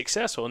and be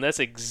successful. And that's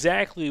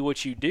exactly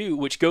what you do,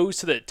 which goes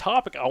to the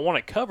topic I want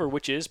to cover,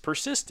 which is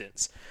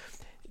persistence.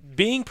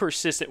 Being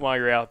persistent while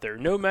you're out there,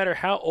 no matter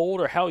how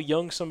old or how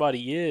young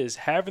somebody is,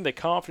 having the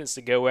confidence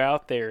to go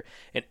out there,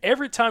 and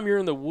every time you're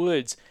in the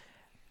woods,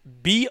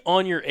 be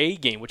on your A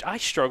game, which I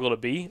struggle to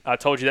be. I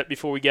told you that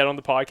before we got on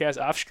the podcast.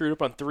 I've screwed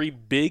up on 3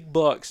 big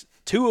bucks,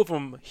 2 of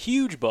them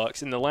huge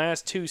bucks in the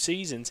last 2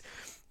 seasons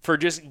for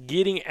just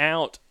getting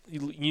out,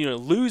 you know,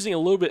 losing a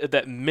little bit of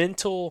that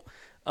mental,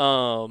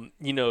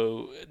 you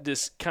know,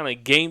 this kind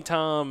of game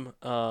time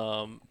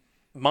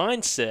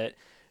mindset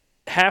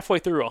halfway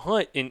through a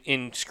hunt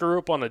and screw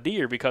up on a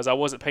deer because I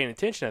wasn't paying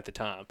attention at the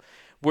time.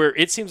 Where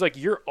it seems like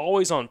you're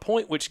always on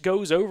point, which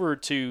goes over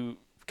to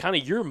kind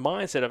of your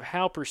mindset of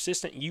how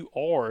persistent you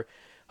are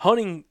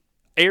hunting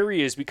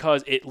areas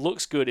because it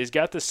looks good. It's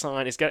got the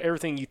sign. It's got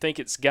everything you think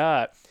it's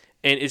got.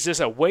 And it's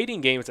just a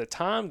waiting game. It's a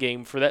time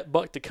game for that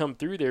buck to come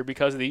through there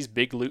because of these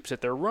big loops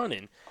that they're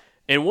running.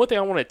 And one thing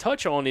I want to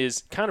touch on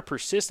is kind of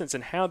persistence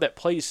and how that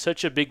plays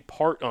such a big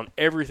part on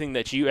everything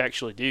that you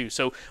actually do.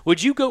 So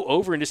would you go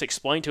over and just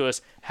explain to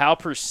us how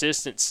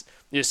persistence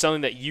is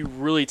something that you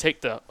really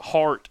take to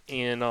heart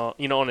and,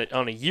 you know,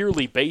 on a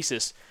yearly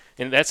basis,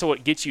 and that's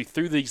what gets you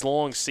through these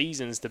long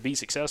seasons to be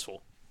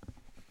successful?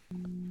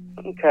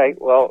 Okay,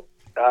 well,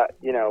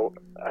 you know,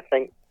 I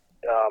think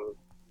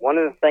one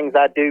of the things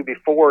I do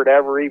before it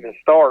ever even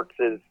starts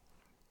is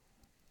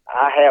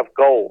I have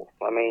goals.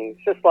 I mean,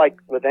 it's just like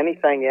with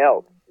anything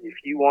else. If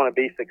you want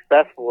to be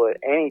successful at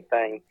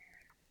anything,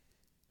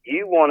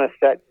 you want to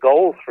set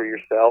goals for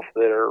yourself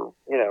that are,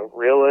 you know,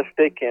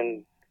 realistic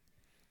and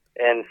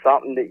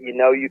something that you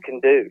know you can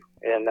do.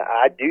 And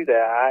I do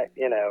that.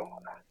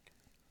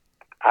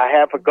 I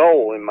have a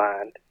goal in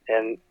mind,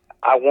 and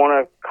I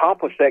want to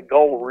accomplish that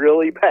goal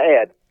really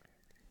bad.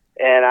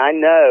 And I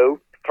know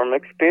from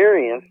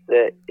experience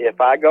that if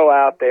I go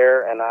out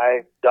there and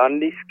I've done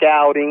the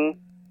scouting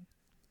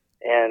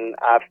and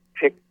I've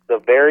picked the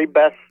very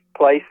best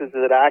places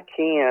that I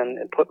can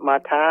and put my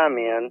time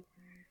in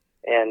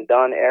and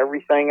done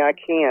everything I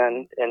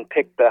can and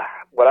picked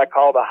what I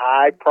call the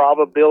high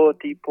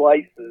probability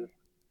places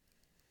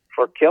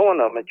for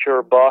killing a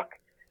mature buck,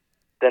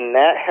 then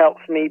that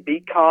helps me be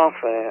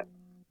confident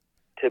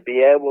to be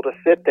able to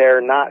sit there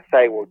and not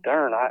say, well,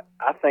 darn,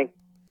 I think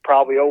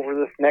probably over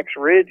this next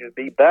ridge would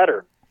be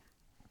better.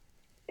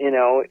 You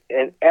know,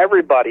 and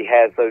everybody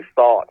has those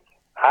thoughts.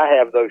 I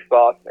have those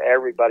thoughts.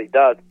 Everybody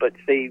does. But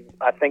see,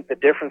 I think the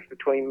difference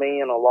between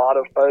me and a lot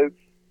of folks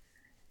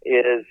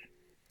is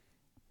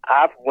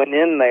I've went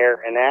in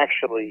there and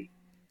actually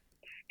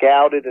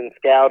scouted and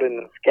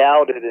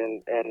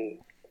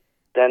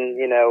then,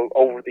 you know,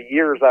 over the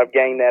years I've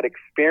gained that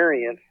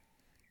experience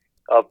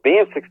of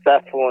being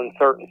successful in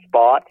certain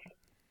spots.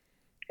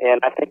 And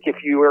I think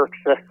if you are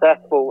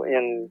successful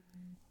in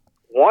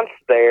once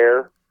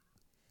there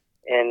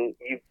and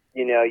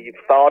you've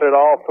thought it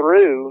all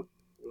through,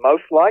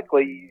 most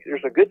likely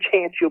there's a good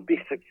chance you'll be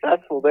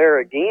successful there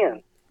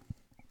again.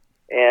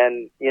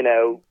 And,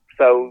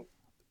 so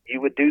you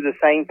would do the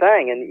same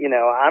thing. And,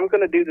 I'm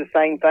going to do the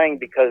same thing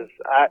because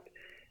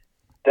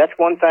that's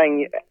one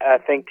thing I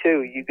think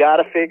too. You got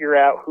to figure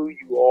out who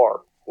you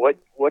are,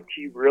 what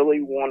you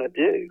really want to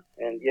do.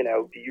 And,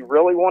 do you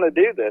really want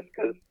to do this?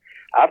 Because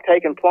I've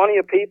taken plenty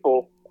of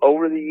people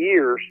over the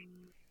years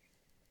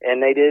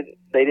and they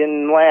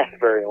didn't last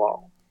very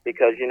long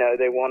because,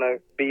 they want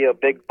to be a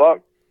big buck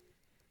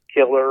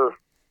killer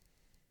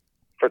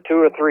for 2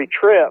 or 3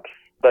 trips,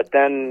 but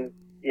then,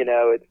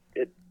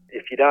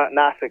 if you're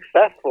not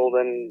successful,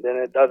 then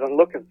it doesn't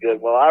look as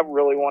good. Well, I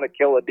really want to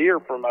kill a deer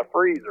for my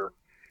freezer,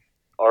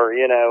 or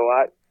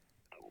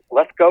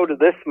let's go to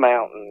this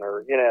mountain,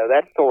 or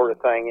that sort of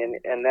thing.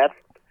 And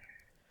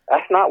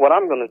that's not what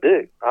I'm going to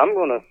do.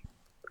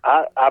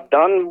 I've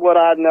done what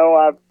I know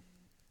I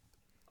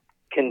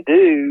can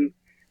do.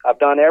 I've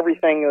done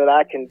everything that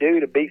I can do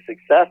to be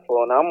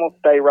successful, and I'm going to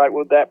stay right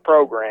with that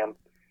program.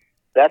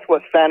 That's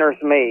what centers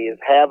me, is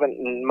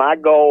having my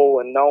goal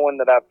and knowing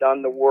that I've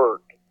done the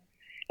work.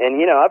 And,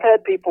 I've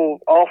had people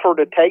offer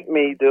to take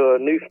me to a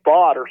new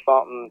spot or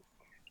something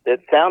that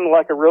sounded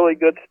like a really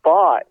good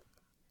spot.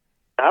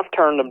 I've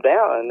turned them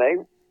down, and they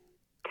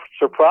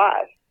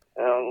surprised.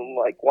 And I'm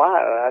like, why?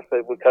 I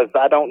said, because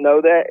I don't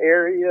know that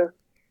area.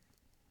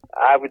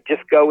 I would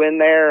just go in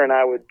there, and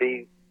I would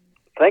be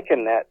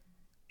thinking that,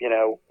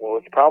 well,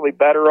 it's probably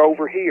better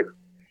over here,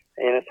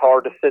 and it's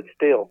hard to sit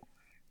still.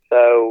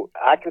 So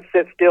I can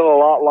sit still a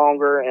lot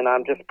longer, and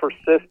I'm just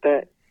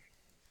persistent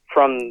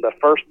from the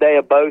first day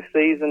of bow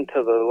season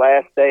to the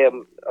last day of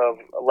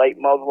late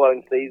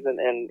muzzleloading season,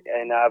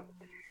 and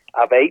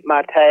I've ate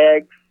my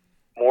tags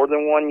more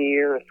than 1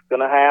 year. It's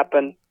going to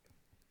happen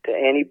to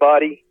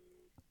anybody,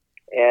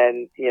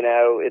 and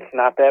it's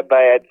not that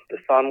bad. The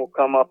sun will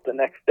come up the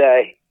next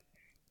day,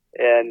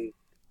 and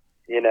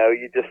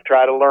you just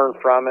try to learn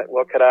from it.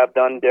 What could I have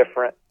done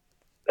different?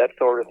 That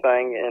sort of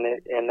thing,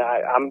 and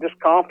I'm just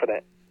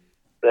confident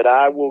that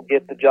I will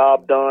get the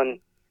job done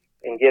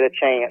and get a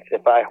chance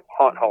if I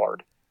hunt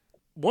hard.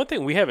 One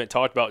thing we haven't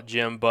talked about,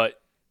 Jim,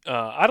 but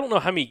I don't know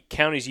how many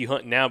counties you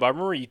hunt now, but I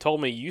remember you told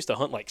me you used to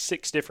hunt like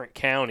 6 different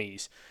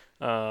counties,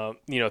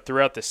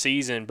 throughout the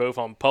season, both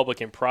on public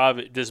and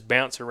private, just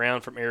bounce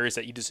around from areas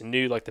that you just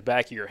knew like the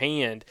back of your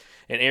hand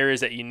and areas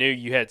that you knew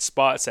you had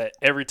spots that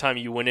every time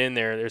you went in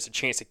there, there's a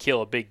chance to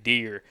kill a big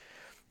deer.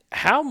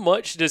 How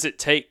much does it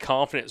take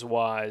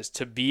confidence-wise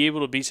to be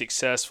able to be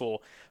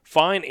successful,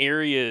 find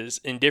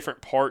areas in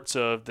different parts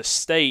of the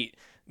state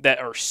that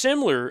are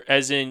similar,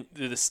 as in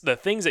the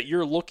things that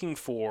you're looking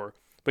for,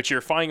 but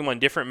you're finding them on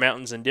different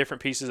mountains and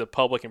different pieces of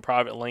public and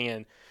private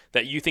land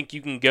that you think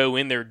you can go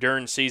in there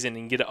during season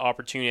and get an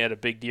opportunity at a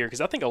big deer?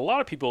 Because I think a lot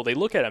of people, they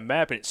look at a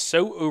map and it's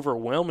so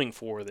overwhelming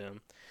for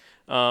them,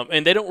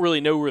 and they don't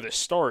really know where to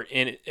start.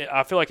 And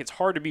I feel like it's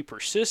hard to be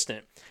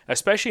persistent,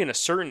 especially in a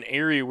certain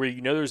area where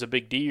there's a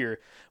big deer,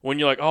 when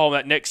you're like, oh,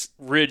 that next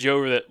ridge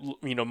over that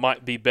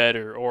might be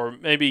better, or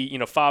maybe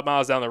 5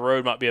 miles down the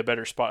road might be a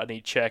better spot I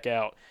need to check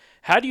out.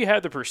 How do you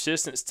have the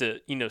persistence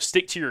to,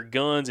 stick to your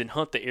guns and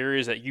hunt the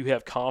areas that you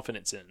have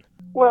confidence in?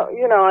 Well,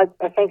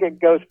 I think it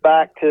goes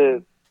back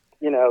to,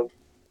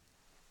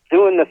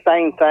 doing the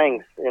same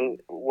things and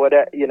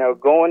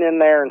going in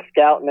there and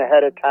scouting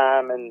ahead of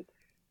time and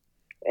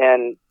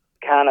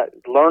kind of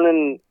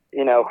learning,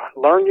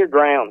 learn your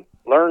ground,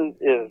 learn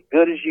as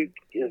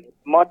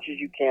much as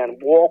you can,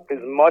 walk as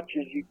much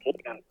as you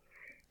can,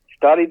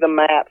 study the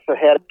maps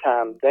ahead of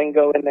time, then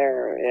go in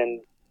there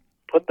and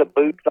put the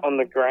boots on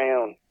the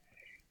ground.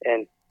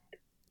 And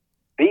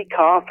be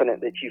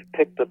confident that you've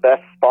picked the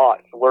best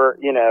spots where,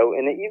 and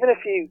even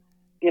if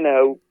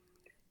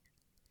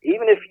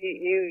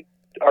you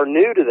are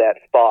new to that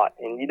spot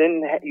and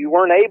you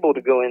weren't able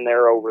to go in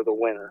there over the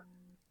winter,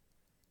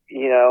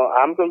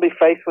 I'm going to be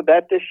faced with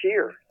that this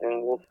year,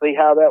 and we'll see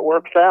how that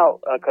works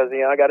out because,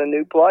 I got a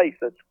new place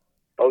that's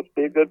supposed to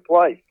be a good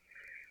place.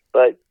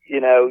 But,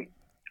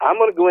 I'm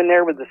going to go in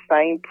there with the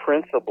same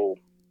principle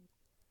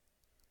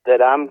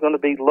that I'm going to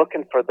be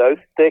looking for those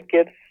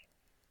thickets.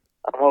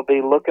 I'm going to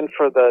be looking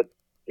for the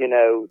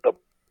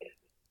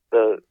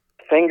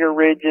finger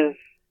ridges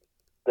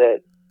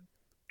that,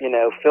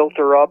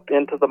 filter up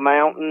into the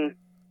mountain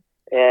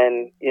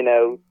and,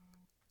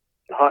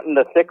 hunting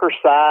the thicker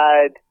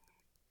side.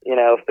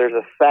 If there's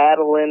a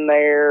saddle in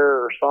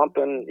there or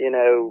something,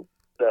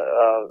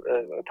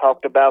 I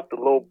talked about the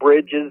little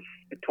bridges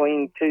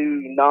between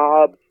 2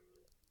 knobs.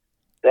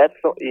 That's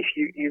if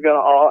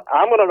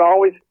I'm going to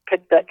always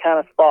pick that kind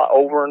of spot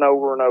over and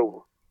over and over.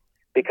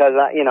 Because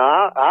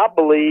I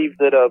believe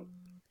that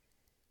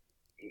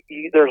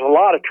there's a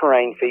lot of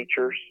terrain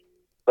features,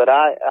 but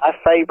I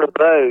favor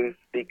those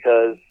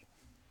because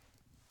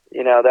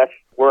that's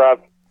where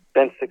I've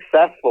been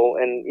successful,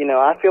 and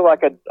I feel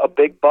like a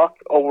big buck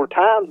over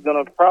time is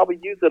going to probably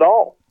use it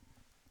all,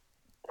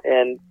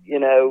 and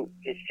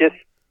it's just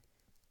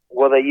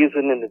will they use it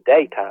in the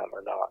daytime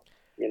or not?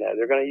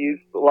 They're going to use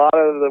a lot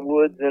of the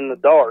woods in the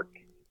dark,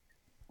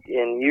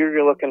 and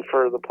you're looking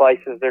for the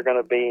places they're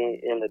going to be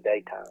in the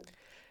daytime.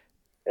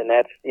 And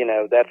that's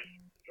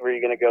where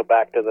you're going to go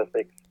back to the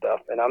thick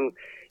stuff. And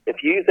if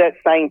you use that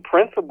same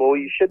principle,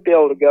 you should be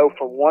able to go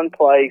from one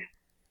place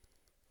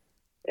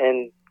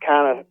and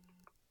kind of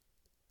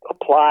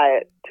apply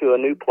it to a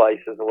new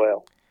place as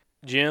well.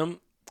 Jim,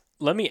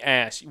 let me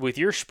ask, with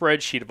your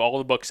spreadsheet of all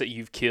the bucks that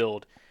you've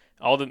killed,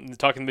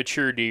 talking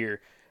mature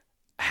deer,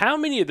 how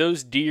many of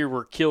those deer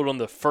were killed on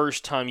the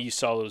first time you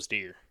saw those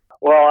deer?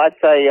 Well, I'd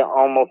say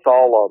almost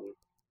all of them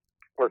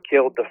were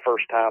killed the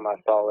first time I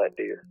saw that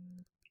deer.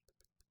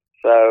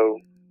 So,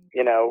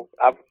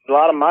 a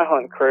lot of my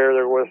hunting career,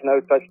 there was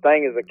no such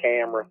thing as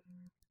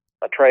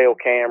a trail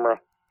camera.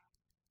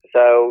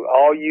 So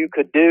all you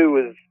could do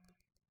was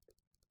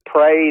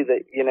pray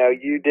that,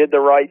 you did the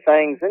right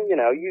things, and,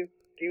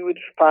 you would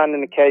find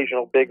an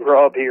occasional big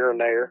rub here and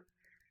there.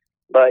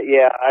 But,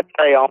 yeah, I'd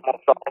say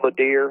almost all the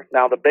deer.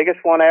 Now, the biggest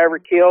one I ever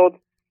killed,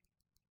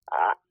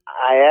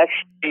 I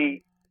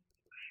actually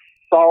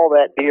saw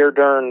that deer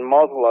during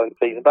muzzleloading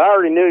season, but I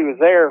already knew he was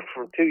there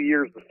from 2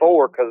 years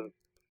before because,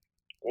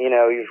 he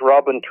was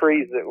rubbing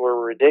trees that were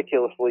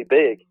ridiculously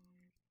big.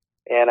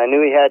 And I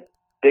knew he had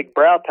big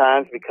brow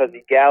tines because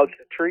he gouged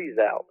the trees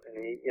out.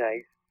 And,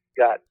 he's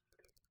got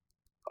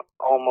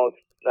almost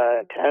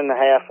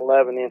 10.5,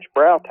 11-inch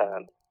brow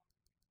tines.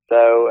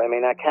 So, I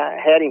mean, I kind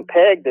of had him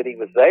pegged that he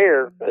was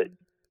there, but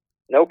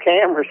no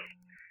cameras.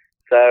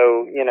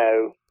 So,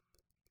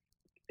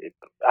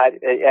 I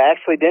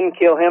actually didn't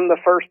kill him the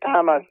first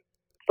time I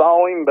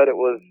saw him, but it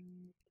was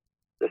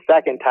the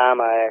second time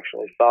I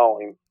actually saw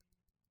him.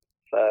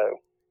 So,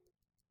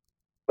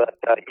 but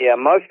yeah,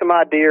 most of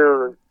my deer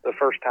are the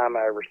first time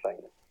I ever seen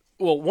them.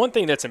 Well, one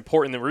thing that's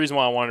important, the reason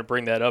why I wanted to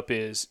bring that up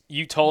is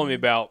you told me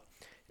about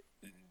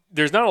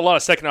there's not a lot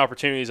of second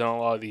opportunities on a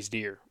lot of these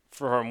deer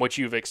from what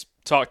you've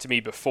talked to me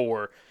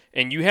before,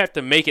 and you have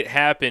to make it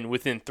happen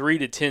within 3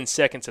 to 10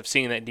 seconds of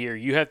seeing that deer.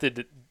 You have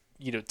to,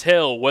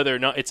 tell whether or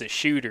not it's a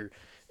shooter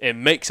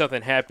and make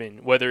something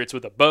happen, whether it's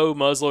with a bow,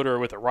 muzzleloader, or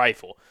with a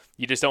rifle.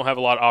 You just don't have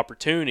a lot of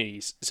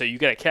opportunities, so you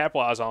got to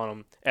capitalize on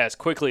them as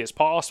quickly as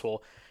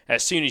possible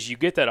as soon as you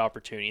get that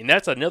opportunity. And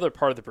that's another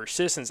part of the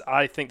persistence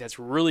I think that's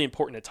really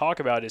important to talk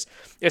about. Is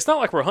it's not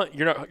like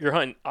you're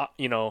hunting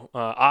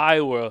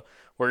Iowa,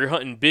 where you're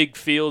hunting big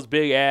fields,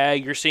 big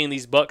ag. You're seeing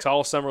these bucks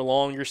all summer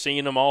long. You're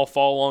seeing them all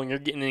fall long. You're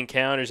getting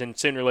encounters, and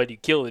sooner or later you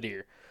kill the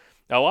deer.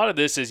 Now, a lot of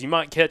this is you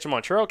might catch him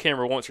on trail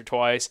camera once or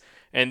twice,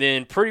 and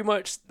then pretty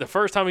much the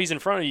first time he's in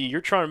front of you,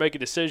 you're trying to make a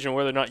decision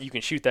whether or not you can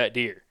shoot that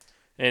deer.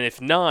 And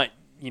if not,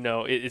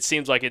 it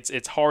seems like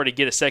it's hard to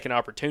get a second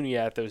opportunity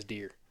at those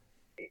deer.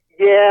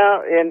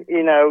 Yeah, and,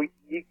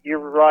 you're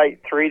right,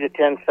 3 to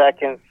 10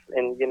 seconds,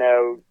 and,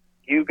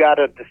 you got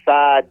to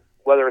decide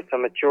whether it's a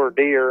mature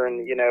deer,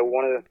 and,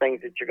 one of the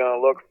things that you're going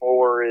to look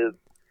for is,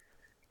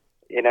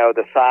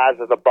 the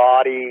size of the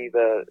body,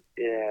 the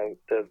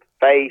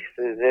face.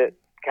 Is it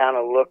kind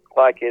of look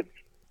like it's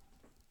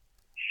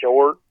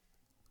short?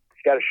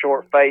 It's got a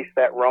short face,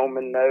 that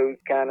Roman nose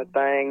kind of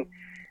thing.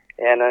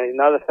 And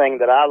another thing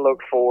that I look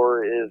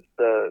for is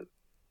the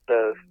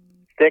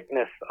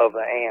thickness of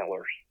the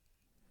antlers.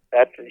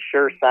 That's a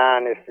sure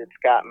sign if it's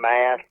got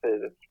mass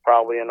that it's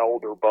probably an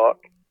older buck.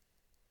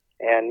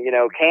 And,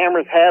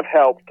 cameras have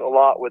helped a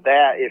lot with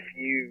that. If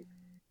you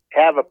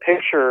have a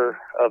picture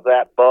of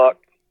that buck,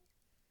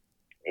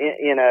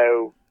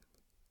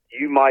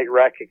 you might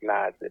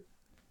recognize it.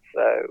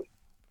 So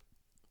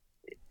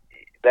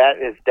that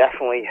is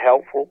definitely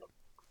helpful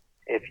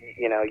if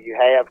you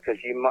have, because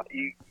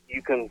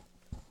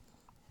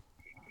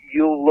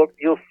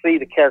you'll see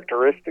the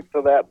characteristics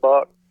of that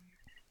buck.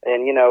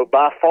 And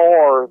by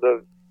far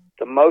the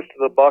most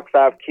of the bucks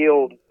I've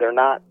killed, they're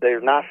not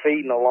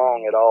feeding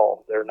along at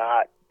all. They're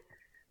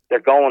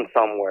going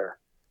somewhere.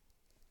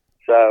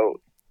 So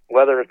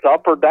whether it's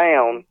up or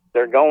down,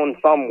 they're going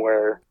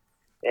somewhere,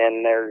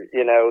 and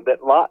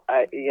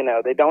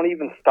they don't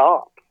even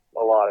stop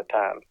a lot of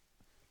times.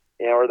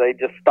 Or they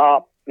just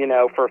stop,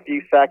 for a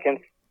few seconds,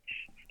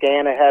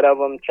 scan ahead of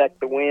them, check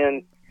the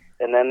wind,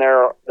 and then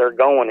they're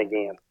going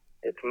again.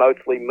 It's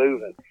mostly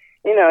moving.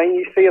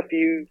 You see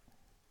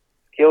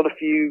killed a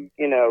few,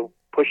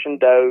 pushing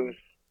does,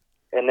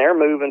 and they're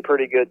moving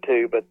pretty good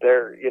too, but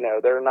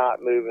they're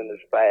not moving as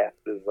fast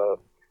as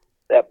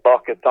that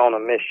buck that's on a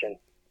mission.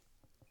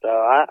 So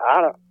I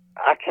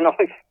can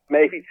only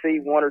maybe see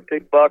 1 or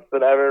 2 bucks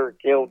that I've ever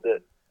killed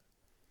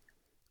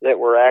that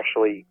were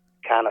actually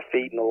kind of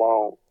feeding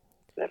along.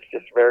 That's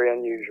just very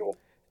unusual.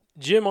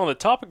 Jim, on the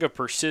topic of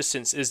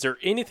persistence, is there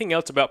anything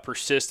else about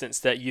persistence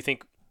that you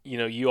think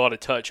you ought to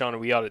touch on, or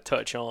we ought to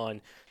touch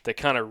on, to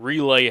kind of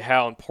relay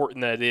how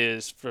important that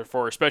is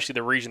for especially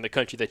the region of the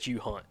country that you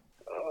hunt?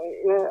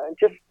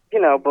 Just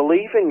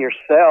believe in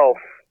yourself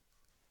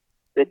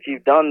that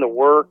you've done the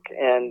work,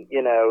 and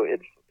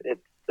it's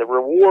the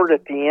reward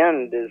at the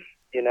end is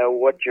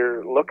what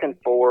you're looking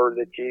for.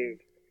 That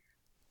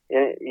if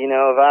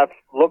I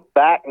look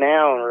back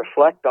now and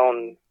reflect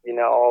on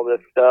all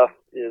this stuff,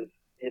 is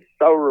it's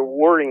so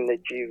rewarding that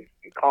you've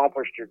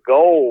accomplished your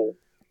goal.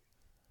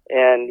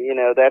 And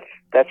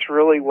that's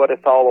really what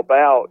it's all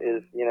about.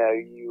 Is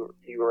you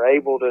were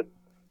able to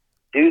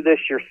do this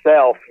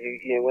yourself.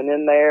 You went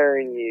in there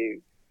and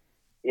you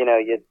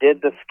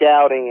did the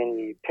scouting and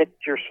you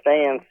picked your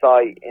stand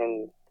site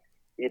and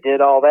you did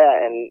all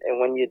that. And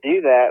when you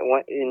do that,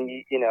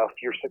 if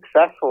you're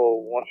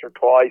successful once or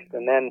twice,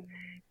 and then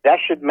that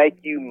should make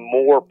you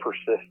more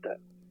persistent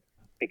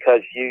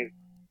because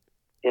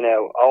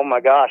oh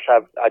my gosh,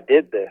 I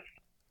did this.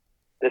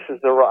 This is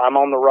I'm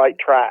on the right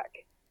track.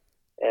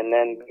 And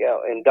then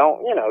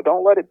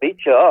don't let it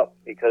beat you up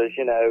because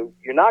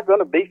you're not going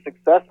to be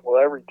successful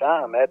every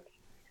time. That's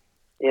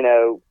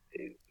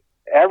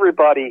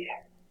everybody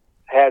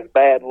has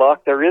bad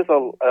luck. There is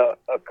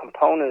a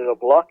component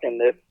of luck in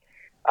this.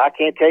 I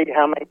can't tell you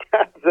how many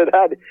times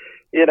that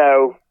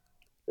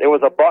there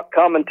was a buck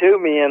coming to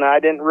me and I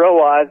didn't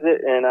realize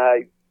it, and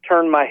I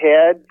turned my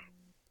head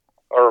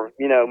or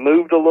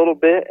moved a little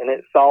bit and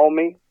it saw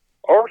me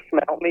or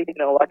smelled me.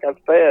 Like I've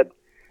said.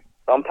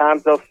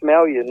 Sometimes they'll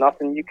smell you,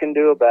 nothing you can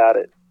do about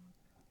it.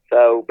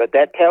 So, but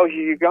that tells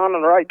you you're on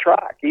the right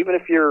track, even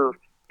if you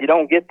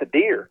don't get the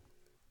deer,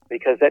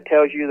 because that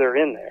tells you they're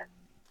in there.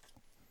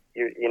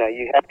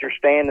 You have to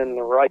stand in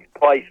the right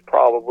place.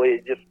 Probably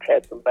it just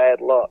had some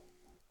bad luck.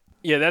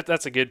 Yeah,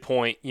 that's a good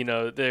point.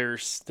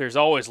 There's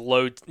always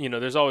low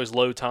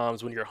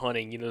times when you're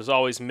hunting. There's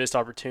always missed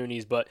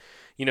opportunities, but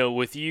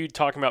with you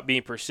talking about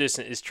being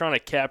persistent, is trying to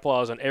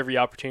capitalize on every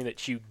opportunity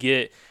that you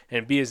get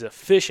and be as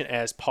efficient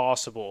as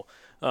possible,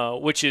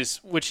 which is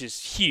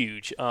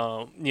huge.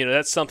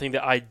 That's something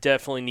that I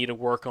definitely need to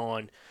work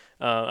on.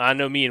 I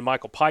know me and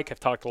Michael Pike have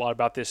talked a lot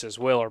about this as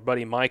well. Our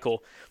buddy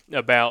Michael,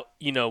 about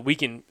we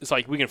can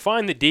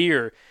find the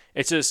deer.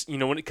 It's just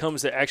when it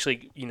comes to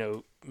actually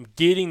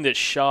getting the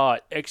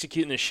shot,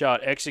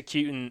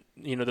 executing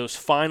those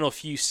final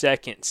few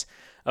seconds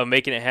of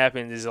making it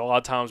happen is a lot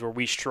of times where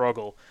we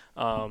struggle,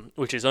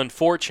 which is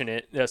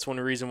unfortunate. That's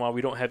one reason why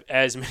we don't have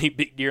as many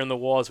big deer on the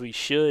wall as we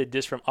should,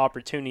 just from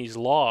opportunities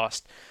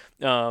lost,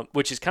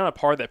 which is kind of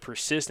part of that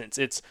persistence.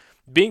 It's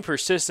being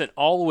persistent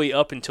all the way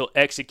up until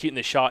executing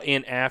the shot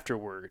and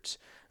afterwards.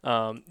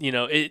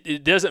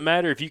 It doesn't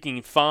matter if you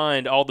can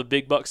find all the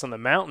big bucks on the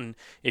mountain.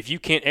 If you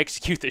can't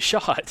execute the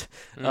shot,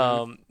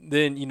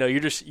 then you're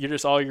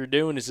just all you're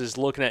doing is just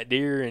looking at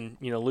deer and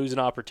losing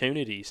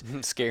opportunities,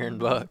 Scaring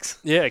bucks.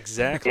 Yeah,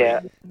 exactly.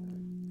 Yeah,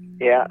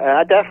 and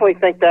I definitely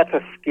think that's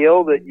a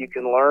skill that you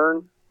can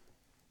learn.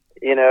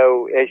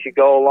 As you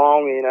go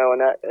along.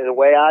 And the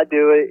way I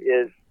do it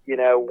is,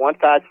 once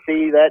I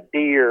see that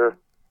deer,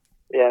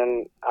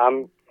 and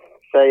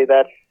say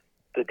that's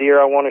the deer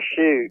I want to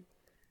shoot.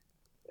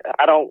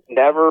 I don't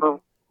never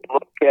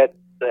look at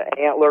the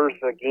antlers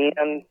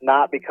again,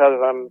 not because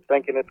I'm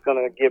thinking it's going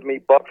to give me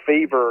buck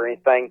fever or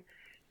anything.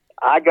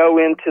 I go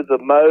into the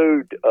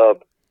mode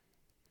of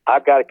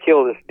I've got to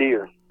kill this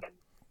deer.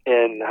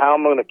 And how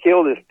I'm going to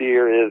kill this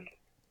deer is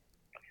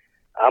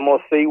I'm going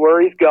to see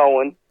where he's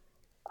going.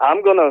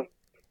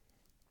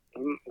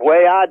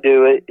 Way I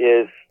do it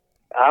is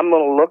I'm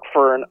going to look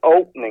for an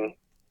opening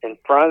in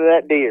front of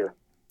that deer.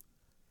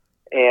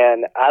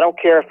 And I don't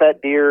care if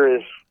that deer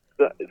is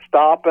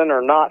stopping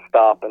or not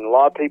stopping. A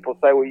lot of people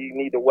say, well, you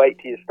need to wait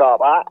till you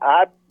stop.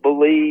 I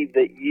believe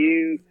that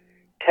you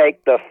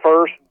take the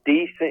first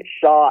decent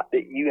shot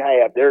that you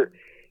have.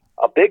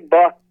 A big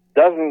buck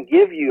doesn't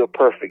give you a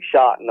perfect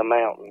shot in the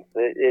mountains.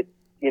 This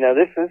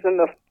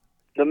isn't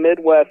the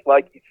Midwest,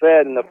 like you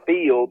said, in the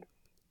field.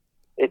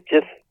 It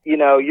just,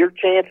 your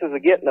chances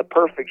of getting a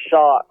perfect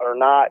shot are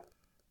not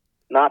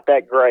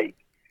that great.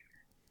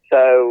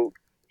 So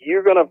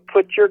you're going to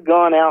put your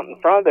gun out in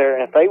front of there,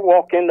 and if they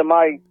walk into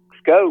my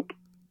scope,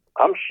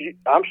 I'm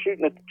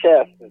shooting at the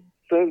chest. As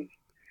soon as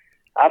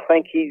I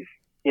think he's,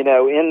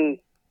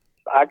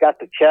 I got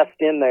the chest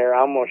in there,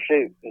 I'm going to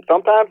shoot. And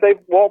sometimes they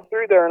walk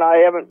through there and I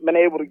haven't been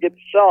able to get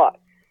the shot.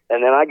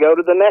 And then I go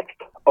to the next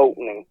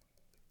opening.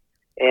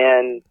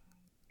 And,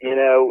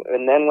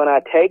 and then when I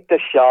take the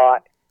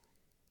shot,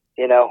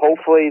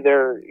 hopefully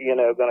they're,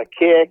 going to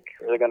kick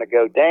or they're going to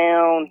go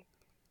down.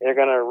 They're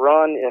going to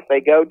run. If they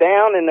go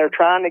down and they're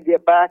trying to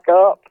get back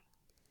up,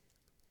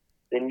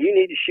 then you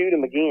need to shoot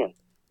them again.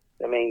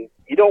 I mean,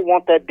 you don't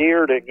want that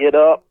deer to get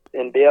up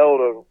and be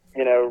able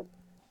to,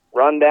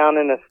 run down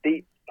in a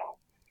steep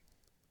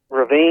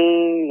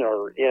ravine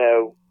or,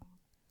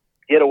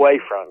 get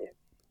away from you.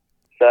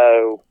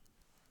 So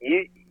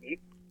you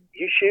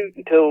shoot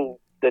until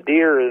the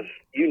deer is,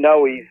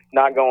 he's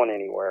not going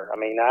anywhere. I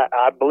mean,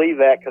 I believe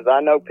that because I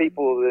know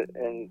people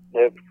that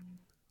have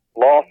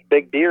lost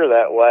big deer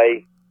that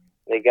way.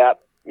 They got,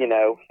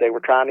 they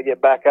were trying to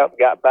get back up,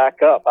 got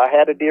back up. I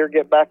had a deer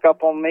get back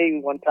up on me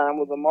one time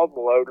with a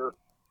muzzleloader,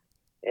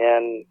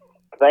 and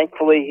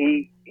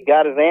thankfully he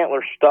got his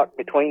antlers stuck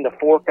between the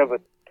fork of a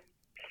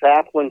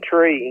sapling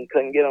tree and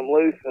couldn't get them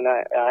loose, and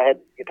I had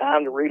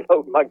time to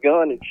reload my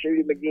gun and shoot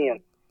him again.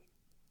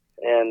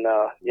 And,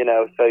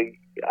 so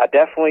I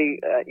definitely,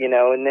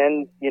 and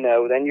then,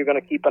 then you're going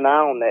to keep an eye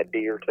on that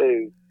deer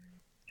too,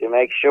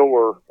 make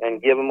sure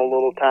and give them a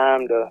little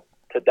time to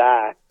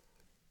die.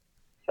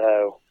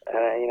 So,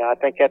 I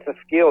think that's a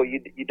skill.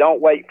 You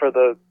don't wait for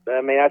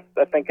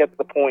I think that's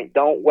the point.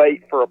 Don't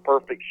wait for a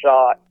perfect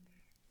shot,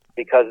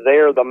 because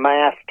they're the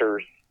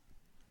masters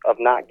of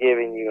not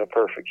giving you a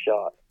perfect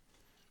shot.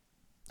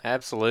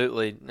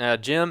 Absolutely. Now,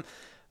 Jim,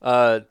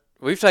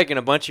 we've taken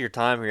a bunch of your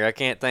time here. I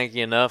can't thank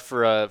you enough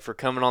for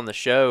coming on the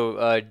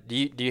show. Do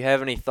you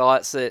have any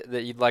thoughts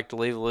that you'd like to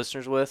leave the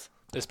listeners with?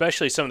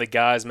 Especially some of the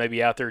guys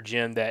maybe out there,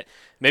 Jim, that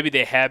maybe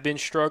they have been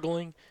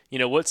struggling.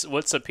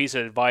 What's a piece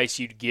of advice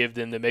you'd give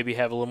them to maybe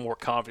have a little more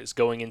confidence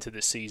going into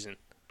this season?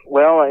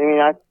 Well,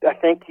 I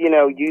think,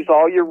 use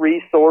all your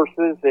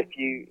resources. If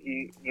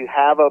you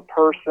have a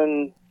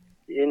person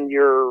in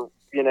your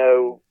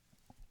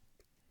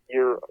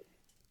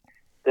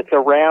that's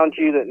around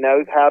you that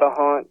knows how to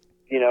hunt,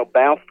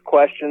 bounce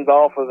questions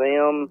off of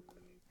them,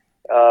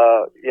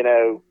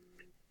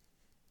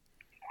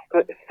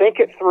 think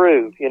it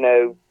through,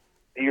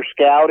 your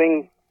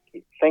scouting,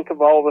 think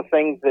of all the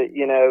things that,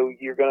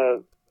 you're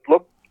going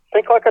to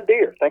think like a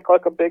deer, think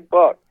like a big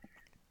buck.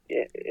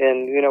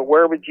 And,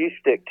 where would you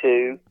stick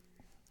to?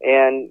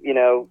 And,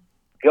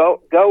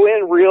 go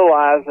in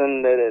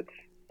realizing that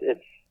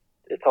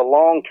it's a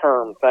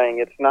long-term thing.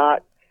 It's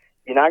not,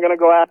 you're not going to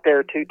go out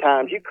there 2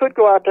 times. You could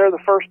go out there the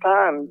first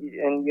time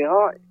and you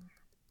hunt.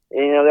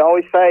 They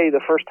always say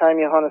the first time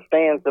you hunt a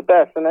stand's the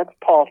best, and that's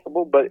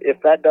possible. But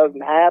if that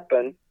doesn't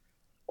happen,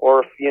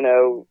 or if,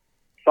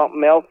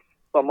 something else,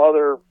 some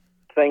other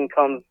thing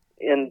comes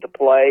into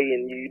play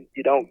and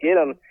you don't get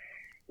them,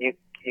 you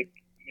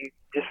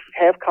just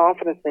have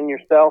confidence in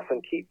yourself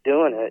and keep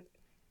doing it,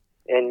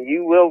 and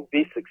you will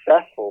be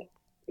successful,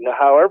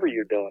 however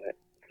you're doing it.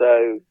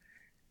 So,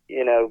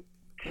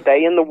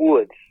 stay in the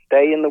woods.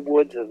 Stay in the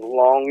woods as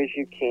long as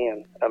you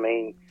can.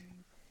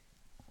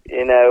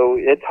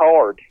 It's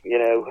hard.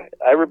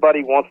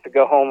 Everybody wants to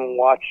go home and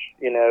watch,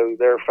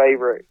 their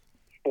favorite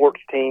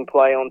sports team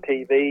play on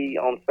TV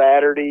on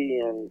Saturday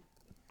and,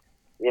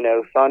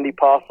 Sunday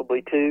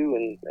possibly too.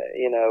 And,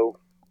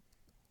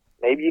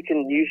 maybe you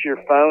can use your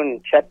phone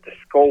and check the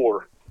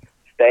score.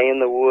 Stay in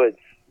the woods.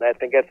 I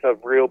think that's a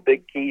real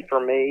big key for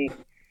me,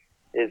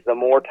 is the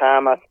more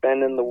time I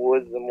spend in the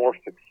woods, the more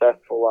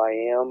successful I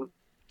am.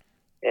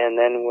 And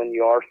then when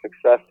you are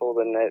successful,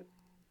 then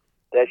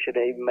that should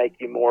even make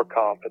you more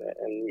confident.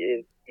 And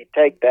you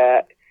take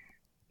that,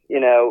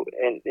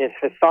 and if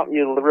it's something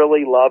you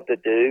really love to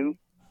do,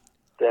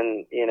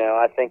 then,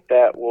 I think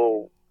that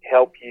will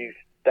help you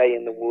stay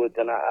in the woods.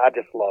 And I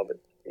just love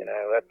it.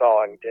 That's all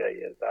I can tell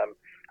you is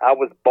I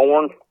was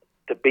born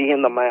to be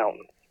in the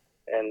mountains.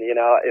 And,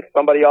 if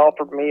somebody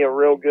offered me a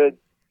real good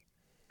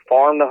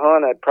farm to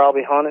hunt, I'd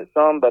probably hunt it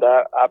some, but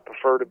I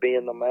prefer to be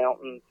in the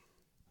mountains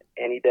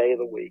any day of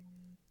the week.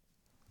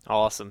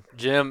 Awesome.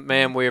 Jim,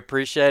 man, we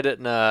appreciate it,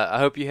 and I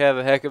hope you have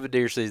a heck of a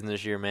deer season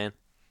this year, man.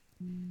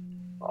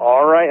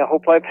 All right. I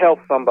hope I've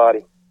helped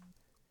somebody.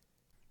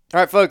 All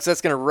right, folks,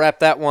 that's going to wrap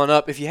that one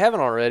up. If you haven't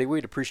already,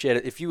 we'd appreciate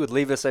it if you would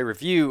leave us a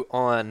review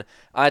on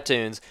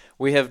iTunes.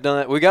 We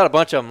got a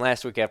bunch of them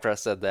last week after I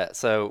said that,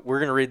 so we're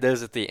going to read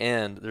those at the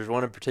end. There's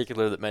one in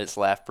particular that made us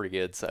laugh pretty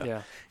good,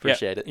 so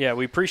appreciate it. Yeah,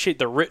 we appreciate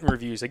the written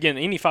reviews. Again,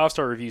 any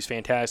 5-star review is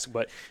fantastic,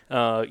 but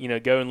go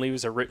and leave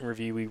us a written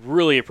review. We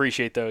really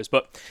appreciate those.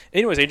 But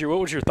anyways, Andrew,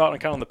 what was your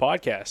thought on the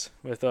podcast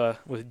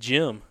with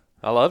Jim?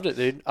 I loved it,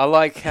 dude. I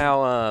like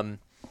how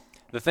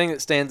the thing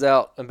that stands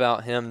out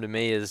about him to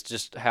me is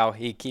just how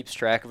he keeps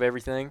track of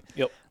everything.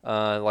 Yep.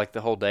 Like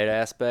the whole data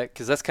aspect,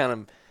 because that's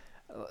kind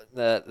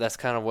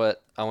of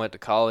what I went to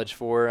college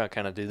for. I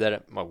kind of do that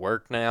at my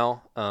work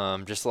now.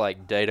 Just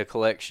like data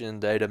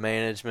collection, data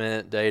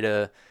management,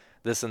 data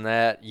this and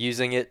that,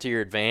 using it to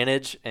your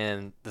advantage,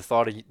 and the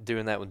thought of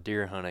doing that with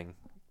deer hunting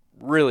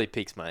really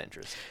piques my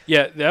interest.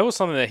 Yeah, that was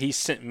something that he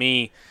sent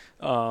me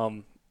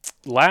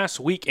last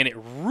week, and it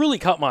really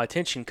caught my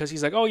attention because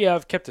he's like, "Oh yeah,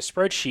 I've kept a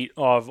spreadsheet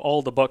of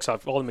all the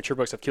mature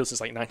bucks I've killed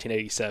since like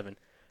 1987."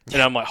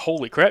 And I'm like,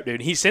 "Holy crap, dude!"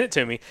 And he sent it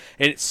to me,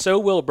 and it's so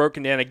well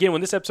broken down. Again,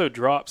 when this episode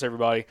drops,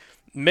 everybody,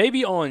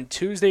 maybe on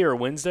Tuesday or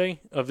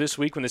Wednesday of this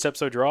week when this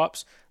episode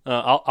drops,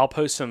 I'll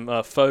post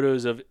some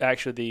photos of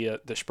actually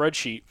the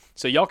spreadsheet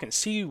so y'all can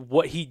see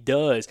what he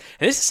does.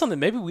 And this is something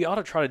maybe we ought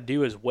to try to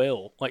do as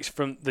well, like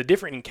from the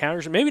different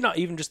encounters, maybe not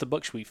even just the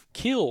bucks we've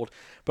killed,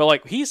 but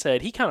like he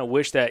said, he kind of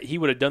wished that he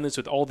would have done this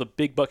with all the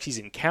big bucks he's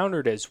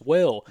encountered as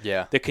well.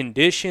 Yeah. The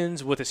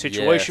conditions, what the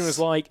situation was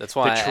like, that's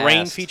why the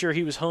terrain feature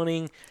he was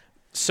hunting,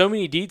 so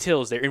many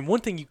details there. And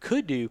one thing you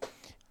could do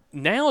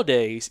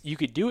nowadays, you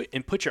could do it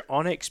and put your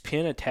Onyx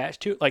pin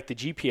attached to it, like the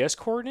GPS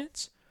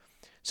coordinates.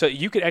 So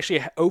you could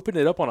actually open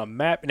it up on a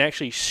map and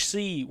actually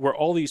see where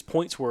all these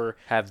points were.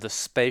 Have the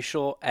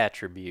spatial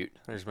attribute.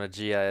 There's my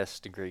GIS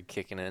degree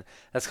kicking in.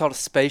 That's called a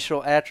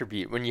spatial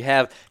attribute. When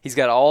he's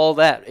got all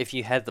that. If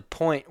you had the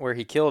point where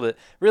he killed it,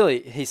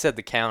 really, he said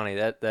the county.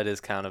 That is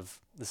kind of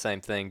the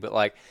same thing. But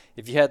like,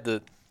 if you had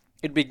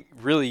it'd be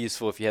really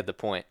useful if you had the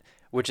point,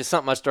 which is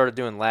something I started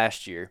doing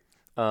last year.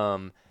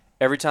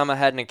 Every time I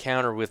had an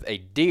encounter with a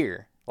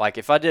deer, like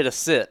if I did a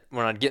sit,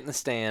 when I'd get in the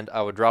stand,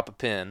 I would drop a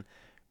pin,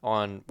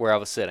 on where I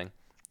was sitting.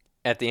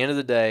 At the end of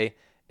the day,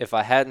 if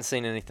I hadn't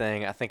seen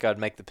anything, I think I'd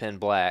make the pin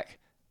black.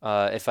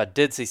 If I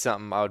did see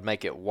something, I would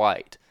make it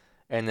white.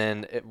 And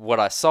then what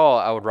I saw,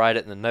 I would write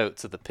it in the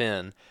notes of the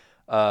pin.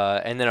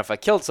 And then if I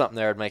killed something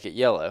there, I'd make it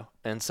yellow.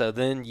 And so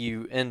then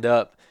you end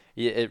up,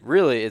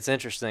 it's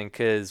interesting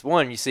because,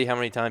 one, you see how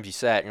many times you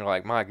sat and you're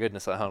like, my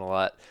goodness, I hunt a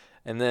lot.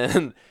 And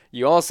then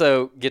you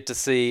also get to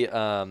see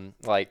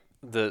like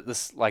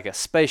this like a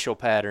spatial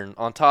pattern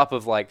on top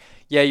of like,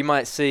 yeah, you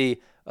might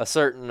see a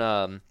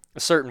certain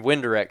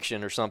wind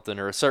direction or something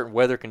or a certain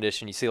weather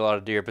condition. You see a lot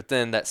of deer, but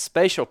then that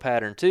spatial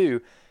pattern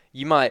too,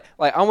 you might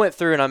like. I went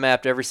through and I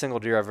mapped every single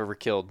deer I've ever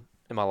killed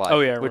in my life. Oh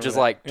yeah, which is that.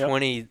 like Yep.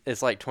 20.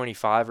 It's like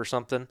 25 or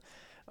something.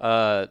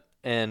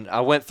 And I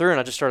went through and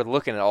I just started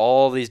looking at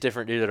all these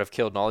different deer that I've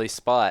killed in all these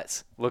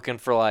spots, looking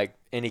for like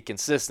any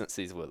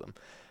consistencies with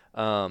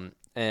them.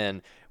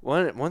 And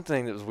one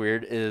thing that was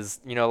weird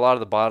is, you know, a lot of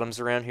the bottoms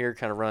around here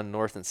kind of run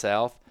north and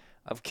south.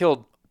 I've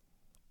killed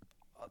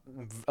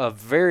a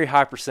very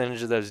high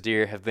percentage of those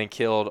deer have been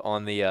killed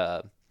on the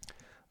let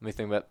me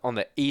think about on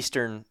the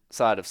eastern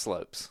side of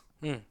slopes.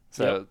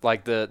 So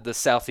like the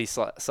southeast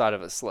side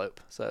of a slope.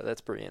 So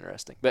that's pretty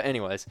interesting. But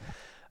anyways,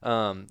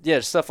 yeah,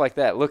 stuff like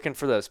that. Looking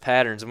for those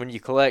patterns, and when you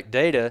collect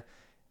data,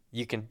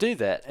 you can do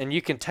that, and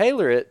you can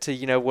tailor it to,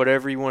 you know,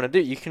 whatever you want to do.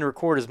 You can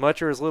record as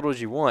much or as little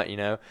as you want. You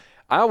know,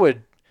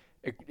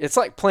 it's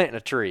like planting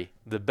a tree.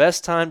 The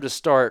best time to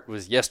start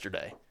was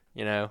yesterday.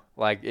 You know,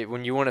 like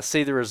when you want to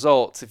see the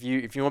results, if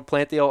you want to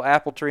plant the old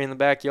apple tree in the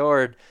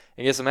backyard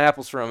and get some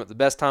apples from it, the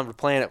best time to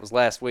plant it was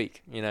last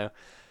week. You know,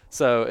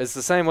 so it's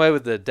the same way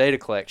with the data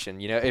collection.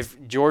 You know, if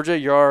Georgia,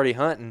 you're already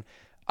hunting,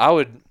 I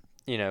would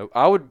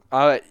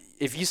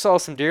if you saw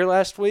some deer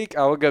last week,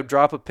 I would go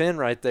drop a pin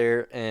right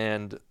there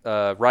and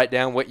write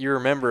down what you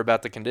remember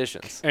about the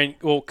conditions. And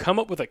we'll come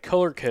up with a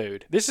color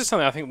code. This is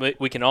something I think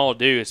we can all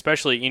do,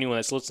 especially anyone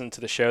that's listening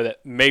to the show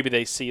that maybe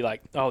they see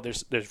like, oh,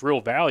 there's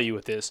real value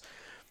with this.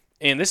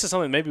 And this is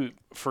something maybe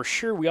for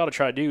sure we ought to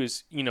try to do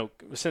is, you know,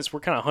 since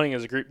we're kind of hunting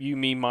as a group, you,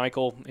 me,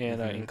 Michael,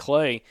 and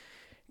Clay,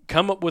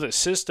 come up with a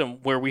system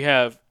where we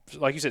have,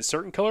 like you said,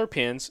 certain color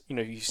pins. You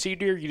know, you see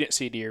deer, you didn't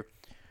see deer.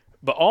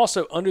 But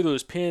also under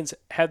those pins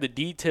have the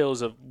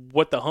details of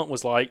what the hunt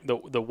was like,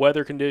 the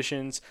weather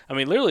conditions. I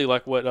mean, literally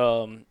like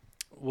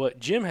what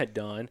Jim had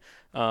done,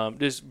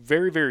 just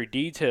very, very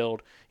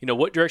detailed. You know,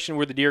 what direction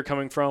were the deer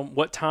coming from,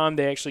 what time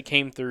they actually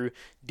came through,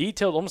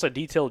 detailed, almost a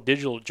detailed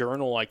digital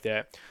journal like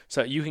that,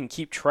 so that you can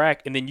keep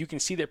track, and then you can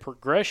see that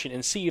progression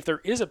and see if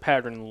there is a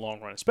pattern in the long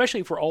run,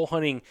 especially if we're all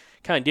hunting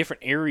kind of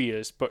different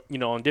areas, but, you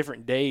know, on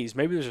different days.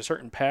 Maybe there's a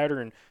certain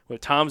pattern with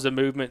times of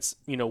movements,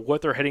 you know,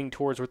 what they're heading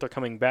towards, what they're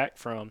coming back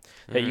from,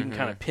 that you can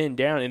kind of pin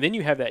down, and then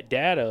you have that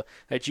data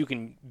that you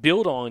can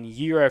build on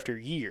year after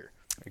year.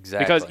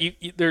 Exactly.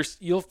 Because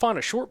you'll find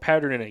a short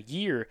pattern in a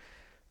year.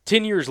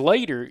 10 years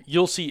later,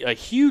 you'll see a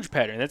huge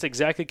pattern. That's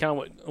exactly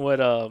kind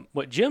of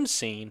what Jim's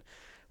seen,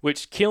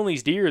 which killing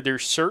these deer,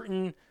 there's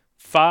certain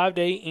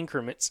 5-day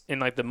increments in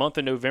like the month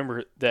of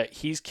November that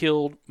he's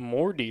killed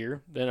more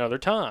deer than other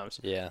times.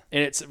 Yeah.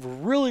 And it's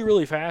really,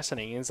 really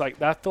fascinating. And it's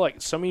like, I feel like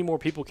so many more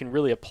people can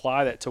really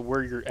apply that to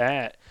where you're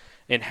at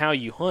and how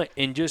you hunt,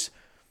 and just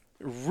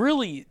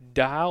really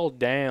dial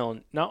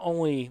down not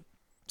only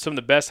some of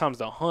the best times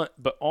to hunt,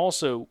 but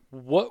also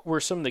what were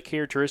some of the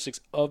characteristics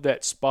of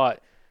that spot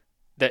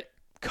that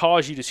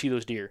caused you to see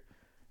those deer.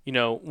 You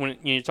know, when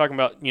you're talking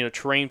about, you know,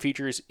 terrain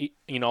features,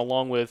 you know,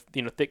 along with,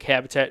 you know, thick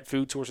habitat,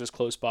 food sources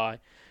close by,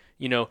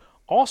 you know,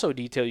 also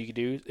detail you could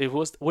do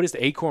is what is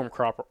the acorn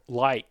crop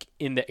like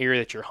in the area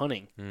that you're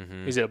hunting?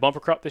 Mm-hmm. Is it a bumper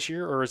crop this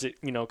year, or is it,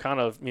 you know, kind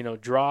of, you know,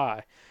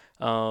 dry?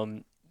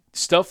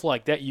 Stuff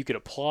like that you could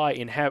apply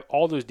and have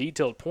all those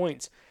detailed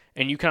points,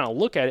 and you kind of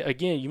look at it.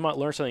 Again, you might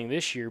learn something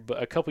this year,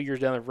 but a couple years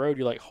down the road,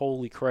 you're like,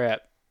 holy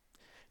crap.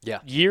 Yeah.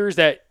 Years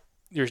that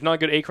there's not a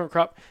good acorn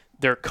crop,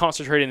 they're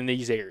concentrated in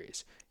these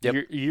areas.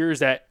 Yep. Years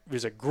that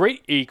there's a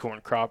great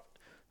acorn crop,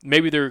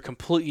 maybe they're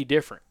completely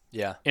different.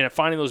 Yeah. And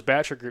finding those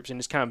bachelor groups and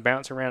just kind of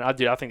bounce around,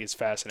 I think it's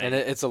fascinating.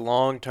 And it's a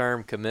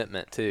long-term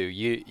commitment too.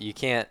 You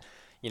can't,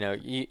 you know,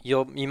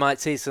 you might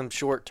see some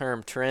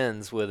short-term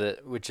trends with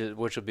it, which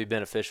will be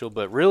beneficial,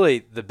 but really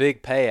the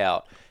big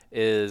payout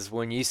is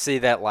when you see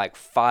that like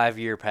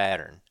 5-year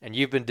pattern, and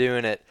you've been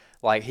doing it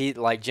like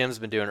Jim's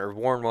been doing it, or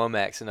Warren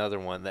Womack's another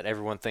one that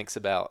everyone thinks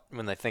about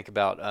when they think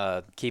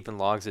about keeping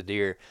logs of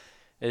deer.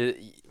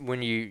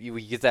 When you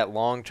get that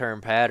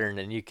long-term pattern,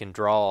 and you can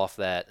draw off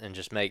that and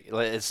just make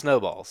it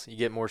snowballs. You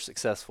get more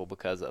successful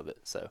because of it.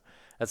 So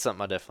that's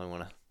something I definitely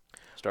want to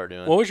start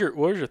doing. What was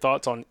your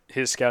thoughts on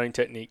his scouting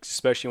techniques,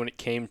 especially when it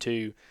came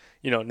to,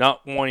 you know,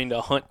 not wanting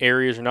to hunt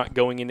areas or not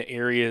going into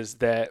areas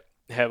that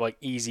have like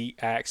easy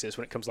access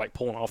when it comes to like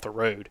pulling off the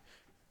road?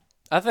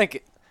 I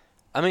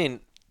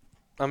mean,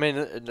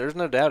 there's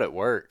no doubt it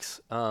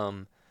works.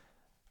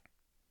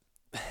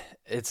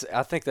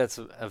 I think that's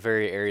a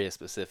very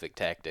area-specific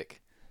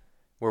tactic.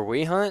 Where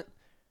we hunt,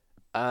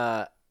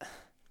 I've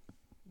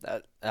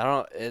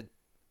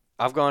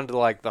gone to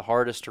like the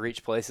hardest to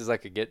reach places I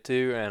could get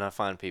to, and I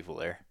find people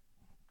there.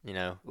 You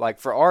know, like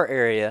for our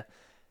area,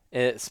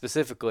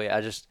 Specifically,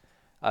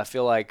 I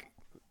feel like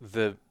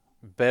the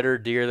better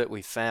deer that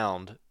we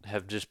found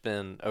have just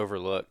been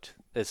overlooked.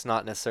 It's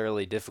not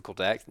necessarily difficult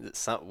to access.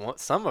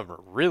 Some of them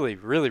are really,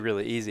 really,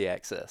 really easy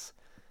access.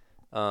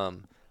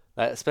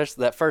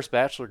 Especially that first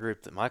bachelor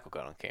group that Michael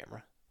got on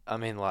camera. I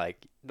mean,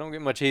 like, don't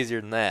get much easier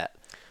than that.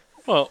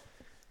 Well,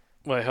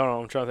 wait, hold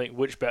on. I'm trying to think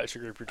which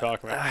bachelor group you're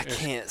talking about. I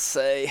can't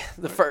say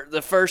the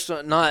first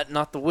one,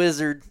 not the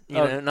wizard,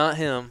 not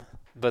him,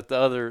 but the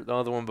other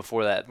one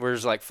before that. Where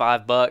there's like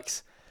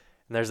 $5,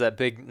 and there's that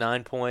big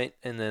 9-point,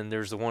 and then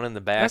there's the one in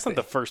the back. That's not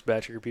the first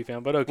bachelor group you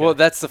found, but okay. Well,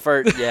 that's the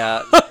first.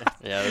 Yeah,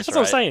 yeah, that's what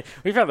I'm saying.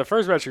 We found the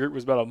first bachelor group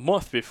was about a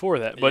month before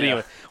that. But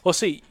anyway, well,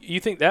 see, you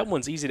think that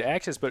one's easy to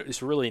access, but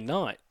it's really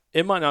not.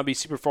 It might not be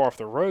super far off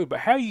the road, but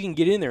how you can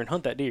get in there and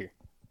hunt that deer?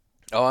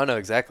 Oh, I know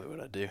exactly what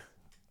I do.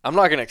 I'm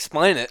not going to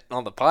explain it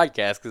on the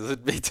podcast because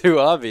it'd be too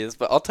obvious,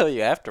 but I'll tell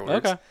you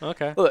afterwards.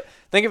 Okay. Look,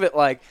 think of it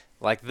like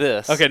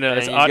this. Okay, no,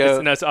 it's an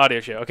audio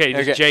show. Okay,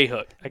 just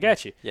J-hook. I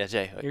got you. Yeah,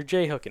 J-hook. You're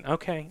J-hooking.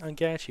 Okay, I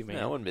got you, man.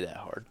 No, it wouldn't be that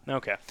hard.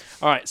 Okay.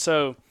 All right,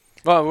 so.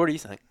 Well, what do you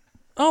think?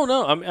 Oh,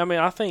 no. I mean,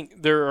 I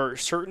think there are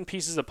certain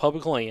pieces of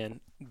public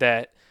land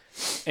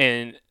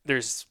and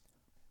there's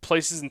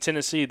places in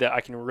Tennessee that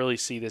I can really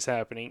see this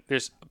happening.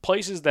 There's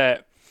places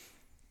that,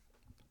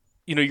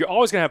 you're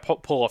always going to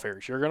have pull-off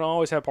areas. You're going to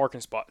always have parking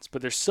spots.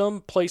 But there's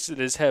some places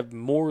that have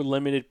more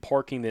limited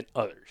parking than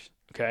others,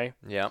 okay?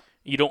 Yeah.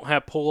 You don't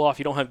have pull-off.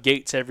 You don't have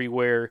gates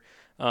everywhere.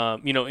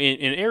 In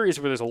areas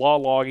where there's a lot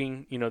of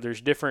logging,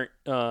 there's different,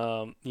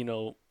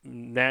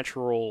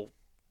 natural,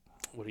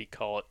 what do you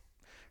call it,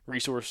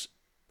 resource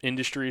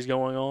industries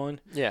going on.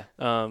 Yeah.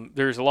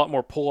 There's a lot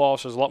more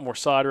pull-offs. There's a lot more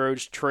side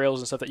roads,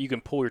 trails, and stuff that you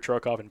can pull your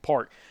truck off and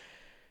park.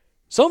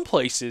 Some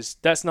places,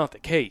 that's not the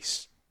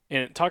case.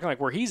 And talking like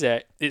where he's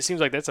at, it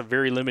seems like that's a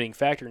very limiting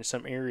factor in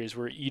some areas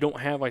where you don't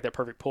have like that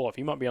perfect pull-off.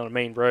 You might be on a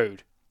main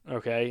road,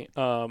 okay,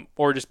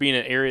 or just be in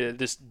an area that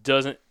just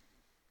doesn't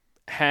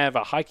have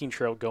a hiking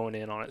trail going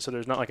in on it, so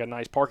there's not like a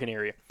nice parking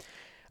area.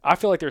 I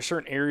feel like there are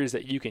certain areas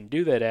that you can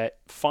do that at.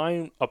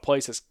 Find a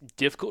place that's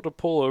difficult to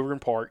pull over and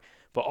park,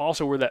 but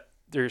also where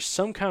there's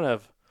some kind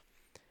of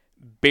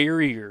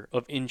barrier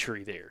of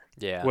entry there.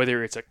 Yeah.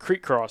 Whether it's a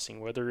creek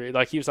crossing,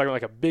 like he was talking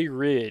like a big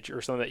ridge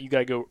or something that you got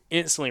to go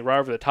instantly right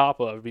over the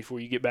top of before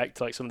you get back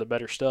to like some of the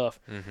better stuff.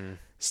 Mm-hmm.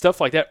 Stuff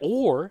like that.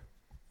 Or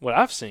what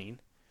I've seen,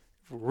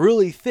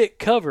 really thick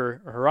cover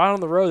right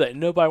on the road that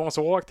nobody wants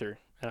to walk through.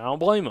 And I don't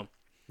blame them.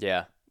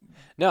 Yeah.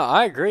 No,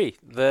 I agree.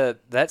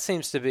 That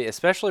seems to be,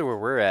 especially where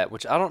we're at,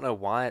 which I don't know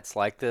why it's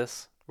like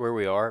this where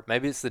we are.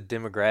 Maybe it's the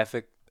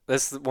demographic.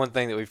 That's the one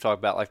thing that we've talked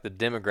about, like the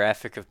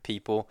demographic of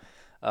people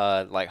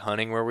like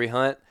hunting where we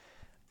hunt.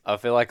 I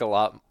feel like a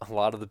lot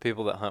of the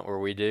people that hunt where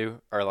we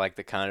do are like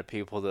the kind of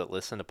people that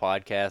listen to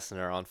podcasts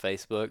and are on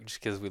Facebook just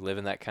because we live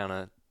in that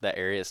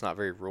area. It's not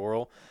very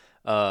rural.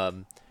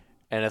 And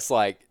it's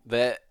like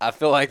that. I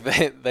feel like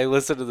they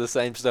listen to the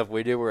same stuff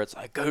we do where it's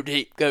like, go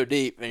deep.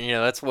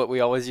 And, that's what we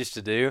always used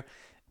to do.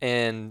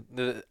 And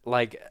it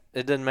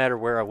doesn't matter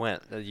where I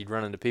went, you'd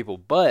run into people.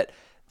 But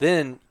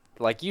then,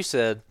 like you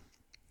said,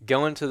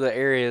 going to the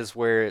areas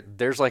where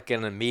there's like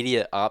an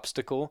immediate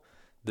obstacle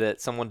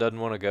that someone doesn't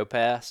want to go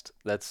past,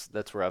 that's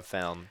where I've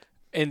found.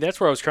 And that's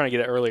where I was trying to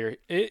get at earlier.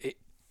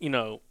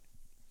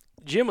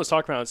 Jim was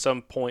talking about at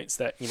some points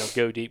that,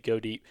 go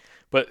deep.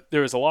 But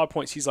there was a lot of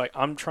points he's like,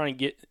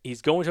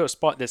 he's going to a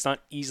spot that's not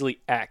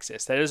easily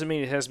accessed. That doesn't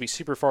mean it has to be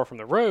super far from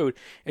the road.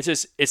 It's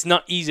just, it's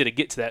not easy to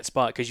get to that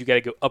spot because you got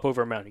to go up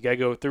over a mountain. You got to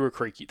go through a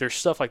creek. There's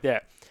stuff like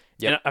that.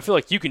 Yep. And I feel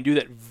like you can do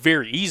that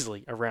very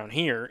easily around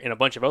here and a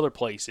bunch of other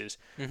places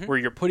where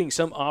you're putting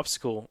some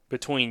obstacle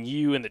between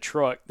you and the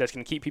truck that's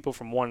going to keep people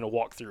from wanting to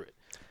walk through it.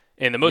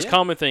 And the most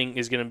common thing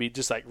is going to be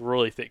just like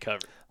really thick cover.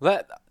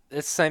 It's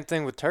the same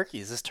thing with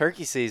turkeys. This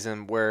turkey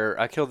season where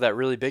I killed that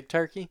really big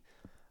turkey,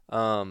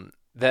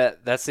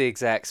 that's the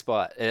exact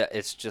spot.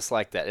 It's just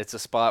like that. It's a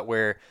spot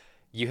where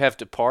you have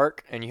to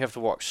park and you have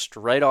to walk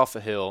straight off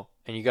a hill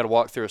and you got to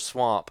walk through a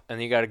swamp and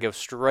then you got to go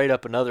straight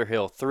up another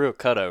hill through a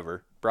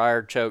cutover.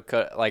 Briar choke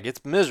cut, like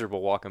it's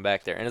miserable walking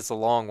back there, and it's a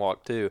long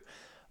walk too.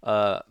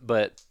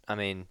 But I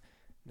mean,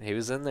 he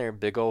was in there,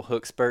 big old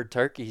hook spurred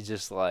turkey,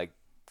 just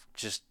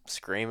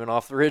screaming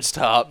off the ridge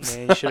top.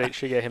 Man, you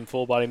should get him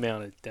full body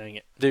mounted. Dang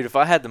it, dude! If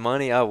I had the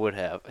money, I would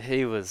have.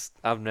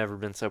 I've never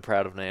been so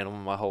proud of an animal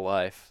in my whole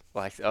life.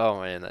 Like,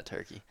 oh man, that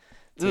turkey.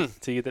 To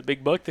get that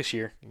big buck this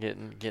year,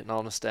 getting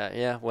on the stat.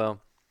 Yeah, well,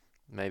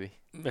 maybe.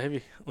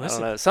 Listen. I don't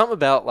know. Something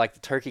about like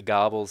the turkey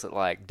gobbles at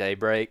like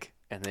daybreak.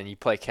 And then you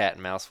play cat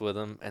and mouse with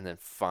them, and then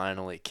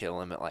finally kill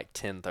him at like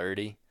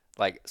 10:30.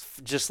 Like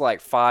just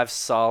like 5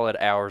 solid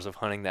hours of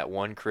hunting that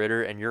one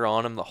critter, and you're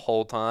on him the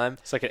whole time.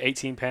 It's like an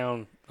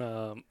 18-pound.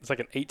 It's like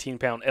an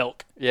 18-pound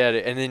elk. Yeah,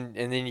 and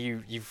then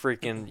you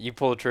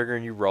pull the trigger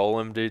and you roll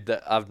him, dude.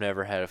 I've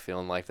never had a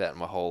feeling like that in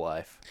my whole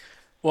life.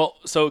 Well,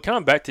 so kind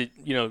of back to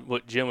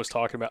what Jim was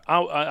talking about.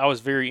 I was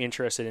very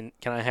interested in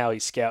kind of how he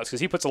scouts because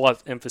he puts a lot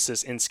of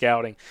emphasis in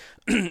scouting,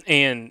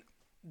 and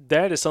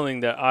that is something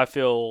that I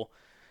feel.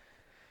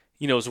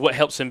 is what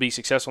helps him be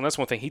successful. And that's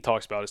one thing he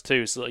talks about is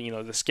too. So,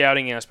 the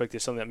scouting aspect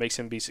is something that makes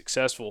him be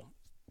successful.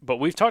 But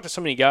we've talked to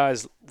so many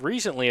guys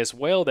recently as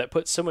well that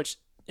put so much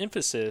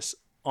emphasis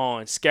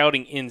on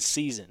scouting in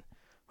season,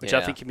 which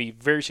I think can be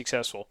very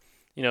successful.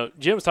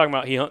 Jim was talking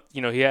about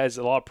he has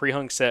a lot of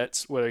pre-hung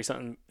sets, whether he's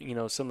hunting,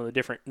 some of the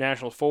different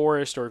national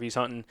forests or if he's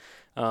hunting,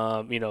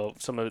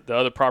 some of the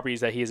other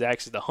properties that he has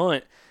access to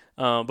hunt,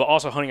 but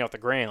also hunting off the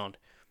ground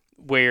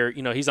where,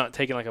 he's not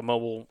taking like a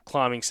mobile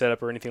climbing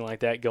setup or anything like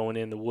that going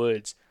in the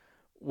woods,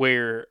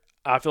 where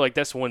I feel like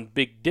that's one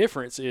big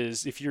difference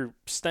is if you're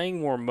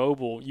staying more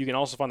mobile, you can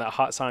also find that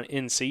hot sign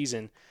in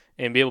season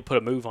and be able to put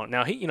a move on.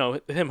 Now, him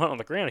hunting on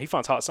the ground, he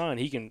finds hot sign,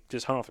 he can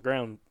just hunt off the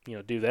ground,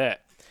 do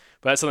that.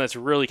 But that's something that's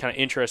really kind of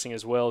interesting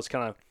as well, is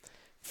kind of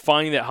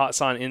finding that hot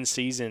sign in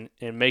season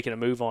and making a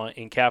move on it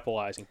and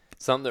capitalizing.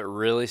 Something that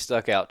really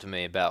stuck out to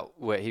me about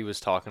what he was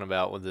talking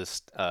about with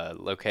this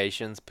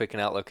locations, picking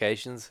out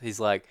locations. He's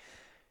like,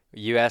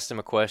 you asked him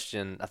a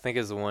question, I think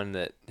it was the one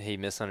that he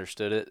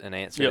misunderstood it and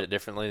answered it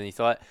differently than he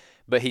thought.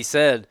 But he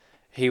said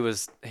he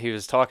was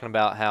talking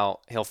about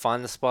how he'll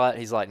find the spot.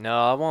 He's like,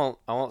 no,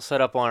 I won't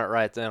set up on it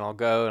right then. I'll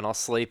go and I'll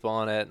sleep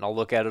on it and I'll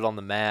look at it on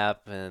the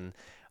map and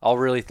I'll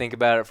really think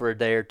about it for a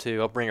day or two.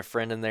 I'll bring a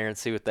friend in there and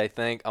see what they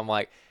think. I'm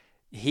like,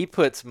 he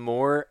puts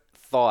more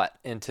thought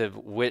into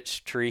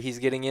which tree he's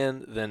getting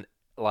in than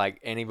like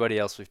anybody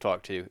else we've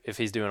talked to if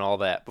he's doing all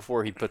that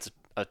before he puts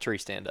a tree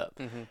stand up,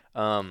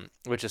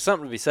 which is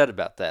something to be said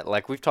about that.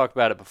 Like we've talked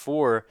about it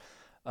before,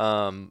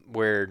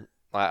 where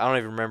I don't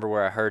even remember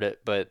where I heard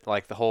it, but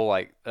like the whole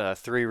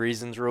 3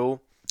 reasons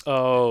rule.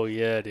 Oh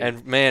yeah, dude.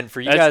 And man, for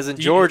you guys in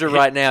Georgia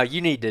right now,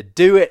 you need to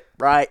do it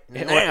right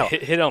now.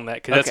 Hit on that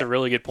because that's a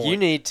really good point. You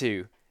need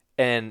to,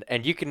 and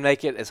you can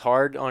make it as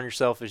hard on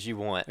yourself as you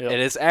want, and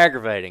it's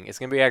aggravating. It's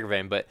gonna be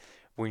aggravating, but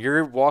when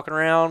you're walking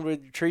around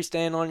with your tree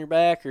stand on your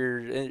back or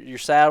your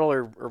saddle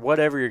or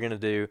whatever you're gonna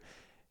do,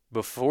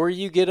 before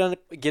you get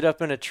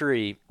up in a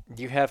tree,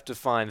 you have to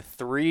find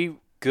 3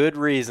 good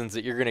reasons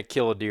that you're gonna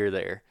kill a deer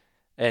there,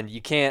 and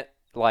you can't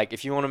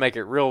if you want to make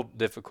it real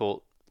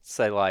difficult,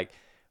 say like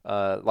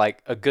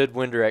a good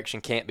wind direction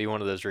can't be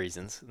one of those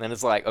reasons. Then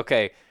it's like,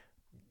 okay,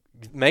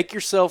 make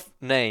yourself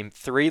name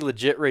 3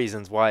 legit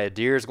reasons why a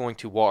deer is going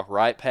to walk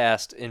right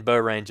past in bow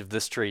range of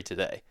this tree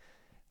today.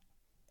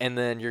 And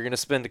then you're going to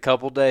spend a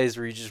couple days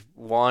where you just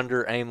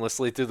wander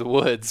aimlessly through the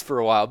woods for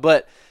a while.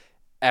 But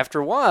after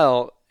a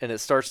while, and it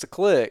starts to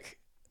click,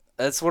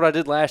 that's what I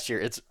did last year.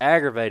 It's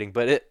aggravating,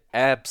 but it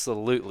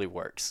absolutely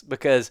works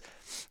because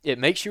it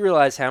makes you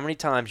realize how many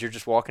times you're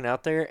just walking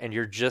out there and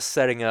you're just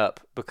setting up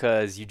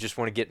because you just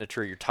want to get in a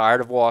tree. You're tired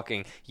of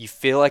walking. You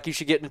feel like you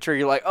should get in a tree.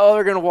 You're like, oh,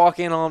 they're going to walk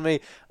in on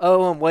me.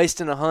 Oh, I'm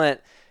wasting a hunt.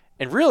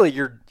 And really,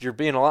 you're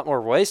being a lot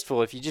more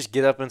wasteful if you just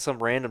get up in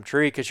some random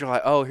tree because you're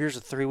like, oh, here's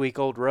a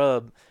 3-week-old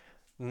rub.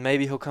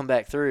 Maybe he'll come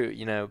back through.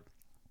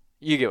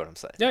 You get what I'm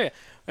saying. Yeah.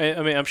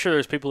 I mean, I'm sure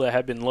there's people that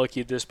have been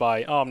lucky just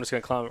by, I'm just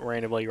going to climb it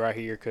randomly right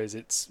here because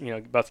it's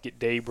about to get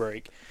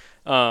daybreak.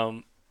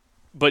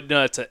 But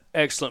no, it's an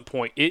excellent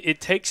point. It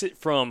takes it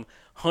from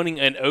hunting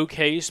an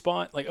okay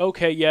spot, like,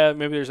 okay, yeah,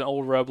 maybe there's an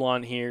old rub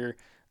line here.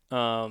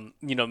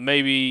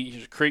 Maybe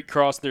there's a creek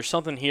cross. There's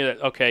something here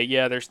that, okay,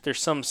 yeah, there's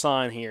some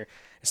sign here.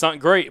 It's not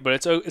great, but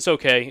it's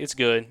okay. It's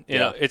good.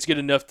 It's good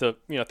enough to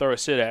throw a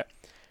sit at.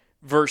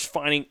 Versus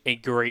finding a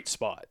great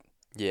spot.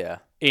 Yeah.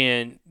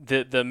 And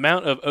the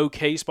amount of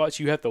okay spots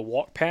you have to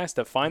walk past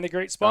to find the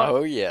great spot.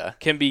 Oh yeah.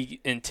 Can be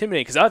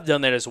intimidating because I've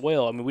done that as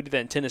well. I mean, we did that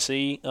in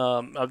Tennessee.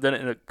 I've done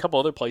it in a couple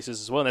other places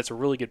as well. And that's a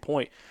really good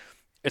point.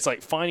 It's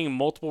like finding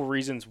multiple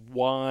reasons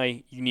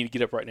why you need to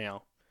get up right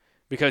now,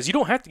 because you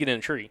don't have to get in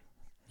a tree.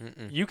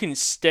 You can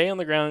stay on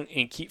the ground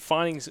and keep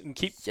covering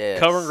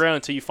ground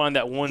until you find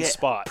that one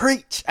spot.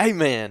 Preach,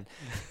 amen.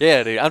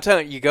 Yeah, dude. I'm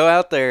telling you, go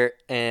out there,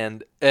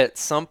 and at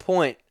some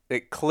point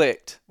it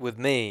clicked with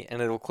me,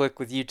 and it'll click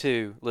with you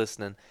too.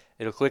 Listening,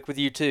 it'll click with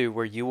you too,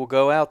 where you will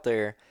go out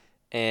there,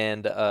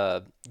 and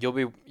you'll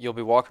be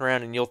walking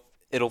around, and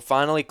it'll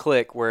finally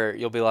click where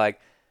you'll be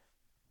like,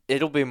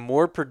 it'll be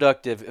more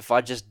productive if I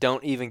just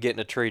don't even get in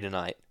a tree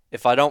tonight.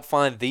 If I don't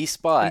find the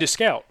spot, and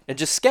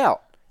just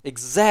scout.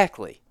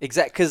 Exactly.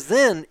 Because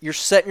then you're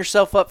setting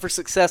yourself up for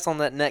success on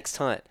that next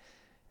hunt.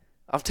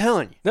 I'm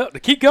telling you. No, to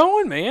keep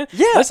going, man.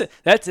 Yeah. Listen,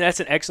 that's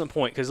an excellent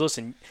point because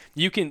listen,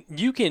 you can.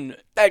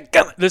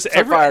 Listen,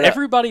 So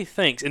everybody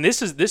thinks, and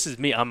this is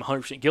me. I'm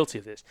 100% guilty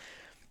of this.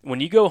 When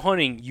you go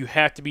hunting, you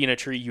have to be in a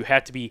tree. You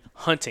have to be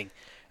hunting.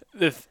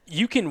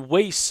 You can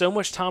waste so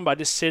much time by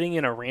just sitting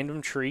in a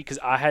random tree. Because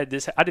I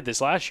did this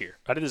last year.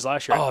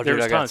 Oh,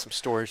 dude, I got some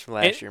stories from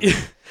last year.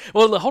 Man.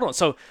 Well, hold on.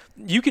 So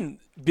you can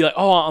be like,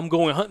 oh, I'm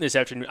going hunting this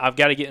afternoon. I've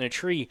got to get in a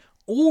tree.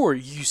 Or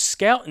you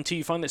scout until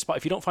you find that spot.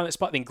 If you don't find that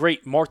spot, then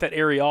great. Mark that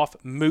area off.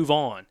 Move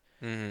on.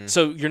 Mm-hmm.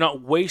 So you're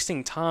not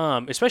wasting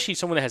time, especially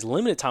someone that has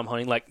limited time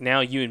hunting, like now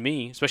you and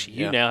me, especially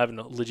you now having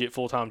a legit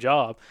full-time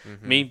job.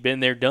 Mm-hmm. Me,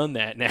 been there, done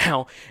that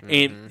now.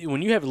 Mm-hmm. And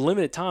when you have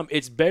limited time,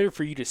 it's better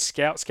for you to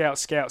scout,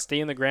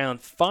 stay on the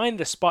ground, find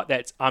the spot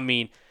that's,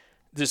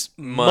 just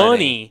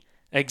money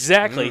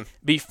Exactly.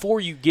 Before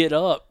you get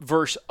up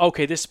versus,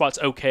 okay, this spot's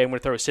okay, I'm going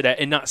to throw a sit at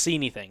and not see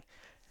anything.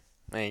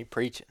 Man, you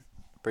preaching.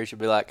 Preacher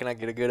be like, can I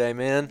get a good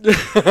amen?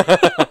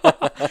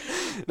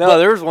 No,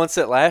 there was one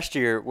set last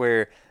year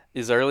where it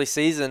was early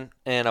season,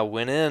 and I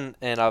went in,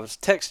 and I was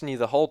texting you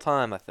the whole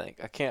time, I think.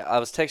 I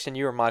was texting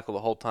you or Michael the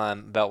whole time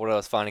about what I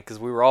was finding because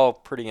we were all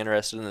pretty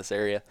interested in this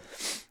area.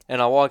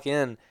 And I walk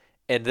in,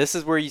 and this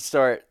is where you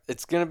start.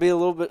 It's going to be a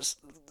little bit,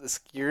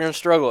 you're going to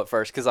struggle at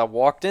first because I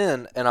walked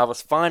in, and I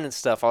was finding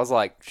stuff. I was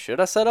like, should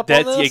I set up on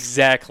That's this?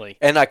 exactly.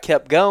 And I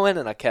kept going,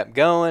 and I kept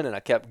going, and I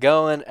kept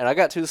going, and I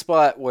got to the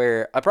spot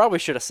where I probably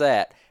should have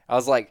sat. I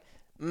was like,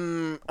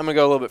 I'm going to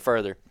go a little bit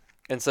further.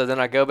 And so then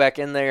I go back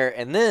in there,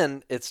 and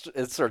then it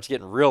starts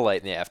getting real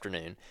late in the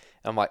afternoon.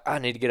 I'm like, I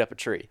need to get up a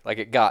tree. Like,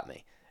 it got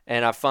me.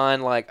 And I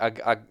find, like,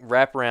 I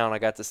wrap around. I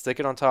got this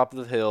thicket on top of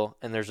the hill,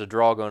 and there's a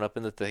draw going up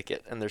in the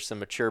thicket, and there's some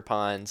mature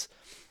pines.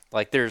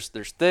 Like, there's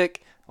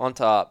thick on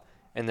top,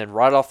 and then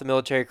right off the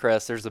military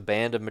crest, there's a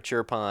band of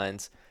mature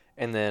pines,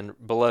 and then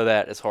below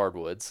that is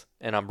hardwoods.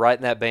 And I'm right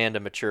in that band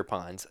of mature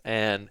pines.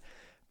 And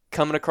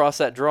coming across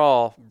that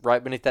draw,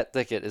 right beneath that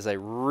thicket, is a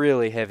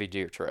really heavy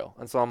deer trail.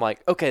 And so I'm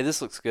like, okay,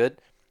 this looks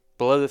good.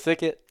 Below the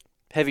thicket,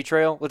 heavy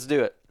trail, let's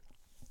do it.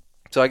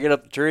 So I get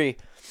up the tree,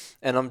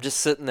 and I'm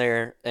just sitting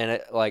there,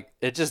 and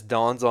it just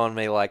dawns on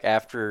me, like,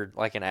 after,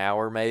 like, an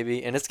hour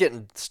maybe, and it's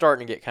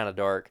starting to get kind of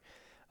dark.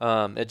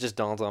 It just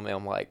dawns on me,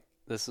 I'm like,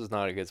 this is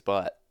not a good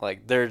spot.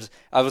 Like,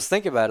 I was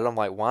thinking about it, I'm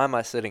like, why am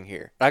I sitting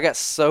here? I got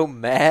so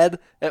mad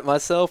at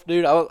myself,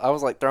 dude. I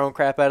was like throwing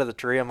crap out of the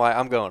tree. I'm like,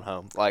 I'm going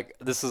home. Like,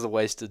 this is a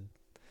wasted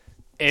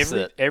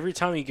sit. Every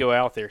time you go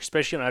out there,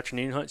 especially on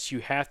afternoon hunts, you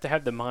have to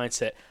have the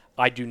mindset,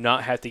 I do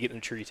not have to get in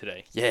a tree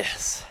today.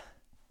 Yes.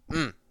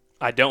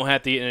 I don't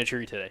have to get in a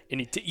tree today.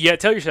 And you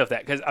tell yourself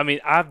that because, I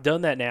mean, I've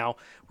done that now.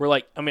 Where,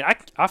 like, I mean,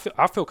 I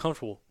feel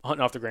comfortable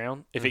hunting off the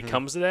ground if it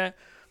comes to that.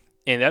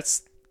 And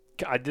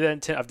I've done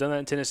that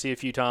in Tennessee a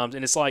few times.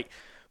 And it's like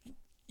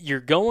you're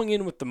going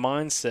in with the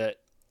mindset,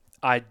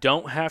 I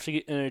don't have to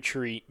get in a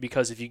tree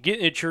because if you get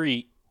in a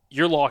tree,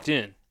 you're locked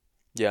in.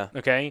 Yeah.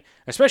 Okay?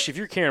 Especially if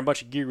you're carrying a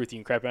bunch of gear with you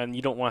and crap, and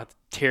you don't want to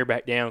tear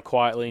back down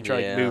quietly and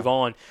try to move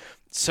on.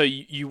 So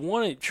you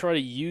want to try to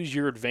use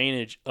your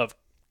advantage of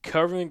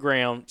covering the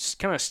ground,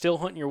 kind of still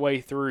hunting your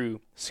way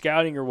through,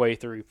 scouting your way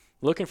through,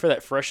 looking for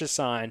that freshest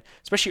sign,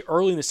 especially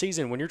early in the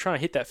season when you're trying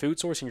to hit that food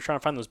source and you're trying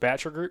to find those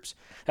bachelor groups.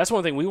 That's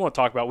one thing we want to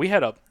talk about. We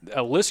had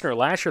a listener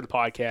last year of the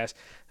podcast,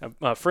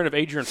 a friend of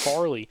Adrian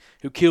Farley,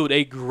 who killed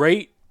a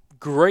great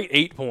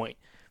 8-point,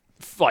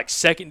 like,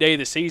 second day of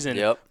the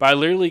season by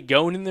literally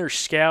going in there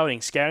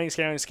scouting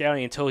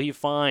until he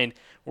find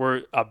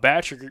where a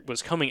bachelor group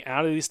was coming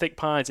out of these thick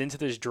pines into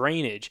this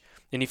drainage.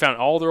 And he found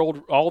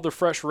all their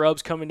fresh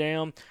rubs coming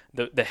down,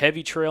 the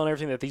heavy trail and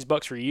everything that these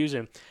bucks were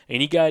using.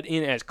 And he got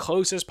in as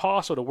close as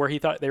possible to where he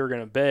thought they were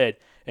going to bed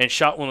and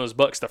shot one of those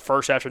bucks the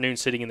first afternoon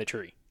sitting in the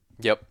tree.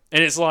 Yep.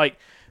 And it's like,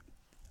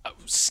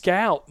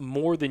 scout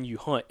more than you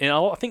hunt. And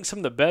I think some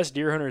of the best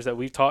deer hunters that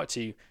we've talked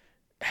to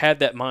have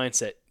that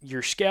mindset.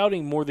 You're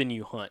scouting more than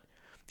you hunt.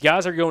 The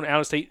guys are going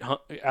out of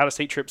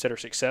state trips that are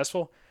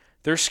successful.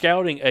 They're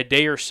scouting a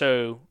day or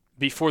so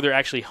before they're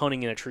actually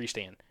hunting in a tree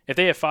stand. If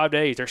they have 5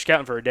 days, they're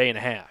scouting for a day and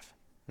a half.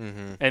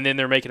 And then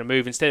they're making a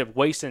move instead of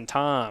wasting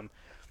time.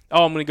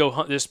 Oh, I'm going to go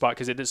hunt this spot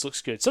because this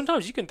looks good.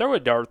 Sometimes you can throw a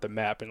dart at the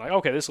map and like,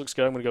 okay, this looks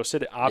good. I'm going to go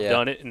sit it. I've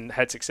done it and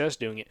had success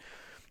doing it.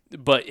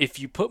 But if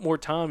you put more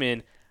time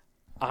in,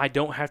 I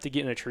don't have to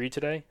get in a tree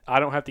today. I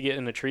don't have to get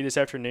in a tree this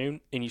afternoon.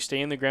 And you stay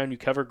in the ground, you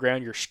cover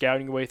ground, you're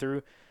scouting your way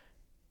through.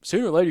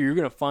 Sooner or later, you're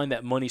going to find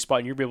that money spot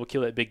and you'll be able to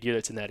kill that big deer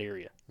that's in that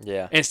area.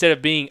 Yeah. Instead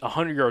of being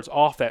 100 yards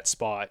off that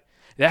spot.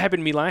 That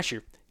happened to me last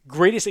year.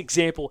 Greatest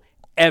example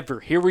ever.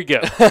 Here we go.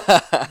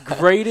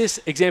 Greatest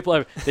example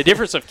ever. The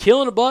difference of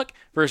killing a buck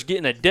versus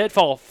getting a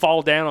deadfall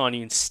fall down on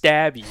you and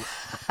stab you.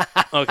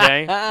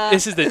 Okay?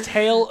 This is the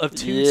tale of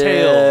two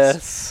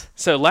tales.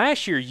 So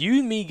last year, you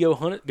and me go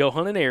hunt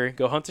an area,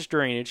 go hunt this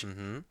drainage.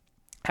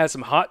 I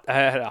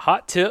had a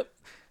hot tip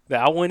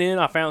that I went in.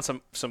 I found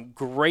some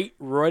great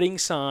rutting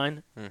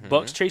sign,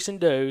 bucks chasing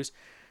does,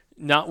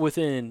 not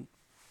within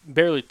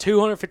barely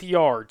 250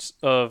 yards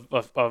of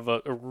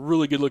a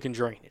really good looking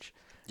drainage.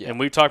 And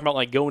we've talked about,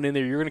 like, going in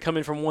there. You're going to come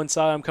in from one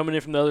side. I'm coming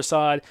in from the other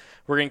side.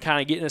 We're going to kind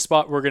of get in a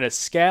spot. We're going to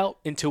scout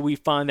until we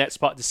find that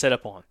spot to set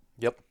up on.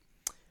 Yep.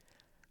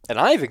 And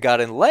I even got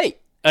in late.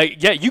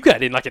 Yeah, you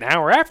got in like an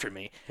hour after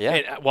me. Yeah.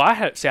 And, well, I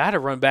had to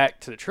run back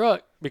to the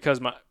truck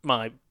because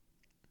my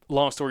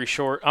long story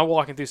short, I'm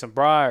walking through some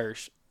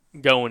briars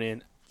going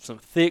in, some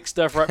thick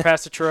stuff right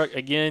past the truck.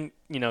 Again,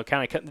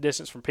 kind of cutting the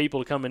distance from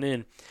people coming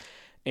in.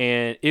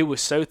 And it was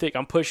so thick,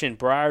 I'm pushing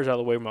briars out of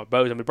the way with my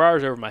bows. I mean,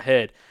 briars over my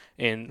head.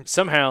 And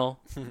somehow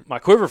my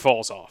quiver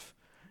falls off.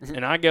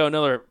 And I go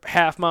another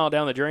half mile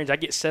down the drainage. I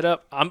get set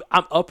up. I'm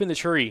up in the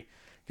tree.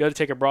 Go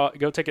take an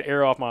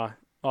arrow out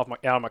of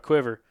my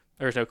quiver.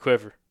 There's no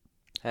quiver.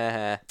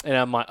 And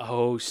I'm like,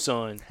 oh,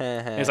 son.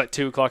 It's like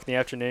 2 o'clock in the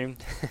afternoon.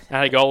 I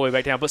had to go all the way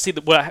back down. But see,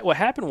 what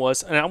happened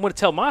was, and I'm going to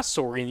tell my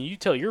story, and you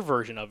tell your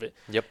version of it.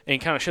 Yep. And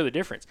kind of show the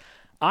difference.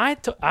 I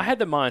had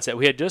the mindset.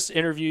 We had just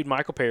interviewed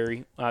Michael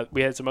Perry.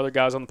 We had some other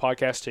guys on the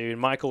podcast too, and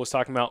Michael was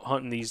talking about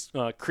hunting these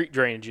creek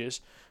drainages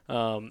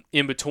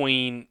in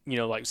between,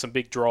 like some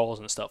big draws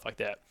and stuff like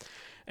that.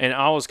 And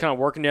I was kind of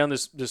working down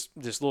this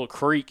little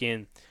creek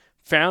and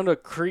found a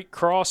creek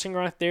crossing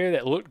right there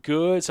that looked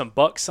good. Some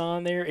buck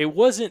sign there. It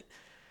wasn't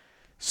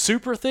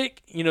super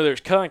thick.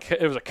 There's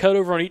there was a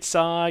cutover on each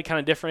side, kind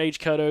of different age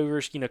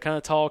cutovers. Kind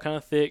of tall, kind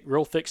of thick,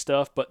 real thick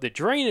stuff. But the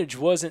drainage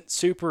wasn't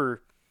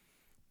super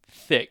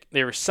thick.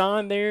 There was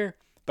sign there,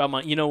 but I'm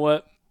like, you know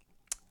what?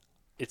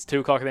 It's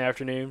 2:00 in the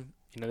afternoon.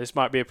 This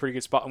might be a pretty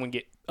good spot. I'm gonna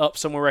get up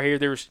somewhere right here.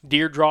 There's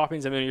deer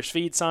droppings. There's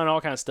feed sign,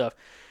 all kind of stuff.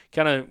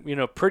 Kind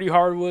of, pretty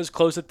hardwoods,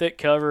 close to thick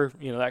cover,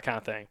 that kind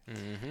of thing.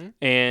 Mm-hmm.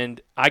 And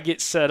I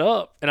get set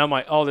up, and I'm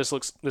like, oh, this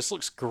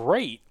looks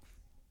great.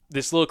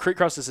 This little creek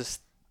cross is this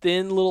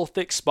thin little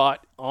thick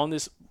spot on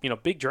this,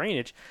 big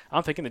drainage.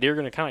 I'm thinking the deer are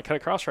gonna kind of cut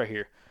across right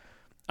here.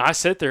 I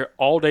sit there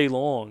all day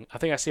long. I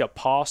think I see a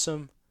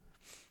possum.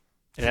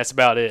 And that's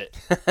about it.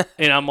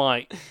 And I'm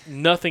like,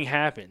 nothing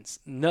happens.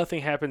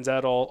 Nothing happens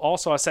at all.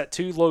 Also, I sat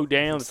too low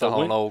down. It's the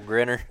whole old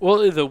grinner.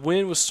 Well, the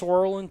wind was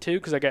swirling too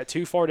because I got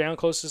too far down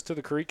closest to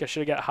the creek. I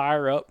should have got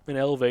higher up in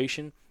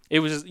elevation. It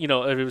was, it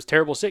was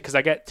terrible sick because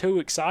I got too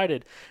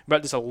excited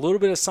about this a little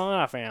bit of sign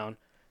I found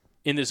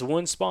in this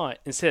one spot.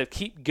 Instead of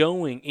keep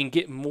going and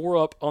get more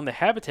up on the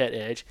habitat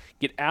edge,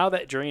 get out of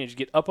that drainage,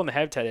 get up on the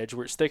habitat edge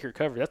where it's thicker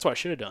cover. That's what I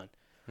should have done.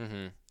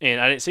 Mm-hmm.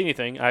 And I didn't see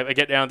anything. I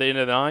get down at the end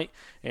of the night,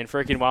 and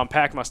freaking while I'm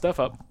packing my stuff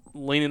up,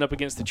 leaning up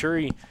against the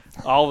tree,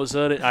 all of a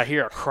sudden I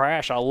hear a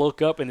crash. I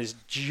look up, and this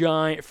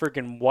giant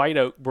freaking white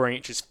oak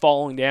branch is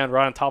falling down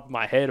right on top of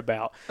my head.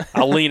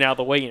 I lean out of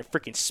the way, and it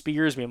freaking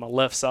spears me on my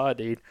left side,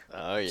 dude.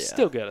 Oh, yeah.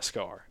 Still got a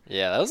scar.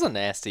 Yeah, that was a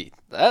nasty.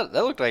 That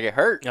looked like it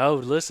hurt. Oh,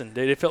 listen,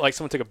 dude. It felt like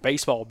someone took a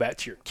baseball bat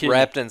to your kidney.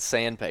 Wrapped in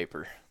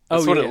sandpaper.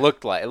 That's what yeah. it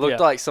looked like. It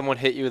looked like someone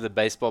hit you with a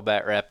baseball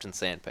bat wrapped in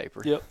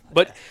sandpaper. Yep.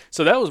 But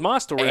so that was my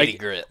story. 80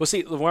 grit. Well,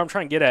 see, where I'm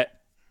trying to get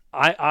at,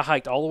 I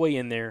hiked all the way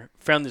in there,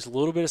 found this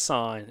little bit of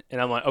sign, and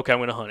I'm like, okay, I'm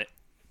going to hunt it.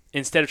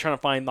 Instead of trying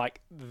to find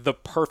like the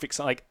perfect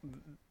sign, like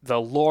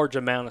the large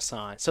amount of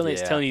sign. Something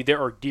that's telling you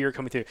there are deer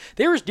coming through.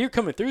 There was deer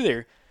coming through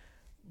there,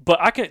 but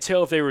I couldn't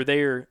tell if they were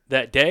there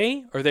that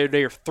day or they were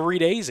there 3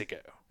 days ago.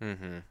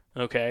 Mm-hmm.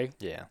 Okay?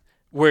 Yeah.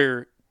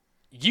 Where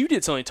you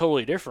did something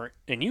totally different,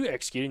 and you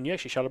executed, and you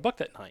actually shot a buck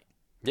that night.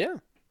 Yeah.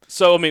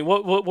 So, I mean,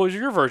 what was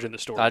your version of the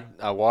story?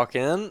 I walk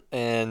in,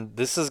 and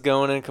this is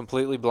going in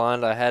completely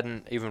blind. I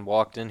hadn't even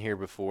walked in here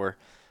before.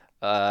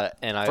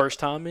 First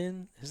time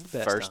in is the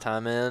best First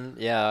time in,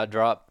 yeah. I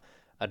drop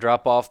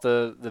off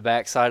the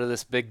backside of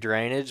this big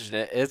drainage.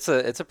 It's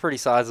a pretty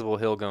sizable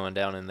hill going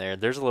down in there.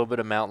 There's a little bit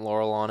of mountain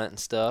laurel on it and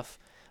stuff.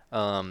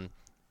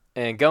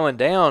 And going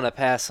down, I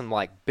pass some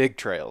like big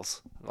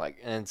trails,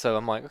 and so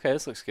I'm like, okay,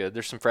 this looks good.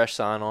 There's some fresh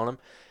sign on them.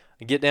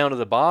 I get down to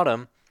the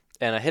bottom,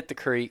 and I hit the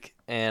creek,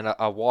 and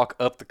I walk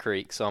up the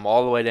creek. So I'm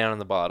all the way down in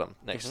the bottom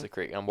next to the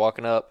creek. I'm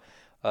walking up.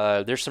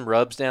 There's some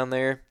rubs down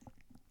there.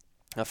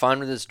 I find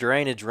where this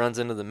drainage runs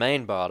into the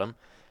main bottom,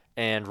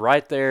 and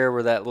right there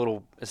where that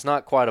little, it's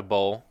not quite a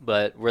bowl,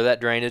 but where that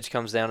drainage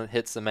comes down and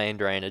hits the main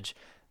drainage,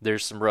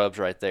 there's some rubs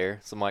right there,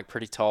 some like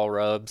pretty tall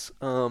rubs.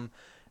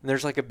 And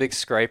there's like a big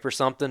scrape or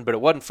something, but it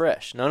wasn't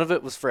fresh. None of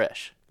it was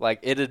fresh. Like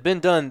it had been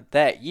done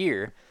that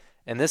year,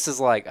 and this is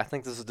like, I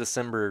think this was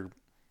December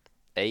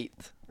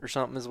 8th or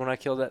something is when I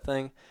killed that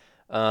thing.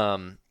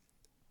 I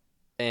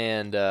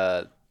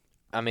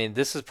mean,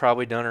 this is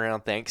probably done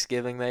around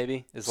Thanksgiving,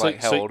 maybe. Is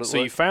like how old it was.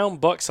 So you found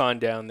buck sign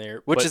down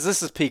there, this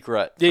is peak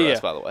rut for us,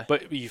 by the way.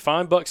 But you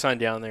find buck sign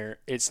down there.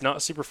 It's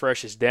not super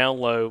fresh. It's down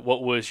low.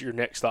 What was your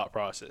next thought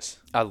process?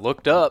 I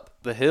looked up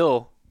the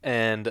hill,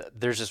 and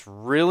there's this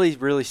really,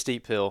 really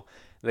steep hill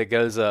that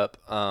goes up,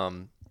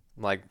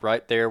 like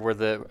right there where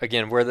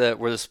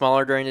the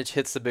smaller drainage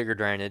hits the bigger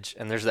drainage,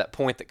 and there's that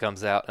point that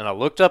comes out. And I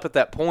looked up at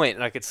that point,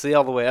 and I could see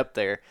all the way up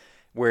there,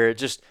 where it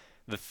just,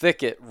 the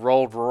thicket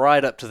rolled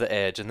right up to the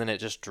edge, and then it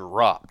just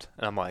dropped.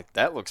 And I'm like,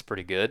 that looks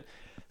pretty good.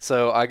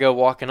 So I go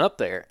walking up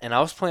there, and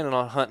I was planning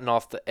on hunting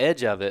off the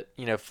edge of it,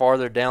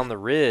 farther down the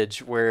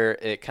ridge where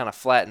it kind of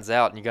flattens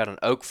out, and you got an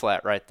oak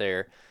flat right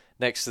there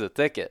next to the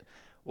thicket.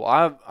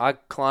 Well, I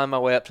climb my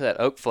way up to that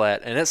oak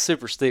flat, and it's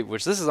super steep,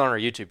 which this is on our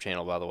YouTube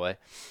channel, by the way.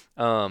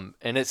 And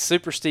it's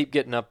super steep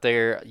getting up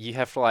there. You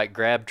have to like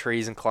grab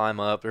trees and climb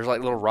up. There's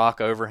like little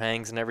rock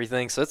overhangs and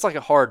everything. So it's like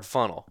a hard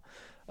funnel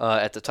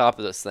at the top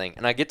of this thing.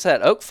 And I get to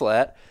that oak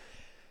flat,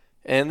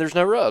 and there's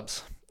no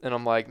rubs. And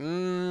I'm like, I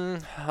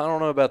don't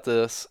know about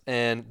this.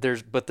 And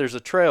there's a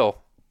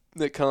trail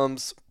that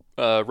comes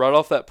right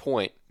off that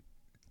point.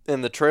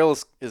 And the trail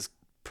is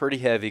pretty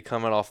heavy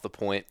coming off the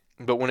point.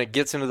 But when it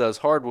gets into those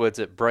hardwoods,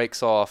 it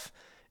breaks off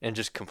and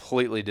just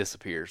completely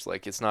disappears.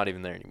 Like it's not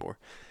even there anymore.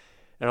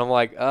 And I'm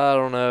like, I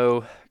don't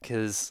know,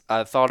 because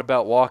I thought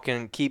about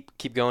walking, keep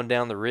going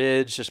down the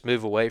ridge, just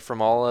move away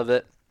from all of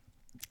it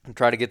and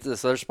try to get to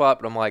this other spot.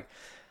 But I'm like,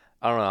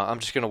 I don't know. I'm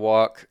just going to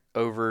walk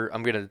over.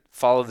 I'm going to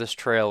follow this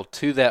trail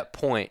to that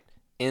point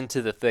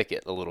into the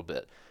thicket a little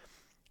bit.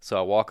 So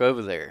I walk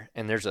over there,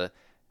 and there's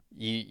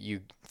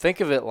you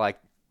think of it like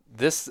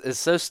this is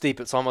so steep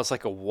it's almost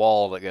like a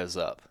wall that goes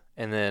up.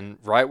 And then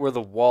right where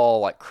the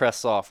wall like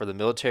crests off, where the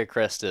military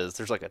crest is,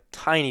 there's like a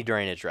tiny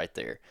drainage right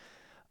there.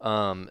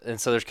 And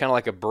so there's kind of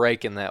like a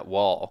break in that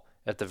wall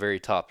at the very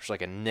top. There's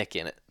like a nick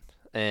in it.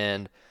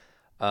 And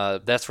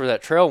that's where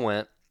that trail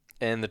went.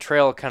 And the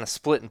trail kind of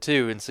split in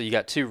two. And so you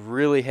got two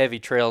really heavy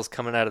trails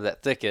coming out of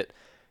that thicket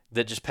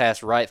that just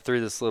pass right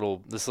through this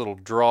little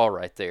draw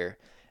right there.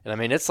 And I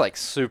mean, it's like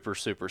super,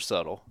 super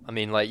subtle. I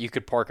mean, like you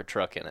could park a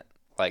truck in it,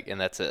 like, and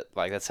that's it.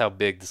 Like that's how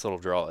big this little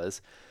draw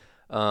is.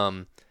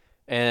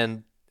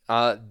 And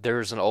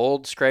there's an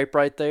old scrape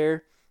right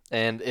there,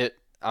 and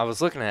I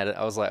was looking at it.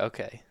 I was like,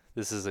 okay,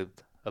 this is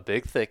a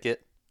big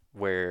thicket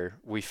where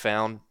we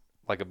found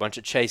like a bunch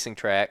of chasing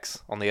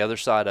tracks on the other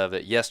side of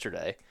it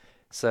yesterday.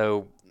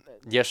 So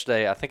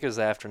yesterday, I think it was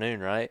the afternoon,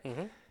 right?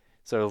 Mm-hmm.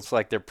 So it's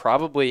like they're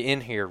probably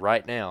in here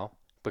right now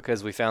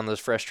because we found those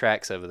fresh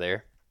tracks over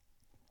there.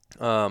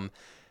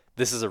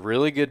 This is a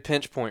really good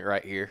pinch point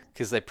right here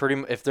because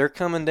if they're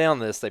coming down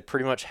this, they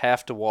pretty much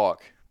have to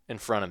walk in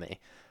front of me.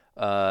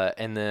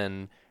 And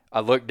then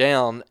I look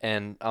down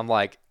and I'm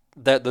like,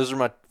 those are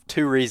my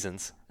two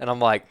reasons. And I'm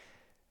like,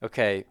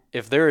 okay,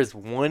 if there is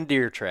one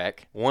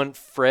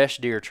fresh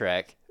deer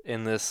track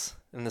in this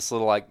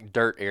little like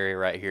dirt area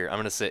right here, I'm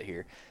going to sit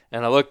here.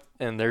 And I look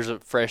and there's a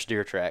fresh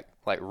deer track,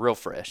 like real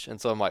fresh.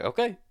 And so I'm like,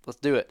 okay, let's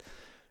do it.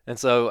 And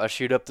so I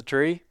shoot up the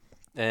tree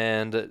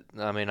and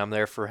I mean, I'm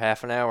there for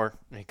half an hour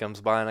and he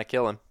comes by and I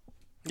kill him.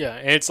 Yeah,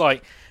 and it's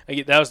like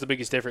that was the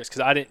biggest difference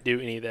because I didn't do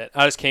any of that.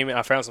 I just came in,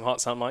 I found some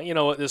hot something, like, you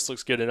know what, this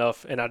looks good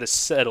enough, and I just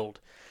settled.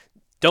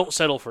 Don't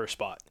settle for a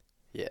spot.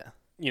 Yeah.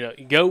 You know,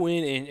 go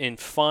in and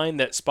find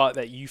that spot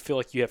that you feel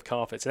like you have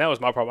confidence. And that was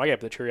my problem. I got up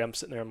the tree, I'm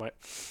sitting there, I'm like,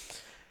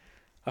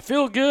 I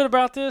feel good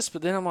about this,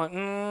 but then I'm like,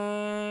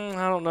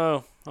 I don't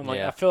know. I'm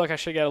like, I feel like I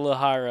should have got a little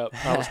higher up.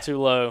 I was too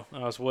low. I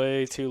was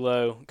way too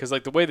low because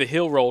like the way the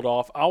hill rolled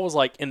off, I was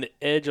like in the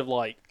edge of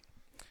like.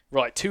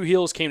 Where like two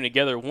hills came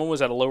together. One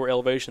was at a lower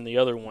elevation than the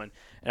other one.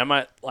 And I'm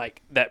at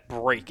like that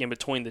break in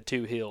between the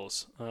two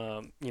hills.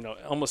 You know,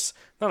 almost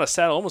not a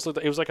saddle, almost looked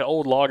like, it was like an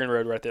old logging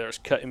road right there. It was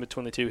cut in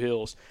between the two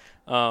hills.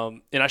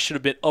 And I should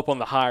have been up on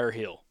the higher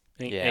hill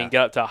and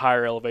got up to a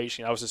higher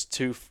elevation. I was just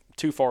too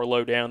far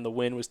low down. The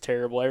wind was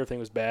terrible. Everything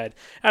was bad.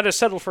 I just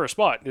settled for a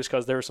spot just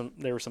because there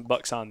were some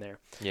bucks on there.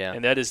 Yeah.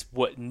 And that is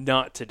what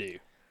not to do.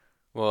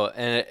 Well,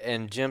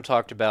 and Jim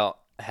talked about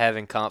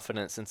having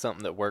confidence in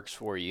something that works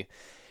for you.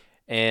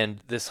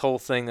 And this whole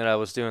thing that I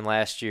was doing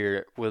last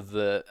year with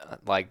the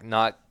like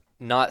not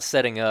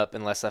setting up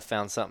unless I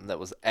found something that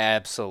was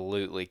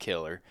absolutely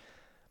killer.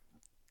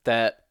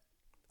 That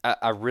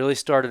I really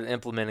started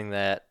implementing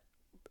that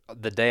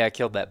the day I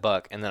killed that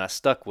buck, and then I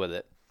stuck with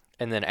it.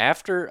 And then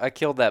after I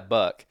killed that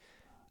buck,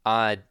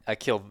 I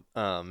killed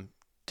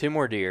 2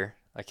 more deer.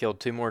 I killed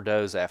 2 more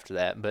does after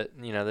that, but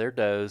you know they're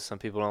does. Some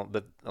people don't,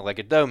 but like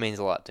a doe means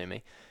a lot to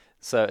me.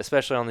 So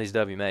especially on these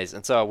WMAs.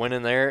 And so I went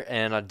in there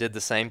and I did the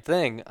same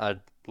thing. I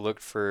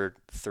looked for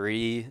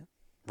 3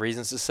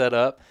 reasons to set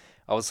up.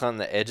 I was hunting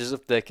the edges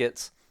of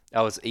thickets.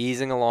 I was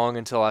easing along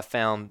until I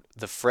found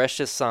the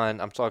freshest sign.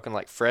 I'm talking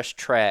like fresh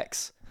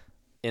tracks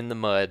in the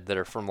mud that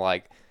are from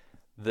like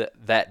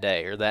that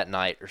day or that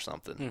night or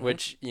something. Mm-hmm.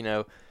 Which, you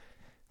know,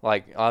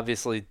 like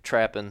obviously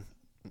trapping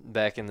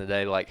back in the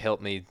day like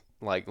helped me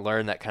like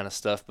learn that kind of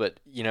stuff, but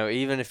you know,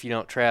 even if you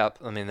don't trap,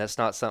 I mean, that's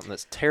not something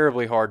that's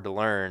terribly hard to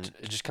learn.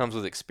 It just comes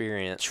with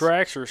experience.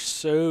 Tracks are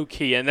so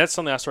key, and that's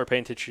something I started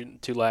paying attention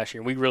to last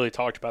year. We really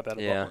talked about that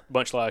a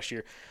bunch last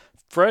year.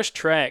 Fresh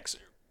tracks,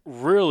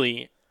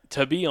 really,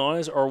 to be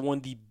honest, are one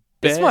of the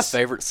best. It's my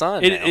favorite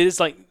sign. It is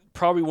like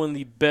probably one of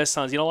the best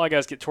signs. You know, a lot of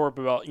guys get tore up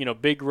about, you know,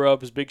 big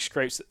rubs, big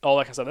scrapes, all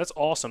that kind of stuff. That's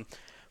awesome.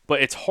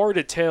 But it's hard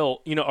to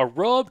tell. You know, a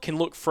rub can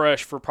look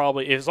fresh for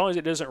probably, as long as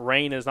it doesn't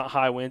rain and it's not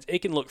high winds, it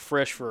can look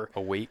fresh for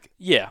a week.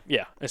 Yeah.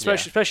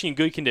 Especially in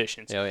good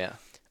conditions. Oh, yeah.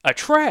 A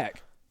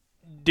track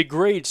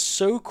degrades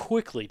so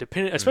quickly,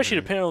 especially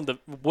depending on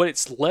what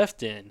it's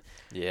left in.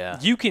 Yeah.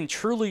 You can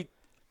truly,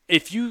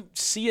 if you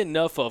see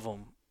enough of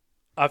them,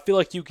 I feel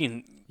like you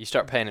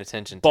start paying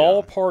attention to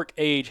ballpark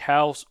age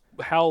how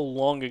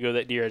long ago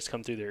that deer has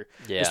come through there.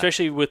 Yeah.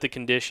 Especially with the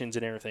conditions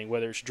and everything,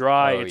 whether it's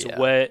dry, it's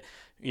wet,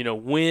 you know,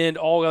 wind,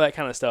 all of that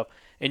kind of stuff.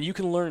 And you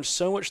can learn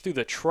so much through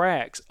the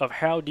tracks of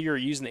how deer are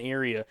using the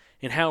area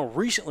and how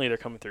recently they're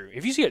coming through.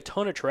 If you see a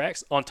ton of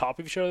tracks on top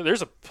of each other,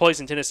 there's a place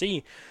in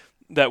Tennessee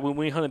that when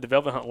we hunted the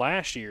velvet hunt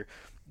last year,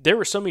 there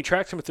were so many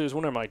tracks coming through this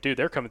winter. I'm like, dude,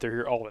 they're coming through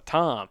here all the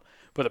time.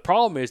 But the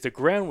problem is the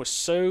ground was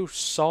so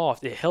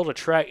soft, it held a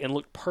track and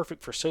looked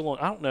perfect for so long.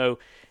 I don't know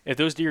if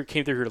those deer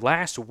came through here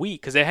last week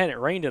because it hadn't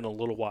rained in a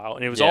little while,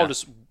 and it was all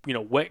just, you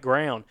know, wet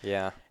ground.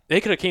 Yeah. They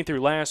could have came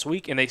through last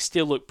week, and they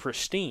still look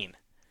pristine.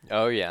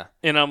 Oh, yeah.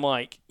 And I'm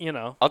like, you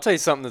know. I'll tell you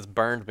something that's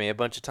burned me a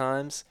bunch of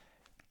times,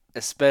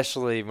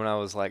 especially when I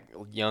was, like,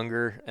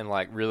 younger and,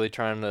 like, really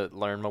trying to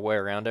learn my way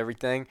around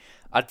everything.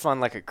 I'd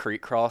find, like, a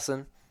creek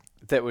crossing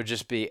that would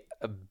just be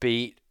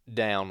beat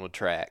down with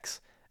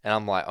tracks. And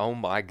I'm like, oh,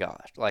 my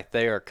gosh. Like,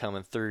 they are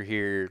coming through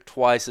here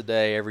twice a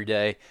day, every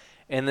day.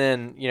 And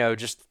then, you know,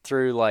 just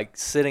through, like,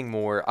 sitting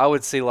more, I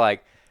would see,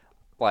 like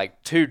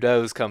like 2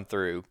 does come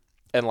through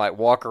and like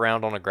walk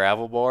around on a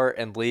gravel bar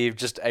and leave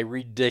just a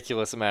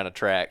ridiculous amount of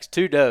tracks.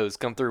 2 does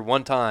come through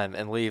one time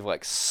and leave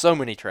like so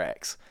many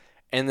tracks.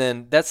 And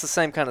then that's the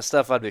same kind of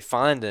stuff I'd be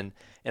finding,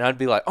 and I'd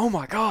be like, oh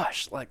my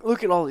gosh, like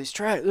look at all these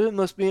tracks. There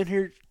must be in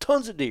here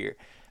tons of deer.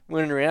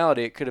 When in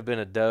reality, it could have been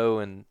a doe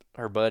and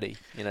her buddy,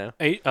 you know?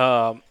 Hey,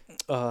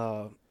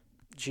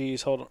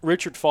 geez, hold on.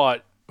 Richard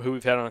Fott, who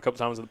we've had on a couple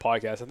times on the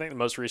podcast, I think the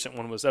most recent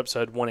one was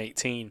episode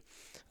 118.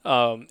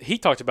 He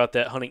talked about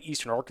that hunting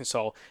eastern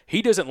Arkansas.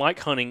 He doesn't like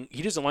hunting.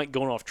 He doesn't like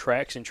going off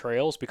tracks and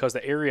trails because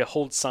the area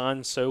holds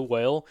signs so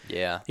well.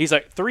 Yeah. He's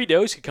like 3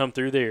 does could come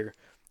through there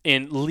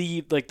and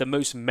leave like the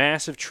most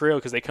massive trail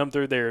because they come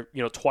through there,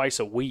 twice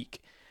a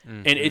week.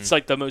 Mm-hmm. And it's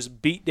like the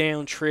most beat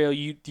down trail.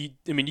 You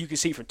can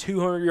see from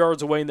 200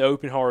 yards away in the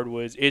open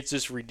hardwoods. It's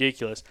just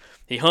ridiculous.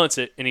 He hunts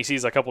it and he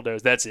sees a couple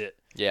does. That's it.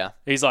 Yeah.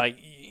 He's like,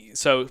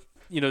 so,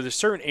 there's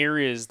certain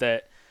areas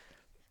that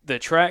the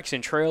tracks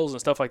and trails and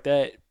stuff like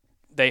that,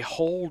 they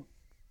hold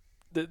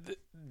the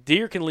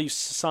deer can leave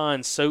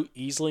signs so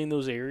easily in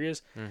those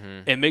areas.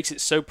 Mm-hmm. It makes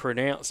it so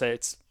pronounced that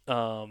it's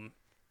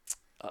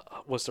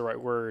what's the right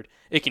word?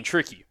 It can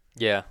trick you.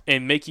 Yeah.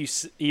 And make you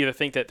either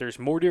think that there's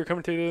more deer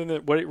coming through there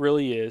than what it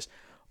really is,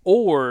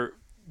 or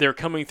they're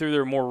coming through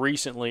there more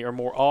recently or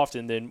more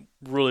often than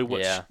really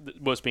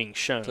what's being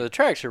shown. So the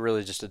tracks are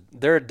really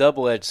they're a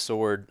double-edged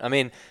sword. I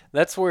mean,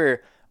 that's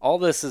where all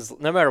this is,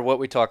 no matter what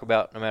we talk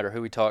about, no matter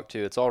who we talk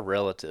to, it's all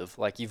relative.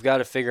 Like, you've got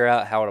to figure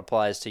out how it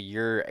applies to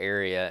your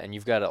area, and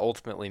you've got to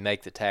ultimately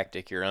make the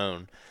tactic your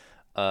own.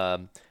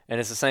 And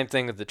it's the same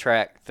thing with the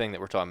track thing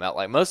that we're talking about.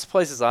 Like, most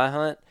places I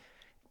hunt,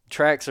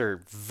 tracks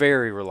are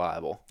very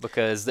reliable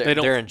because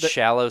they're in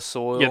shallow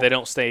soil. Yeah, they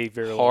don't stay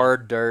very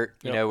hard dirt,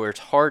 where it's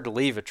hard to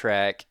leave a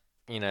track.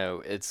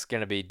 It's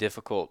going to be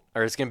difficult,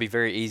 or it's going to be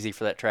very easy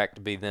for that track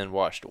to be then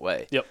washed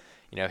away. Yep.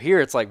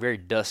 Here it's like very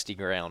dusty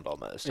ground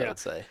almost, I would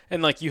say.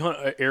 And like you hunt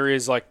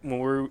areas like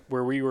where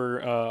we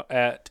were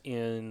at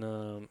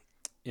in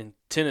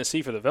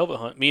Tennessee for the velvet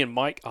hunt. Me and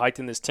Mike hiked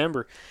in this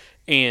timber,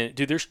 and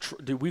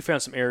dude, we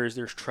found some areas.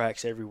 There's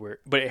tracks everywhere,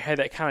 but it had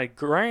that kind of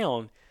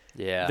ground.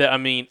 Yeah.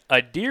 That,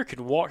 a deer could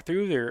walk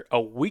through there a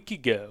week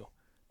ago,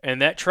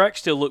 and that track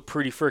still looked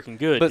pretty freaking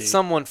good. But dude.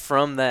 Someone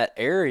from that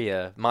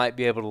area might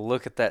be able to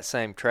look at that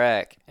same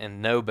track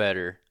and know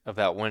better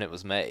about when it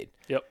was made.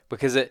 Yep.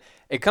 Because it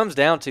comes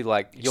down to,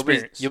 like, you'll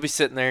Experience. be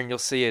sitting there and you'll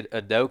see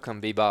a doe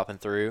come bebopping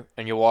through,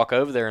 and you'll walk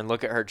over there and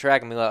look at her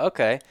track and be like,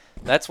 okay,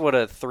 that's what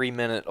a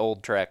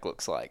 3-minute-old track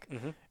looks like.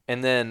 Mm-hmm.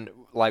 And then,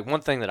 like, one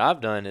thing that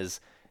I've done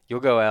is you'll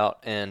go out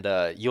and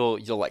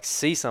you'll like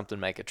see something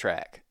make a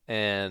track.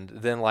 And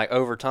then, like,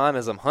 over time,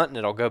 as I'm hunting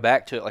it, I'll go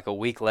back to it, like, a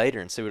week later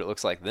and see what it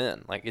looks like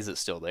then. Like, is it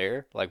still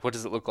there? Like, what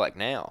does it look like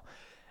now?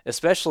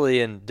 Especially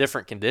in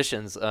different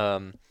conditions.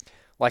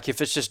 Like, if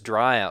it's just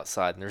dry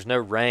outside and there's no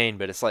rain,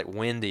 but it's, like,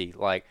 windy,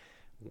 like,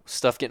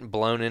 stuff getting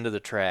blown into the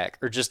track,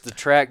 or just the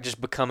track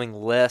just becoming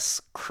less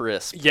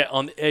crisp. Yeah,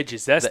 on the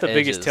edges. That's the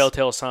biggest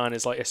telltale sign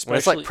is, like, especially... When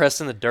it's, like,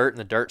 pressing the dirt and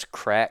the dirt's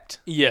cracked,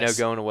 yes.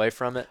 Going away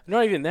from it.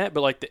 Not even that, but,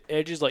 like, the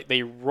edges, like,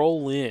 they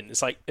roll in.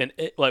 It's like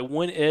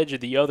one edge or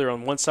the other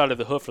on one side of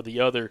the hoof or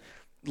the other,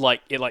 like,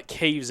 it, like,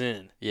 caves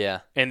in. Yeah.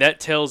 And that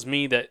tells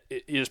me that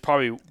it is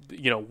probably,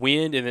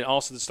 wind, and then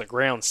also just the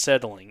ground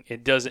settling.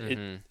 It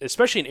doesn't,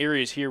 especially in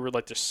areas here where,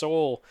 like, the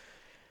soil...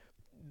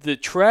 The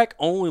track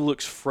only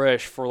looks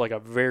fresh for like a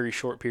very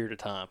short period of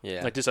time.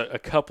 Yeah. Like just a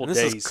couple and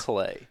days. This is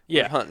clay.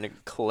 Yeah. We're hunting in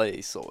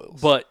clay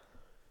soils. But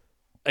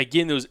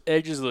again, those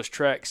edges of those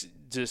tracks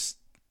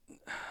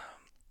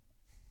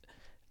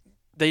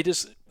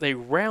they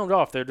round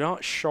off. They're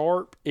not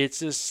sharp. It's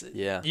just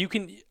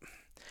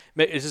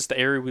it's just the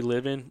area we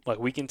live in. Like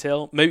we can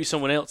tell. Maybe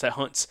someone else that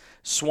hunts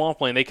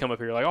swampland, they come up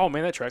here like, oh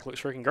man, that track looks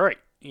freaking great.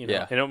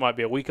 Yeah. And it might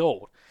be a week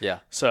old. Yeah.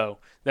 So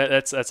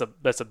that's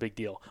a big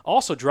deal.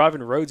 Also,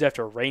 driving roads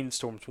after a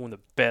rainstorm is one of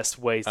the best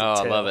ways to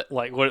tell. I love it.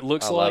 Like what it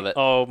looks I like. love it.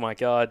 Oh my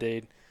god,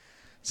 dude.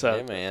 So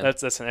yeah, man.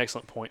 that's an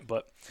excellent point.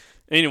 But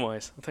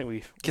anyways, I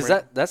think because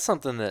that's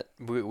something that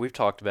we've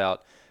talked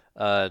about,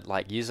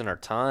 like using our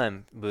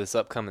time with this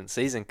upcoming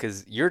season.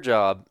 Because your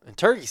job in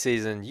turkey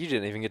season, you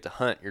didn't even get to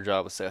hunt. Your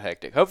job was so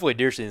hectic. Hopefully,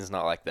 deer season's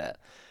not like that.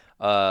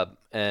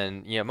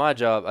 And my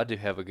job, I do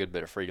have a good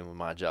bit of freedom with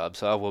my job,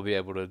 so I will be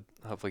able to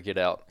hopefully get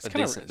out a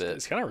decent bit.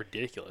 It's kind of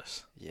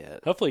ridiculous. Yeah.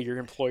 Hopefully your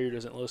employer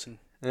doesn't listen.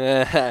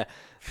 Nah,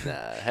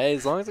 hey,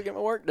 as long as I get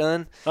my work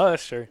done. Oh,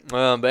 that's true.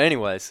 But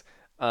anyways,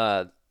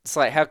 it's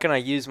like, how can I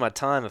use my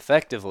time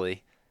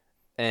effectively?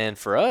 And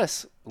for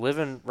us,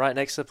 living right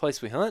next to the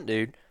place we hunt,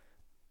 dude,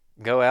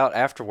 go out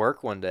after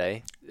work one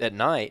day at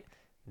night,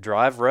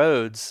 drive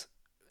roads,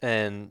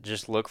 and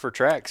just look for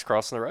tracks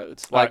crossing the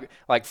roads.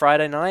 Like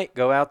Friday night,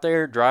 go out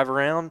there, drive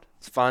around,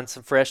 find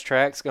some fresh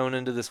tracks going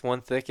into this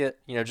one thicket.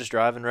 Just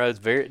driving roads,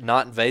 very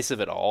not invasive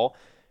at all.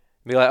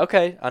 Be like,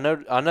 okay, I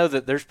know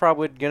that there's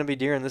probably going to be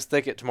deer in this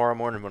thicket tomorrow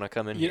morning when I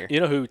come in here. You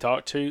know who we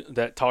talked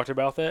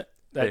about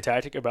that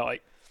tactic about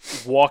like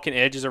walking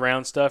edges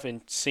around stuff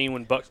and seeing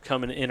when bucks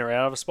coming in or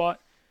out of a spot?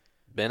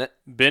 Bennett.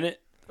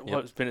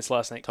 What's Bennett's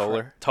last name?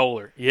 Toller.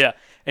 Toller, yeah.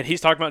 And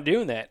he's talking about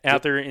doing that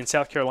out there in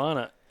South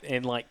Carolina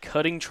and like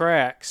cutting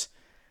tracks,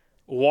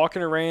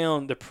 walking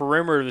around the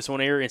perimeter of this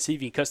one area and see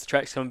if he cuts the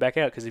tracks coming back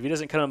out. Because if he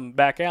doesn't cut them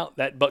back out,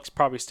 that buck's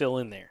probably still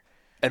in there.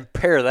 And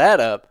pair that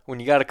up when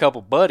you got a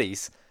couple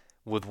buddies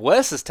with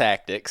Wes's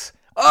tactics.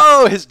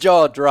 Oh, his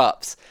jaw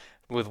drops.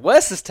 With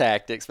Wes's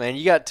tactics, man,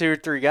 you got 2 or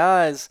 3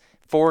 guys,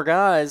 4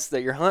 guys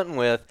that you're hunting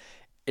with.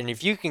 And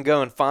if you can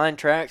go and find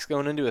tracks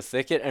going into a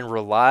thicket and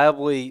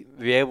reliably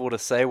be able to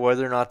say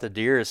whether or not the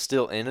deer is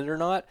still in it or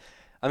not,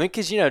 I mean,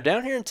 because,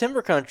 down here in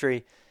timber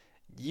country,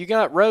 you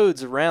got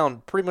roads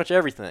around pretty much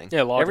everything.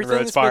 Yeah, logging Everything's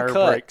roads, been fire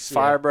cut. breaks.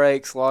 Fire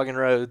breaks, logging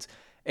roads.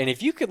 And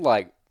if you could,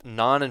 like,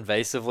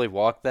 non-invasively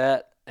walk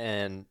that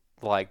and,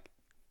 like,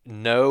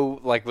 know,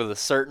 like, with a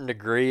certain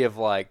degree of,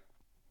 like,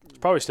 It's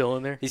probably still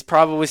in there. he's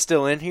probably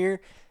still in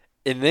here,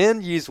 and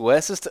then use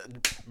Wes's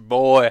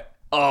boy.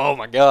 Oh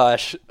my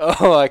gosh!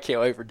 Oh, I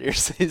can't wait for deer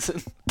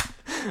season.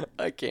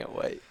 I can't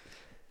wait.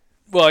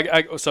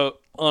 Well, so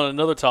on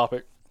another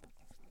topic,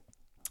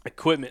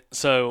 equipment.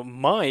 So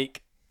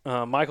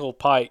Michael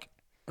Pike,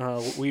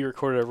 we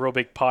recorded a real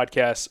big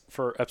podcast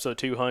for episode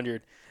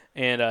 200,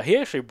 and he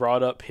actually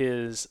brought up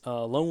his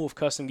Lone Wolf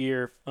Custom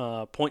Gear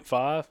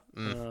 .5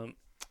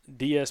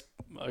 DS,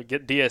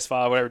 get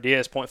DS5, whatever,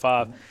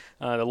 DS.5,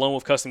 the Lone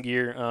Wolf Custom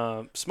Gear,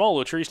 small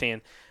little tree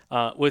stand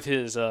with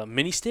his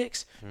mini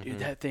sticks. Dude,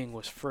 that thing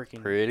was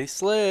freaking Pretty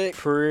slick.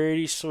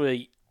 pretty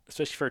sweet,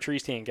 especially for a tree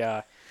stand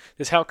guy.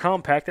 Just how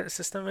compact that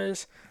system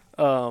is.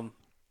 God,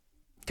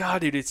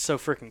 dude, it's so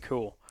freaking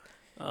cool.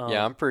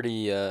 Yeah, I'm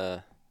pretty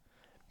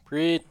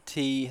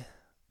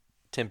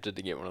tempted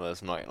to get one of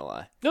those. I'm not gonna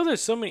lie. No,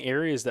 there's so many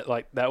areas that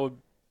like that would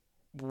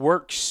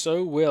work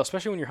so well,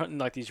 especially when you're hunting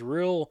like these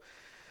real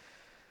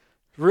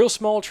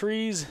small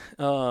trees.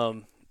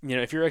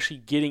 If you're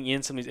actually getting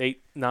in some of these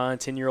 8, 9,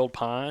 10-year-old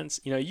pines,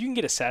 you can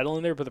get a saddle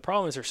in there, but the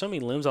problem is there's so many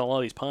limbs on a lot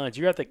of these pines.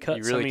 You have to cut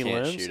You so really many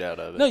can't limbs. shoot out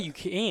of it. No, you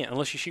can't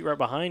unless you shoot right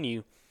behind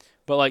you.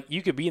 But like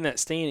you could be in that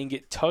stand and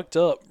get tucked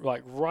up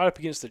like right up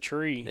against the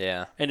tree.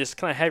 Yeah. And just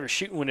kind of have your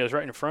shooting windows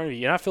right in front of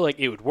you. And I feel like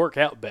it would work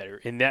out better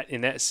in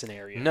that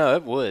scenario. No,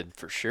 it would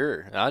for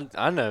sure.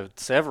 I know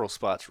several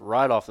spots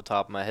right off the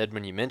top of my head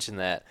when you mentioned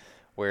that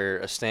where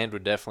a stand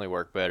would definitely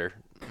work better.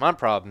 My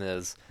problem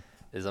is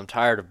I'm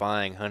tired of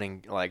buying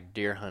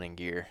deer hunting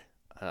gear.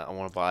 I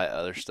want to buy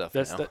other stuff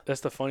now.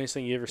 That's the funniest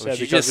thing you ever said.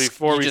 You Because just,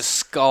 before you we just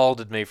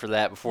scalded me for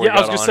that before. yeah, we I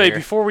was got gonna on say here.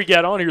 before we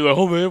got on here, you're like,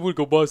 oh man, we'd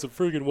go buy some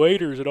freaking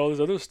waders and all this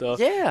other stuff.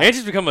 Yeah.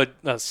 Angie's become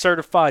a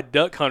certified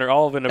duck hunter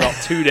all of it in about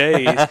 2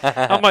 days.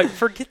 I'm like,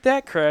 forget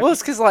that crap. Well,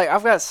 it's because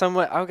I've got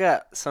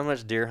so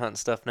much deer hunting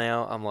stuff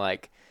now. I'm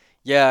like,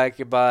 yeah, I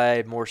could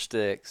buy more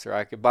sticks, or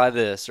I could buy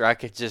this, or I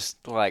could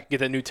just Get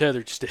that new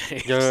tethered stick.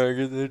 get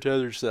the new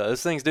tether stuff.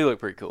 Those things do look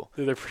pretty cool.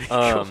 They're pretty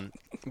cool.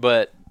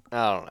 But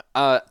I don't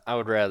know. I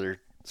would rather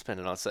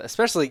spend it on stuff,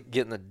 especially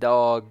getting the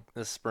dog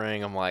this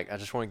spring. I'm like, I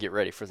just want to get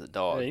ready for the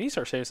dog. Yeah, you need to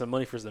start saving some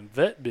money for some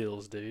vet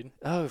bills, dude.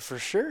 Oh, for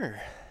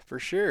sure.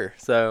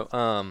 So,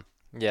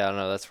 yeah, I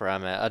know that's where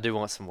I'm at. I do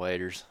want some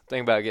waders.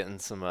 Think about getting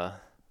some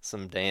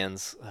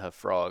Dan's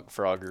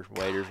Frogger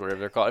waders,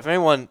 whatever they're called.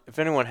 If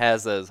anyone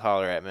has those,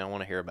 holler at me. I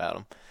want to hear about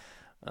them.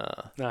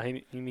 Nah, you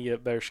need to get a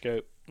better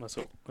scope. That's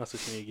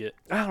what you need to get.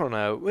 I don't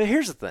know. Well,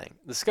 here's the thing: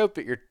 the scope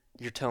that you're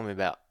telling me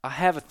about. I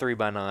have a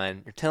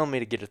 3x9. You're telling me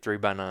to get a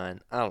 3x9.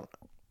 I don't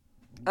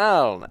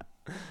know.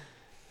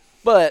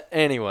 But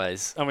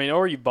anyways, I mean,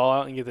 or you ball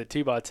out and get the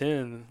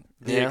 2x10,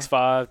 the Yeah.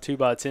 X5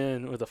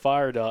 2x10 with a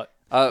fire dot,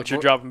 but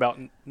you're dropping about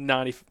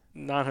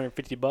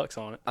 $950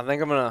 on it. I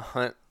think I'm gonna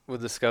hunt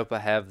with the scope I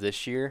have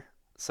this year,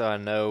 so I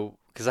know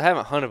because I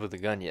haven't hunted with a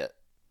gun yet.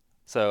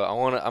 So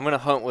I'm gonna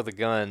hunt with a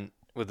gun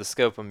with the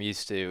scope I'm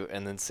used to,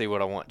 and then see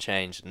what I want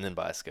changed, and then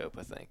buy a scope.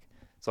 I think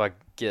so. I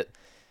get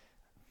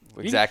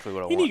exactly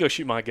what I You want. need to go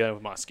shoot my gun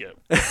with my scope.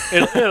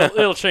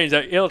 It'll change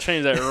that. It'll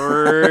change that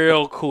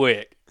real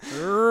quick.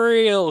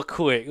 Real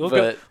quick. We'll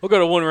go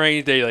to one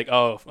rainy day. Like,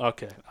 oh,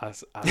 okay,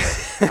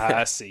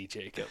 I see,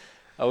 Jacob.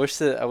 I wish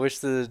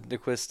the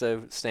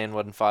Niquisto stand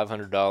wasn't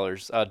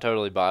 $500. I'd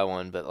totally buy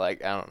one, but I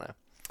don't know,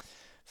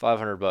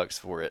 $500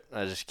 for it.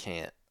 I just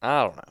can't.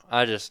 I don't know.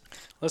 I just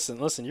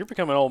listen. You're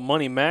becoming old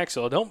money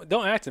Maxwell.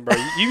 Don't act it, bro.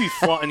 You be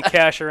flaunting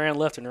cash around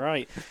left and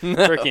right.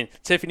 Freaking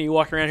Tiffany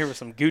walking around here with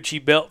some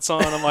Gucci belts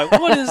on. I'm like,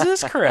 what is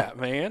this crap,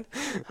 man?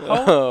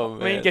 Oh,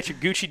 man, you got your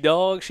Gucci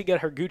dog. She got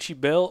her Gucci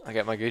belt. I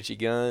got my Gucci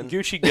gun.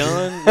 Gucci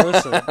gun.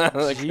 Listen,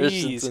 Like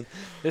jeez,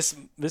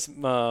 Christensen. this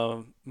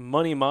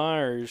Money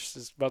Myers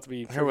is about to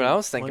be. Here's what I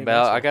was thinking Money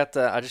about.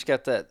 Maxwell. I just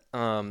got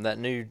that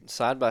new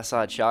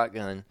side-by-side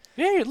shotgun.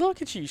 Yeah,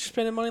 look at you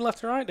spending money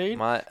left and right, dude.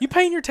 My- You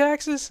paying your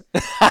taxes?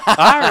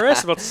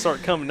 IRS about to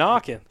start coming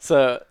knocking.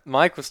 So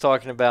Mike was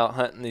talking about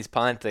hunting these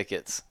pine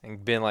thickets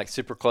and being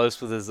super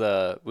close with his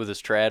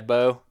trad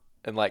bow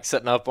and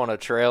setting up on a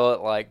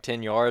trail at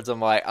 10 yards. I'm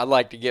like, I'd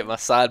like to get my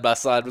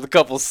side-by-side with a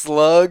couple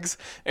slugs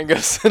and go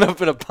sit up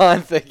in a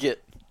pine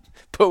thicket,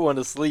 put one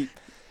to sleep.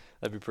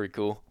 That'd be pretty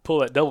cool. Pull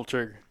that double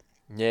trigger.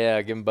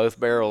 Yeah, give them both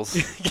barrels.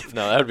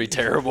 No, that'd be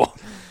terrible.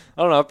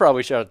 I don't know. I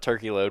probably shot a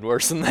turkey load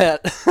worse than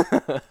that.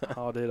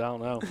 Oh, dude, I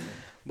don't know.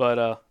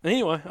 But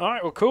anyway, all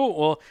right, well, cool.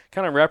 Well,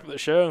 kind of wrap up the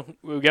show.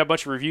 We got a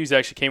bunch of reviews that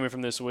actually came in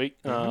from this week.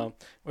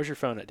 Where's your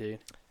phone at, dude?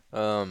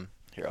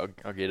 Here,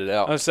 I'll get it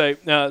out. I'll say,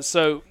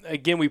 so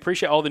again, we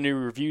appreciate all the new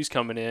reviews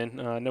coming in.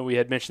 I know we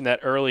had mentioned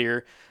that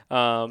earlier.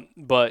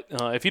 But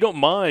if you don't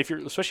mind,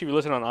 especially if you're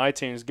listening on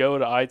iTunes, go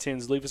to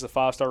iTunes, leave us a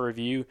 5-star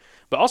review,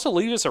 but also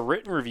leave us a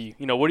written review.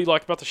 You know, what do you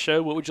like about the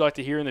show? What would you like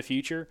to hear in the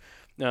future?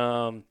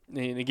 And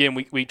again,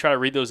 we try to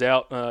read those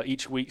out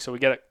each week. So we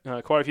got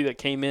quite a few that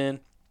came in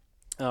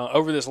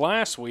over this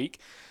last week.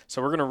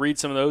 So we're going to read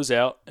some of those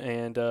out.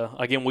 And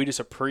again, we just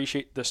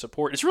appreciate the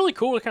support. It's really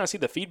cool to kind of see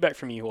the feedback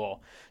from you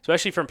all,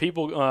 especially from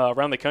people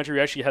around the country.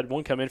 We actually had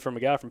one come in from a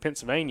guy from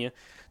Pennsylvania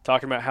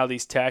talking about how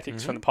these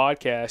tactics from the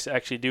podcast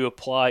actually do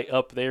apply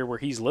up there where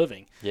he's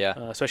living. Yeah.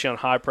 Especially on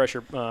high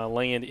pressure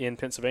land in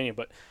Pennsylvania.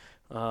 But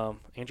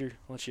Andrew,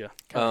 I'll let you.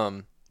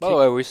 By the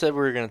way, we said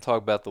we were going to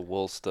talk about the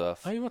wool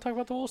stuff. Oh, you want to talk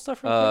about the wool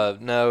stuff real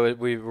quick? No,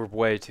 we were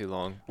way too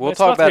long. We'll It's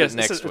talk about it to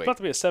be next It's week. about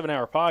to be a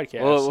 7-hour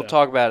podcast. We'll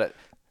talk about it.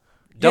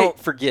 Don't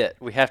forget,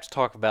 we have to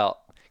talk about,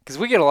 because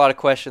we get a lot of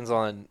questions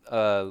on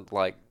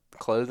like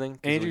clothing.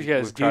 Andrew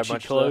has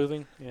Gucci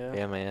clothing.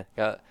 Yeah, man.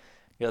 Got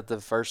the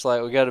First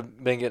Light. We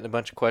been getting a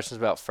bunch of questions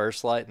about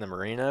First Light and the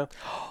Merino.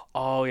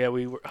 Oh yeah,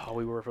 we were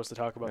supposed to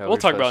talk about. Yeah, We'll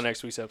talk about it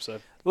next week's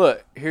episode.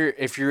 Look here,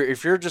 if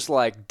you're just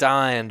like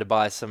dying to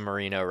buy some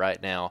Merino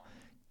right now,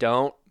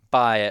 don't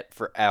buy it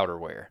for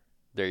outerwear.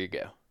 There you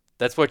go.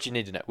 That's what you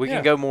need to know. We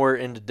can go more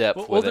into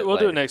depth with it. We'll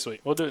do it next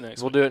week. We'll do it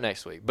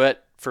next week.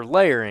 But for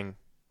layering,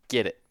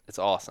 get it. It's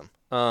awesome.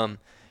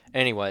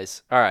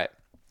 Anyways, all right.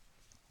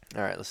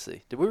 Let's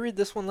see. Did we read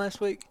this one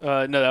last week?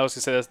 No, that was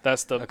to say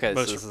that's the Okay,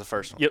 most, so this is the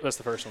first one. Yep, that's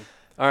the first one.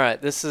 All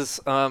right, this is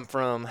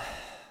from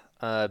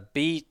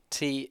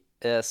BTSNHOS.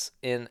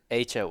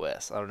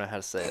 I don't know how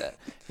to say that.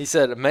 He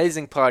said,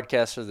 amazing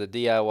podcast for the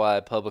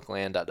DIY public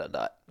land, ...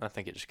 I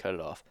think it just cut it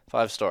off.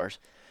 5 stars.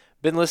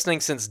 Been listening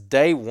since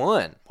day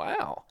one.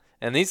 Wow.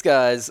 And these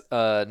guys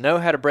know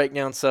how to break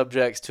down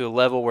subjects to a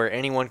level where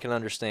anyone can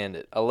understand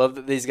it. I love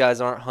that these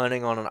guys aren't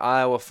hunting on an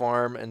Iowa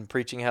farm and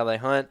preaching how they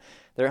hunt.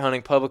 They're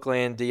hunting public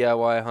land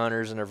DIY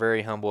hunters and are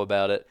very humble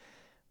about it.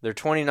 Their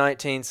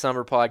 2019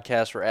 summer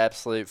podcasts were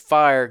absolute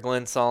fire.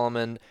 Glenn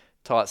Solomon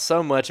taught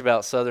so much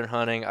about southern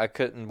hunting, I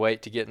couldn't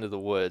wait to get into the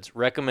woods.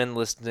 Recommend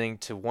listening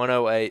to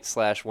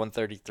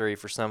 108/133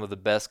 for some of the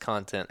best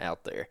content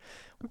out there.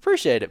 We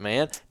appreciate it,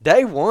 man.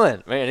 Day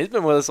one. Man, he's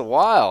been with us a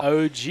while.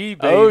 OG,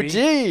 baby.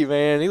 OG,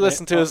 man. He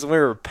listened to us when we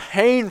were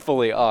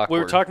painfully awkward.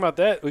 We were talking about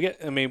that.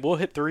 We'll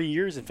hit 3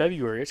 years in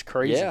February. It's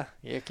crazy. Yeah.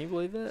 Can you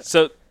believe that?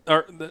 So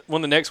one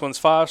of the next ones,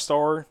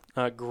 5-star,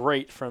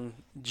 great, from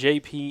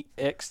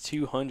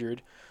JPX200.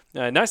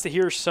 Nice to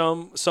hear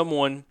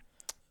someone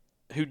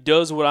who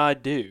does what I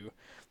do.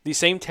 These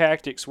same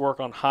tactics work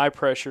on high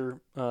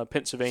pressure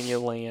Pennsylvania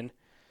land.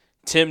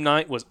 Tim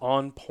Knight was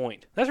on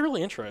point. That's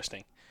really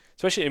interesting.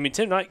 Especially,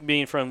 Tim Knight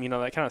being from,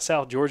 that kind of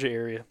South Georgia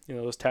area,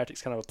 those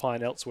tactics kind of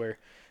applying elsewhere.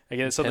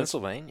 Again, it's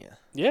Pennsylvania.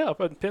 Yeah, up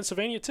in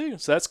Pennsylvania too.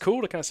 So that's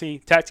cool to kind of see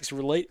tactics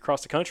relate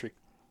across the country.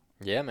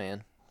 Yeah,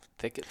 man.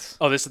 Thickets.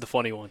 Oh, this is the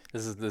funny one.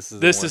 This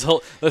Listen,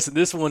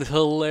 this one is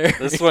hilarious.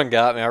 This one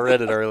got me. I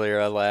read it earlier.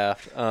 I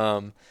laughed.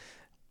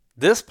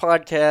 This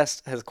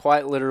podcast has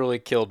quite literally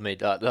killed me. ...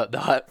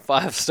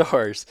 5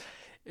 stars.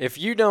 If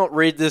you don't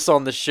read this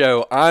on the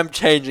show, I'm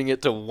changing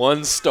it to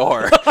 1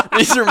 star.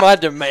 These are my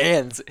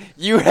demands.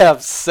 You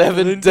have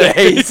 7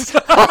 days.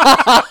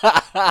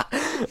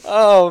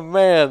 Oh,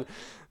 man.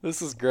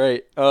 This is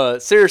great.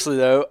 Seriously,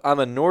 though, I'm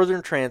a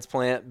northern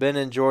transplant. Been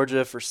in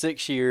Georgia for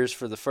 6 years.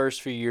 For the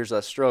first few years, I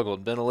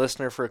struggled. Been a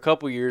listener for a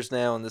couple years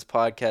now, and this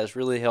podcast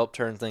really helped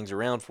turn things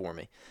around for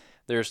me.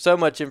 There's so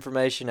much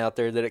information out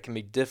there that it can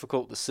be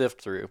difficult to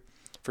sift through.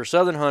 For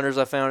southern hunters,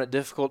 I found it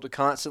difficult to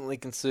constantly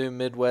consume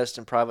Midwest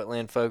and private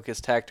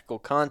land-focused tactical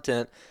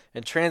content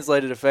and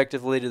translate it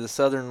effectively to the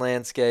southern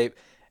landscape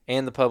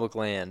and the public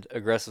land,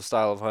 aggressive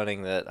style of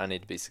hunting that I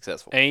need to be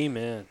successful.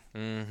 Amen.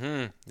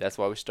 That's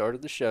why we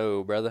started the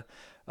show, brother.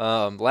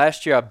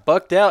 Last year, I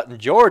bucked out in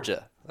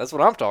Georgia. That's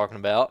what I'm talking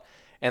about.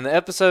 And the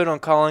episode on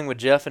calling with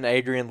Jeff and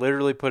Adrian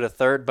literally put a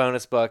 3rd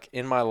bonus buck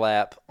in my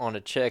lap on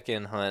a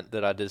check-in hunt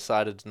that I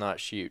decided to not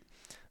shoot.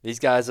 These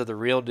guys are the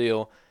real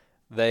deal.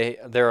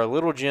 There are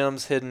little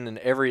gems hidden in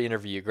every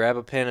interview. Grab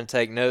a pen and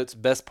take notes.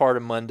 Best part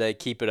of Monday.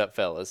 Keep it up,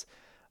 fellas.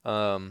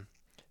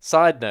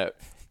 Side note,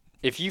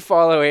 if you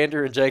follow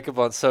Andrew and Jacob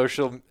on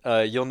social,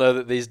 you'll know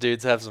that these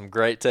dudes have some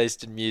great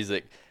taste in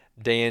music.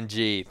 Dan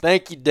G.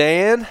 Thank you,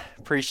 Dan.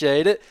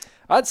 Appreciate it.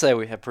 I'd say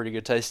we have pretty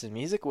good taste in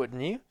music,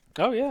 wouldn't you?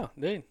 Oh, yeah,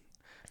 dude.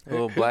 A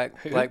little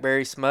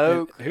Blackberry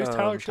Smoke. Who's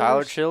Tyler Childers?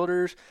 Tyler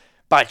Childers.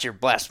 Bite your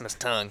blasphemous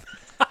tongue.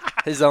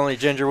 He's the only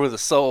ginger with a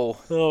soul.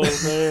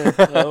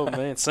 Oh,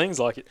 man. Sings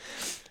like it.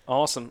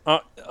 Awesome.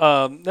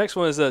 Next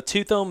one is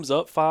 2 thumbs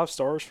up, 5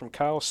 stars from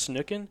Kyle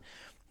Snookin.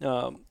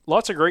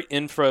 Lots of great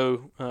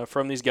info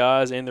from these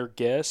guys and their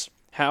guests.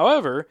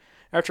 However,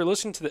 after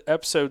listening to the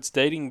episodes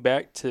dating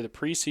back to the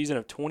preseason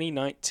of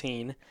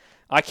 2019,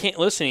 I can't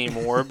listen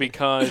anymore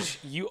because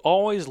you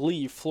always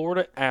leave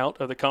Florida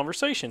out of the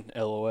conversation.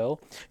 LOL.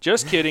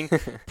 Just kidding.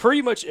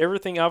 Pretty much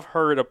everything I've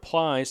heard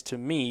applies to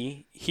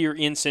me here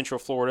in Central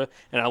Florida,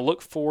 and I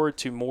look forward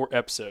to more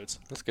episodes.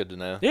 That's good to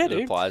know. Yeah, it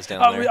dude. applies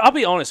down there. I'll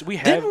be honest. We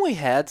have. Didn't we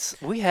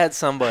had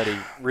somebody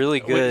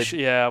really good?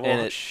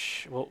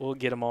 We'll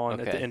get him on at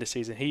Okay. the end of the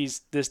season.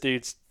 This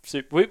dude's.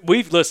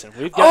 We've got.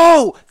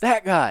 Oh,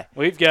 that guy.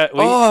 We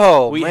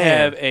man.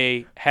 have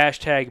a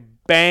hashtag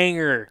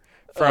banger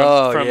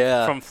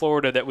from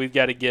Florida that we've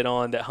got to get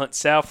on that hunts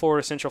South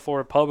Florida, Central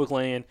Florida, public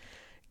land,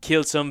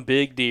 killed some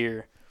big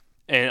deer,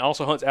 and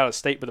also hunts out of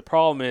state. But the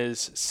problem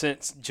is,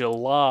 since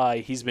July,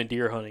 he's been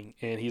deer hunting,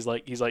 and he's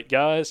like,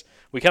 guys,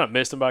 we kind of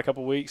missed him by a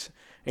couple weeks.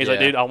 And he's like,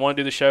 dude, I want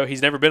to do the show.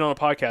 He's never been on a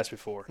podcast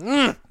before,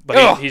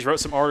 but he's wrote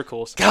some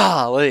articles.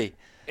 Golly.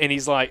 And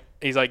he's like,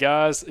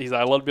 guys,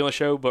 I love to be on the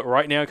show, but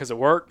right now because of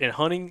work and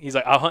hunting, he's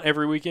like, I hunt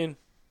every weekend.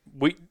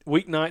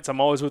 Weeknights,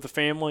 I'm always with the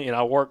family, and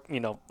I work,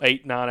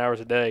 8-9 hours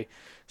a day.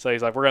 So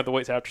he's like, we're going to have to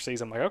wait till after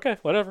season. I'm like, okay,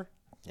 whatever.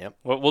 Yep.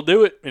 We'll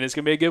do it, and it's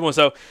going to be a good one.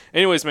 So,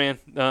 anyways, man,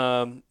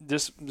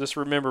 just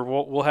remember,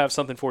 we'll have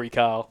something for you,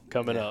 Kyle,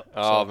 coming up.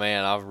 Oh,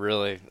 man,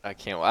 I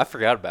can't. I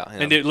forgot about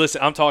him. And dude,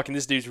 listen, I'm talking.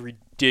 This dude's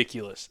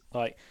ridiculous.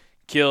 Like,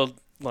 killed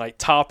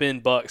top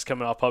end bucks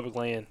coming off public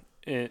land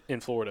in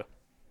Florida.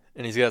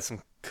 And he's got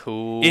some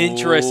cool,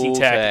 interesting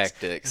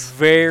tactics.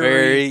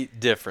 Very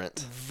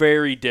different.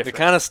 Very different. The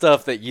kind of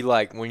stuff that you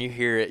like when you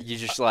hear it, you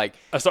just like.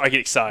 I get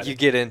excited. You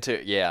get into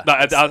it, yeah. No,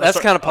 that's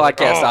the kind of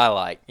podcast I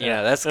like. Yeah.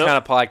 Yeah, that's the kind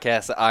of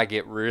podcast that I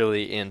get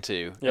really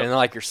into. Yep. And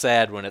like you're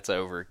sad when it's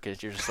over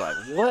because you're just like,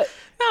 what?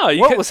 No,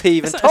 what was he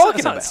even talking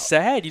it's not about?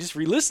 sad. You just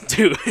re-listen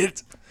to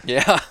it.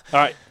 Yeah. All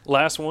right,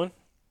 last one.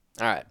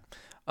 All right.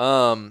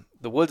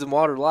 The Woods and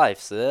Water Life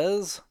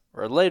says,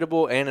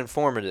 relatable and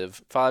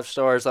informative. 5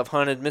 stars. I've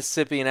hunted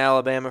Mississippi and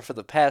Alabama for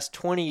the past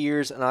 20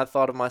 years, and I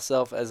thought of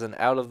myself as an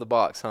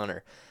out-of-the-box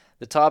hunter.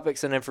 The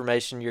topics and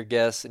information your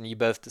guests and you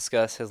both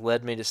discuss has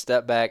led me to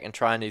step back and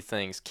try new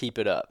things. Keep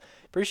it up.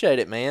 Appreciate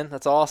it, man.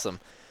 That's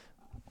awesome.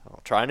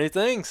 I'll try new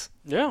things.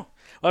 Yeah.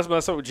 That's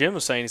what Jim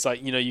was saying. It's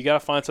like, you got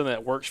to find something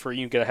that works for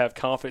you. You got to have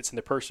confidence and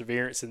the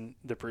perseverance and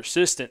the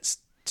persistence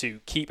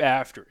to keep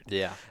after it.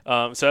 Yeah.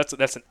 So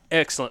that's an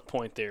excellent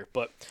point there.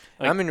 But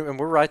and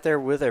we're right there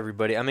with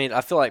everybody. I mean,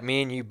 I feel like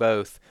me and you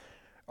both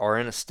are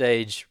in a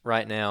stage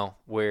right now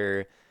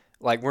where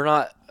we're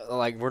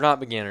not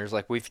beginners.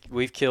 Like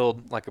we've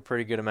killed like a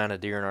pretty good amount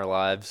of deer in our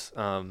lives.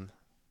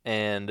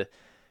 And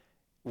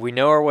we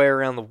know our way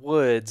around the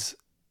woods,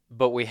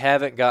 but we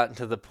haven't gotten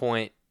to the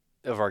point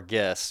of our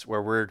guests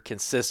where we're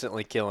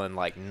consistently killing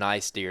like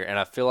nice deer. And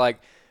I feel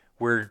like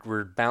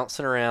we're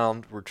bouncing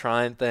around, we're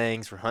trying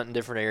things, we're hunting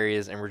different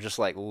areas, and we're just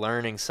like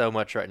learning so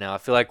much right now. I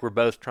feel like we're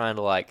both trying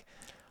to like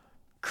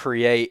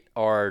create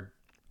our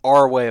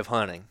way of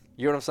hunting.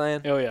 You know what I'm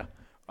saying? Oh yeah,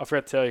 I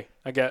forgot to tell you,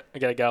 I got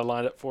a guy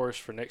lined up for us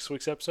for next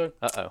week's episode.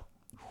 Uh-oh.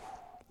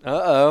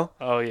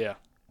 Oh yeah.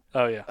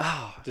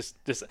 Oh, just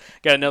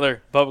got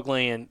another public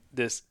land,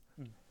 this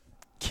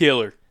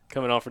killer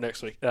coming on for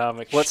next week.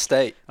 What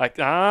state? No,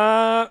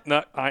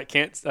 I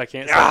can't say.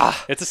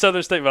 It's a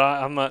southern state, but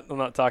I'm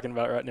not talking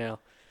about it right now.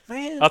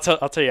 Man, I'll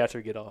tell you after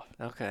we get off.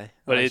 Okay,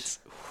 But nice.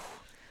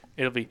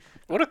 it'll be.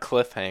 What a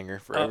cliffhanger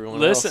for everyone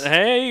Listen, else.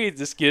 hey,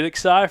 just get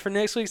excited for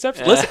next week's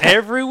episode. Listen,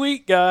 every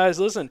week, guys.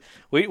 Listen,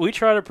 we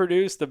try to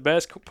produce the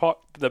best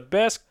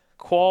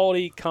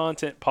quality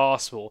content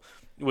possible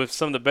with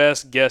some of the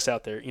best guests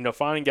out there.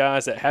 Finding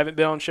guys that haven't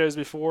been on shows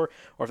before,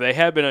 or if they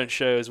have been on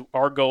shows,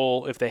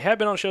 if they have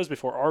been on shows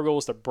before, our goal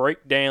is to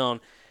break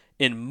down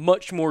in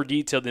much more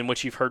detail than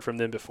what you've heard from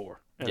them before.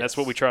 And that's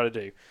what we try to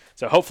do.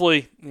 So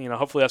hopefully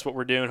that's what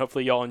we're doing.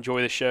 Hopefully y'all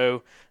enjoy the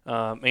show.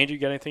 Andrew, you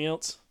got anything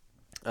else?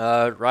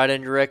 Write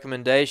in your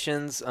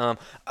recommendations. Yes,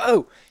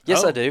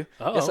 I do.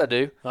 Uh-oh. Yes, I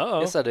do. Uh-oh.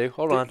 Yes, I do.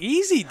 Hold on.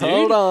 Easy, dude.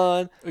 Hold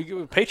on.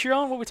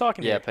 Patreon? What are we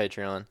talking Yeah, here?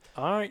 Patreon.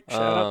 All right.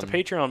 Shout out to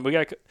Patreon. We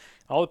got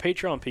all the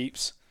Patreon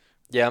peeps.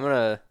 Yeah, I'm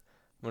gonna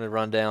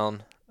run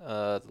down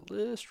the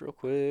list real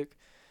quick.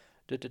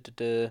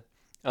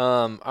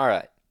 All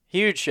right.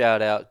 Huge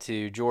shout out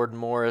to Jordan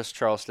Morris,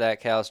 Charles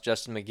Stackhouse,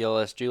 Justin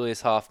McGillis,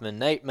 Julius Hoffman,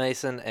 Nate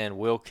Mason, and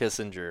Will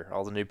Kissinger.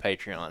 All the new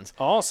Patreons.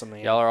 Awesome, man.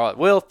 Y'all are all,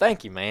 Will.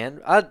 Thank you,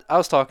 man. I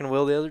was talking to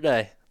Will the other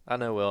day. I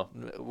know Will.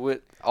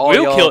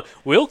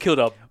 Will killed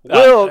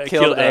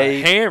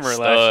a hammer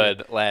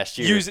last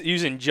year.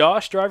 Using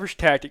Josh Driver's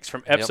tactics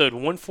from episode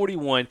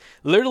 141.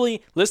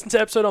 Literally, listen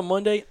to episode on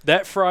Monday.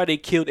 That Friday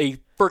killed a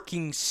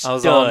freaking stud. I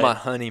was on my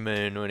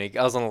honeymoon I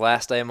was on the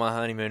last day of my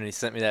honeymoon and he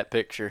sent me that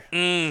picture.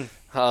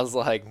 I was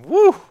like,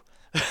 woo.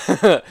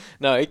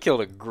 No, he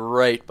killed a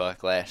great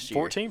buck last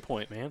year.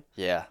 14-point, man.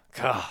 Yeah.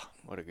 God,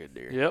 what a good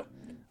deer. Yep.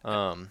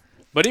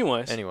 But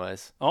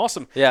anyways.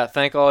 Awesome. Yeah,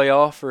 thank all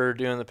y'all for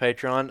doing the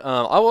Patreon.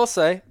 I will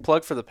say,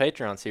 plug for the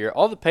Patrons here.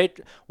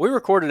 We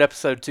recorded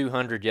episode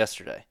 200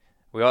 yesterday.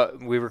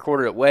 We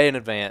recorded it way in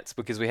advance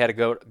because we had a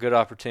good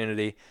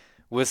opportunity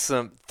with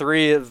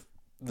 3 of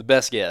the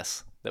best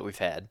guests that we've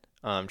had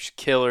Just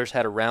killers.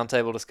 Had a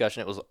roundtable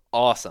discussion. It was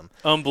awesome.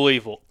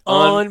 Unbelievable. It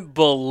was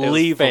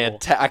Unbelievable.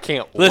 I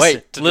can't Listen,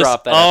 wait to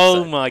drop that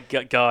Oh episode. my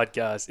God,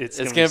 guys. It's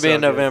It's going to be so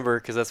in good. November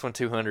because that's when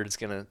 200 is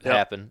going to Yep.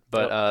 happen.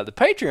 But the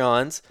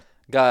Patreons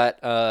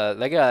got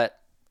they got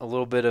a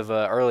little bit of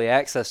early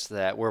access to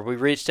that, where we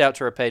reached out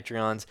to our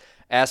Patreons,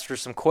 asked for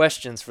some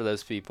questions for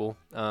those people,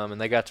 and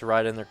they got to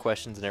write in their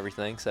questions and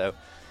everything. So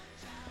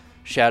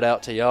shout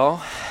out to y'all.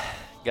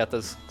 Got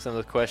some of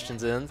the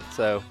questions in.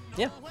 So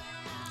yeah,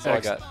 that's all I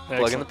got.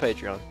 Plug in the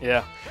Patreon.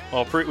 Yeah.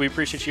 Well, we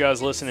appreciate you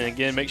guys listening.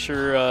 Again, make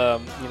sure,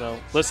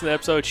 listen to the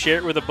episode, share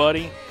it with a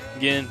buddy.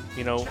 Again,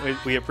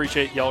 we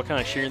appreciate y'all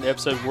kind of sharing the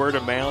episode word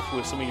of mouth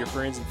with some of your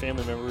friends and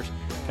family members,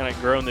 kind of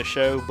growing the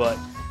show. But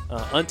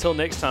until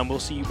next time, we'll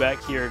see you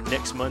back here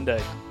next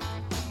Monday.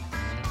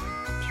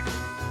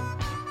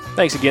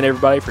 Thanks again,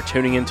 everybody, for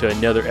tuning in to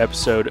another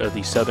episode of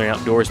the Southern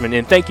Outdoorsman.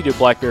 And thank you to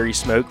Blackberry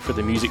Smoke for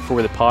the music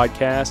for the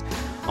podcast.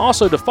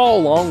 Also, to follow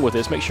along with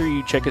us, make sure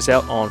you check us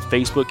out on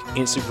Facebook,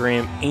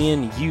 Instagram,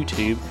 and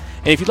YouTube.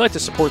 And if you'd like to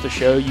support the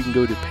show, you can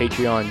go to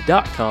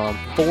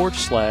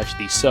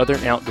patreon.com/The Southern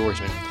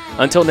Outdoorsman.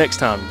 Until next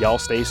time, y'all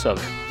stay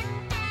Southern.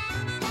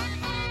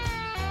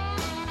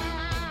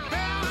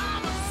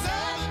 I'm a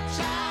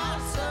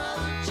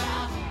southern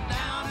child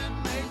down in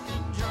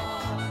Macon,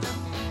 Georgia.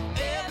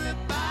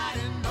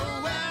 Everybody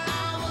know where I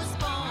was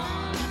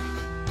born.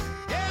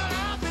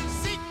 Yeah, I've been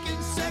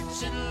seeking,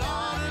 searching,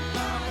 Lord and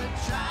Lord,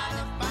 trying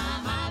to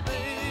find my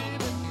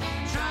baby,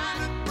 trying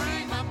to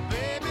bring my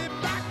baby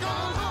back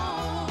on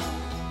home.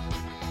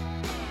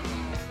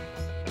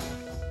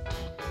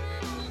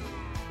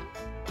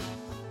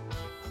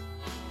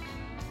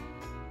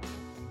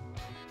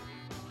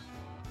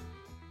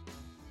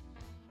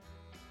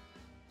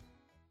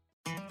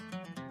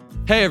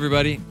 Hey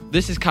everybody,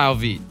 this is Kyle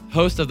Veet,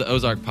 host of the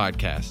Ozark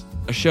Podcast,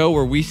 a show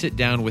where we sit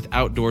down with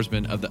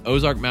outdoorsmen of the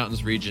Ozark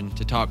Mountains region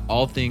to talk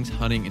all things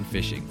hunting and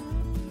fishing.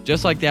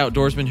 Just like the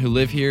outdoorsmen who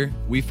live here,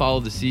 we follow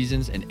the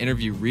seasons and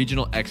interview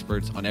regional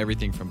experts on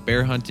everything from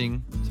bear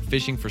hunting to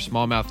fishing for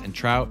smallmouth and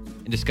trout,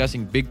 and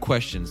discussing big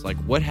questions like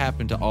what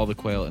happened to all the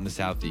quail in the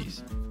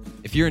Southeast.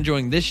 If you're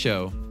enjoying this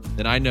show,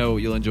 then I know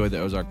you'll enjoy the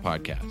Ozark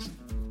Podcast.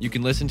 You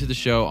can listen to the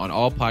show on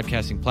all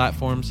podcasting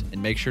platforms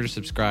and make sure to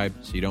subscribe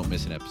so you don't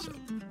miss an episode.